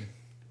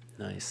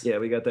 Nice. Yeah,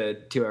 we got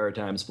that 2-hour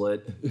time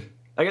split.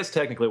 I guess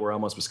technically we're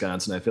almost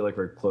Wisconsin. I feel like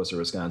we're closer to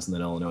Wisconsin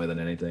than Illinois than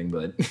anything,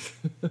 but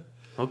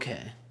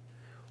Okay.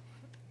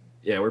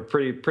 yeah, we're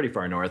pretty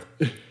far north.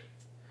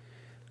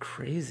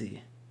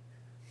 Crazy.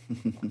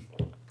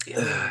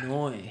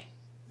 Illinois.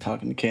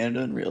 Talking to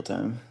Canada in real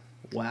time.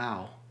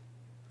 Wow.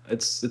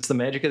 It's the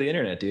magic of the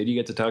internet, dude. You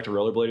get to talk to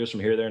rollerbladers from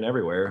here, there, and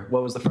everywhere.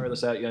 What was the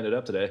farthest out you ended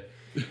up today?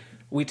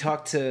 We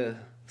talked to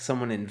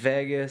someone in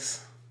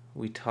Vegas.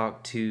 We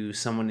talked to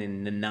someone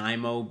in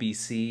Nanaimo,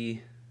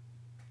 BC.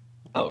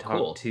 Oh, Talked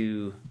cool.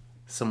 to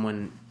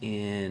someone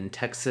in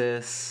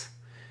Texas,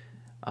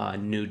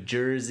 New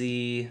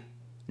Jersey,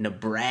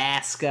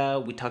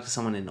 Nebraska. We talked to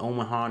someone in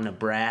Omaha,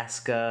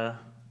 Nebraska.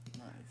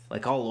 Nice.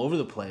 Like all over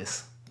the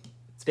place.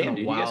 It's Damn, been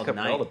dude, a you guys wild covered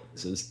all the night.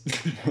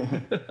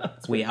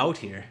 places. We out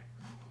here.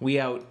 We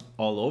out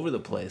all over the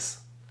place.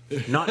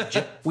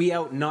 We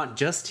out not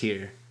just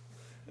here.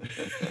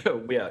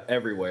 We out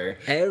everywhere.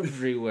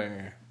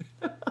 Everywhere.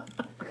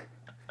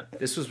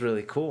 This was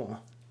really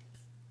cool.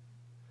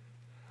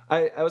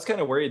 I was kind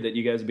of worried that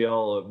you guys would be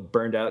all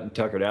burned out and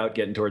tuckered out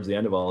getting towards the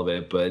end of all of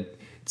it, but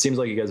it seems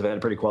like you guys have had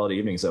a pretty quality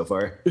evening so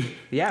far.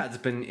 Yeah,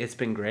 it's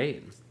been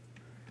great.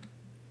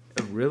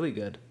 Really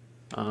good.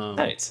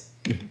 Nice.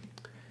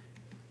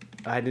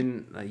 I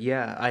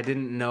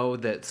didn't know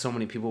that so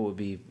many people would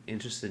be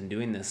interested in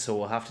doing this, so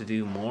we'll have to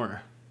do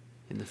more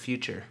in the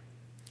future.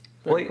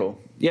 Very cool.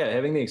 Yeah,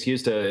 having the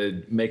excuse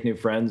to make new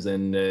friends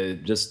and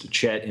just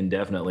chat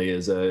indefinitely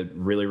is a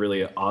really,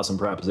 really awesome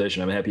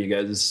proposition. I'm happy you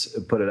guys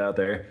put it out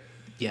there.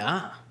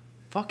 Yeah.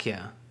 Fuck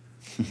yeah.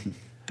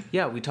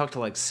 Yeah, we talked to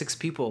like 6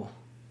 people,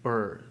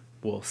 or,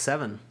 well,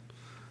 7.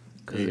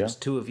 Because There you there's go.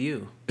 2 of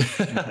you.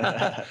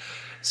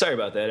 Sorry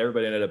about that.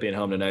 Everybody ended up being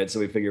home tonight, so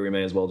we figure we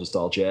may as well just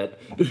all chat.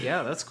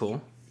 Yeah, that's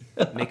cool.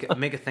 Make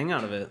a thing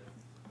out of it.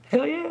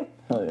 Hell yeah.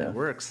 Hell yeah. That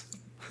works.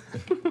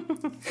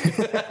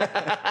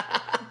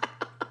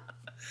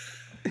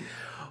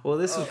 Well,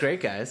 this was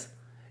great, guys.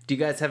 Do you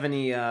guys have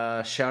any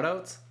shout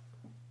outs?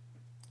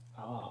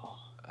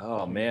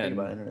 Oh Think man,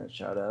 about internet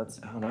shout outs.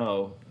 I don't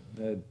know.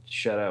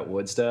 Shout out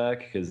Woodstock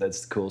because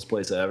that's the coolest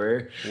place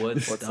ever.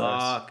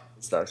 Woodstock.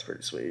 Stock's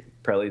pretty sweet.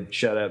 Probably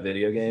shout out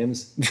video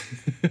games.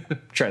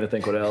 Trying to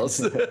think what else.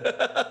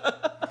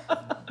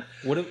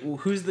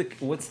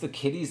 What's the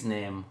kitty's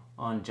name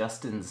on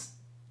Justin's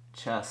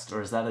chest,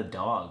 or is that a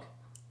dog?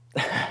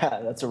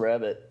 That's a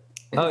rabbit.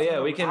 Oh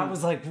yeah, we can. I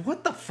was like,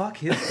 what the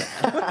fuck is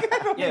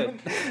that? Yeah,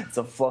 It's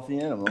a fluffy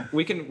animal.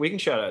 we can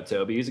shout out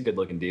Toby. He's a good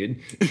looking dude.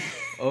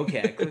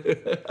 Okay,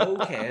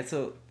 it's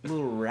a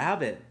little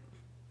rabbit.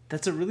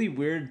 That's a really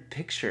weird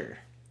picture.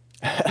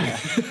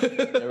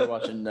 Never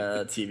watching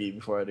TV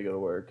before I had to go to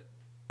work.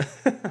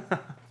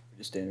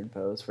 Pretty standard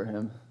pose for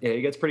him. Yeah,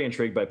 he gets pretty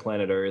intrigued by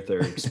Planet Earth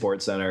or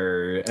Sports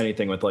Center or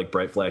anything with like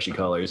bright, flashy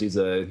colors. He's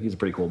a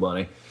pretty cool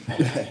bunny.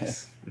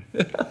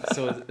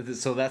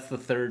 So that's the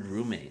third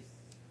roommate.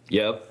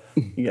 Yep.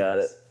 You got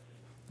it.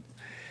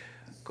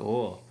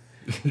 Cool.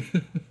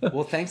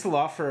 Well, thanks a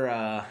lot for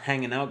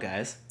hanging out,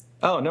 guys.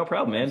 Oh, no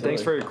problem, man.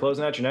 Thanks for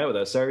closing out your night with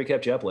us. Sorry we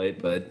kept you up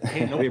late, but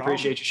Hey, no we problem.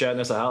 appreciate you shouting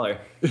us a holler.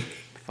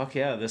 Fuck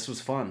yeah, this was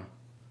fun.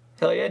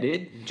 Hell yeah,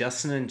 dude.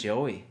 Justin and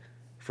Joey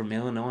from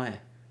Illinois.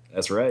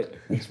 That's right.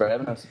 Thanks for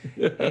having us.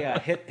 Hey,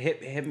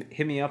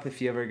 hit me up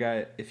if you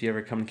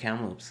ever come to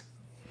Kamloops,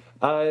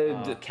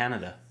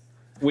 Canada.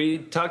 We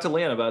talked to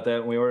Leon about that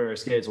when we ordered our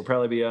skates. We'll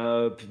probably be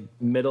up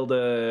middle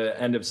to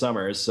end of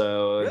summer,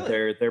 so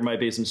Really? there might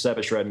be some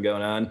stepping shredding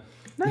going on.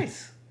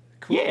 Nice.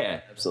 Cool. Yeah.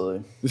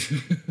 Absolutely.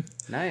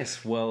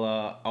 Nice. Well,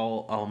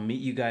 I'll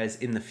meet you guys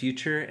in the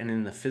future and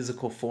in the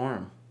physical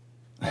form.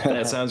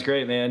 That sounds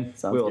great, man.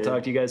 Sounds We will good.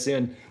 talk to you guys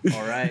soon.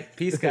 All right.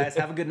 Peace, guys.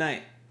 Have a good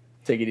night.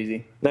 Take it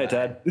easy. Night,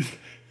 Todd.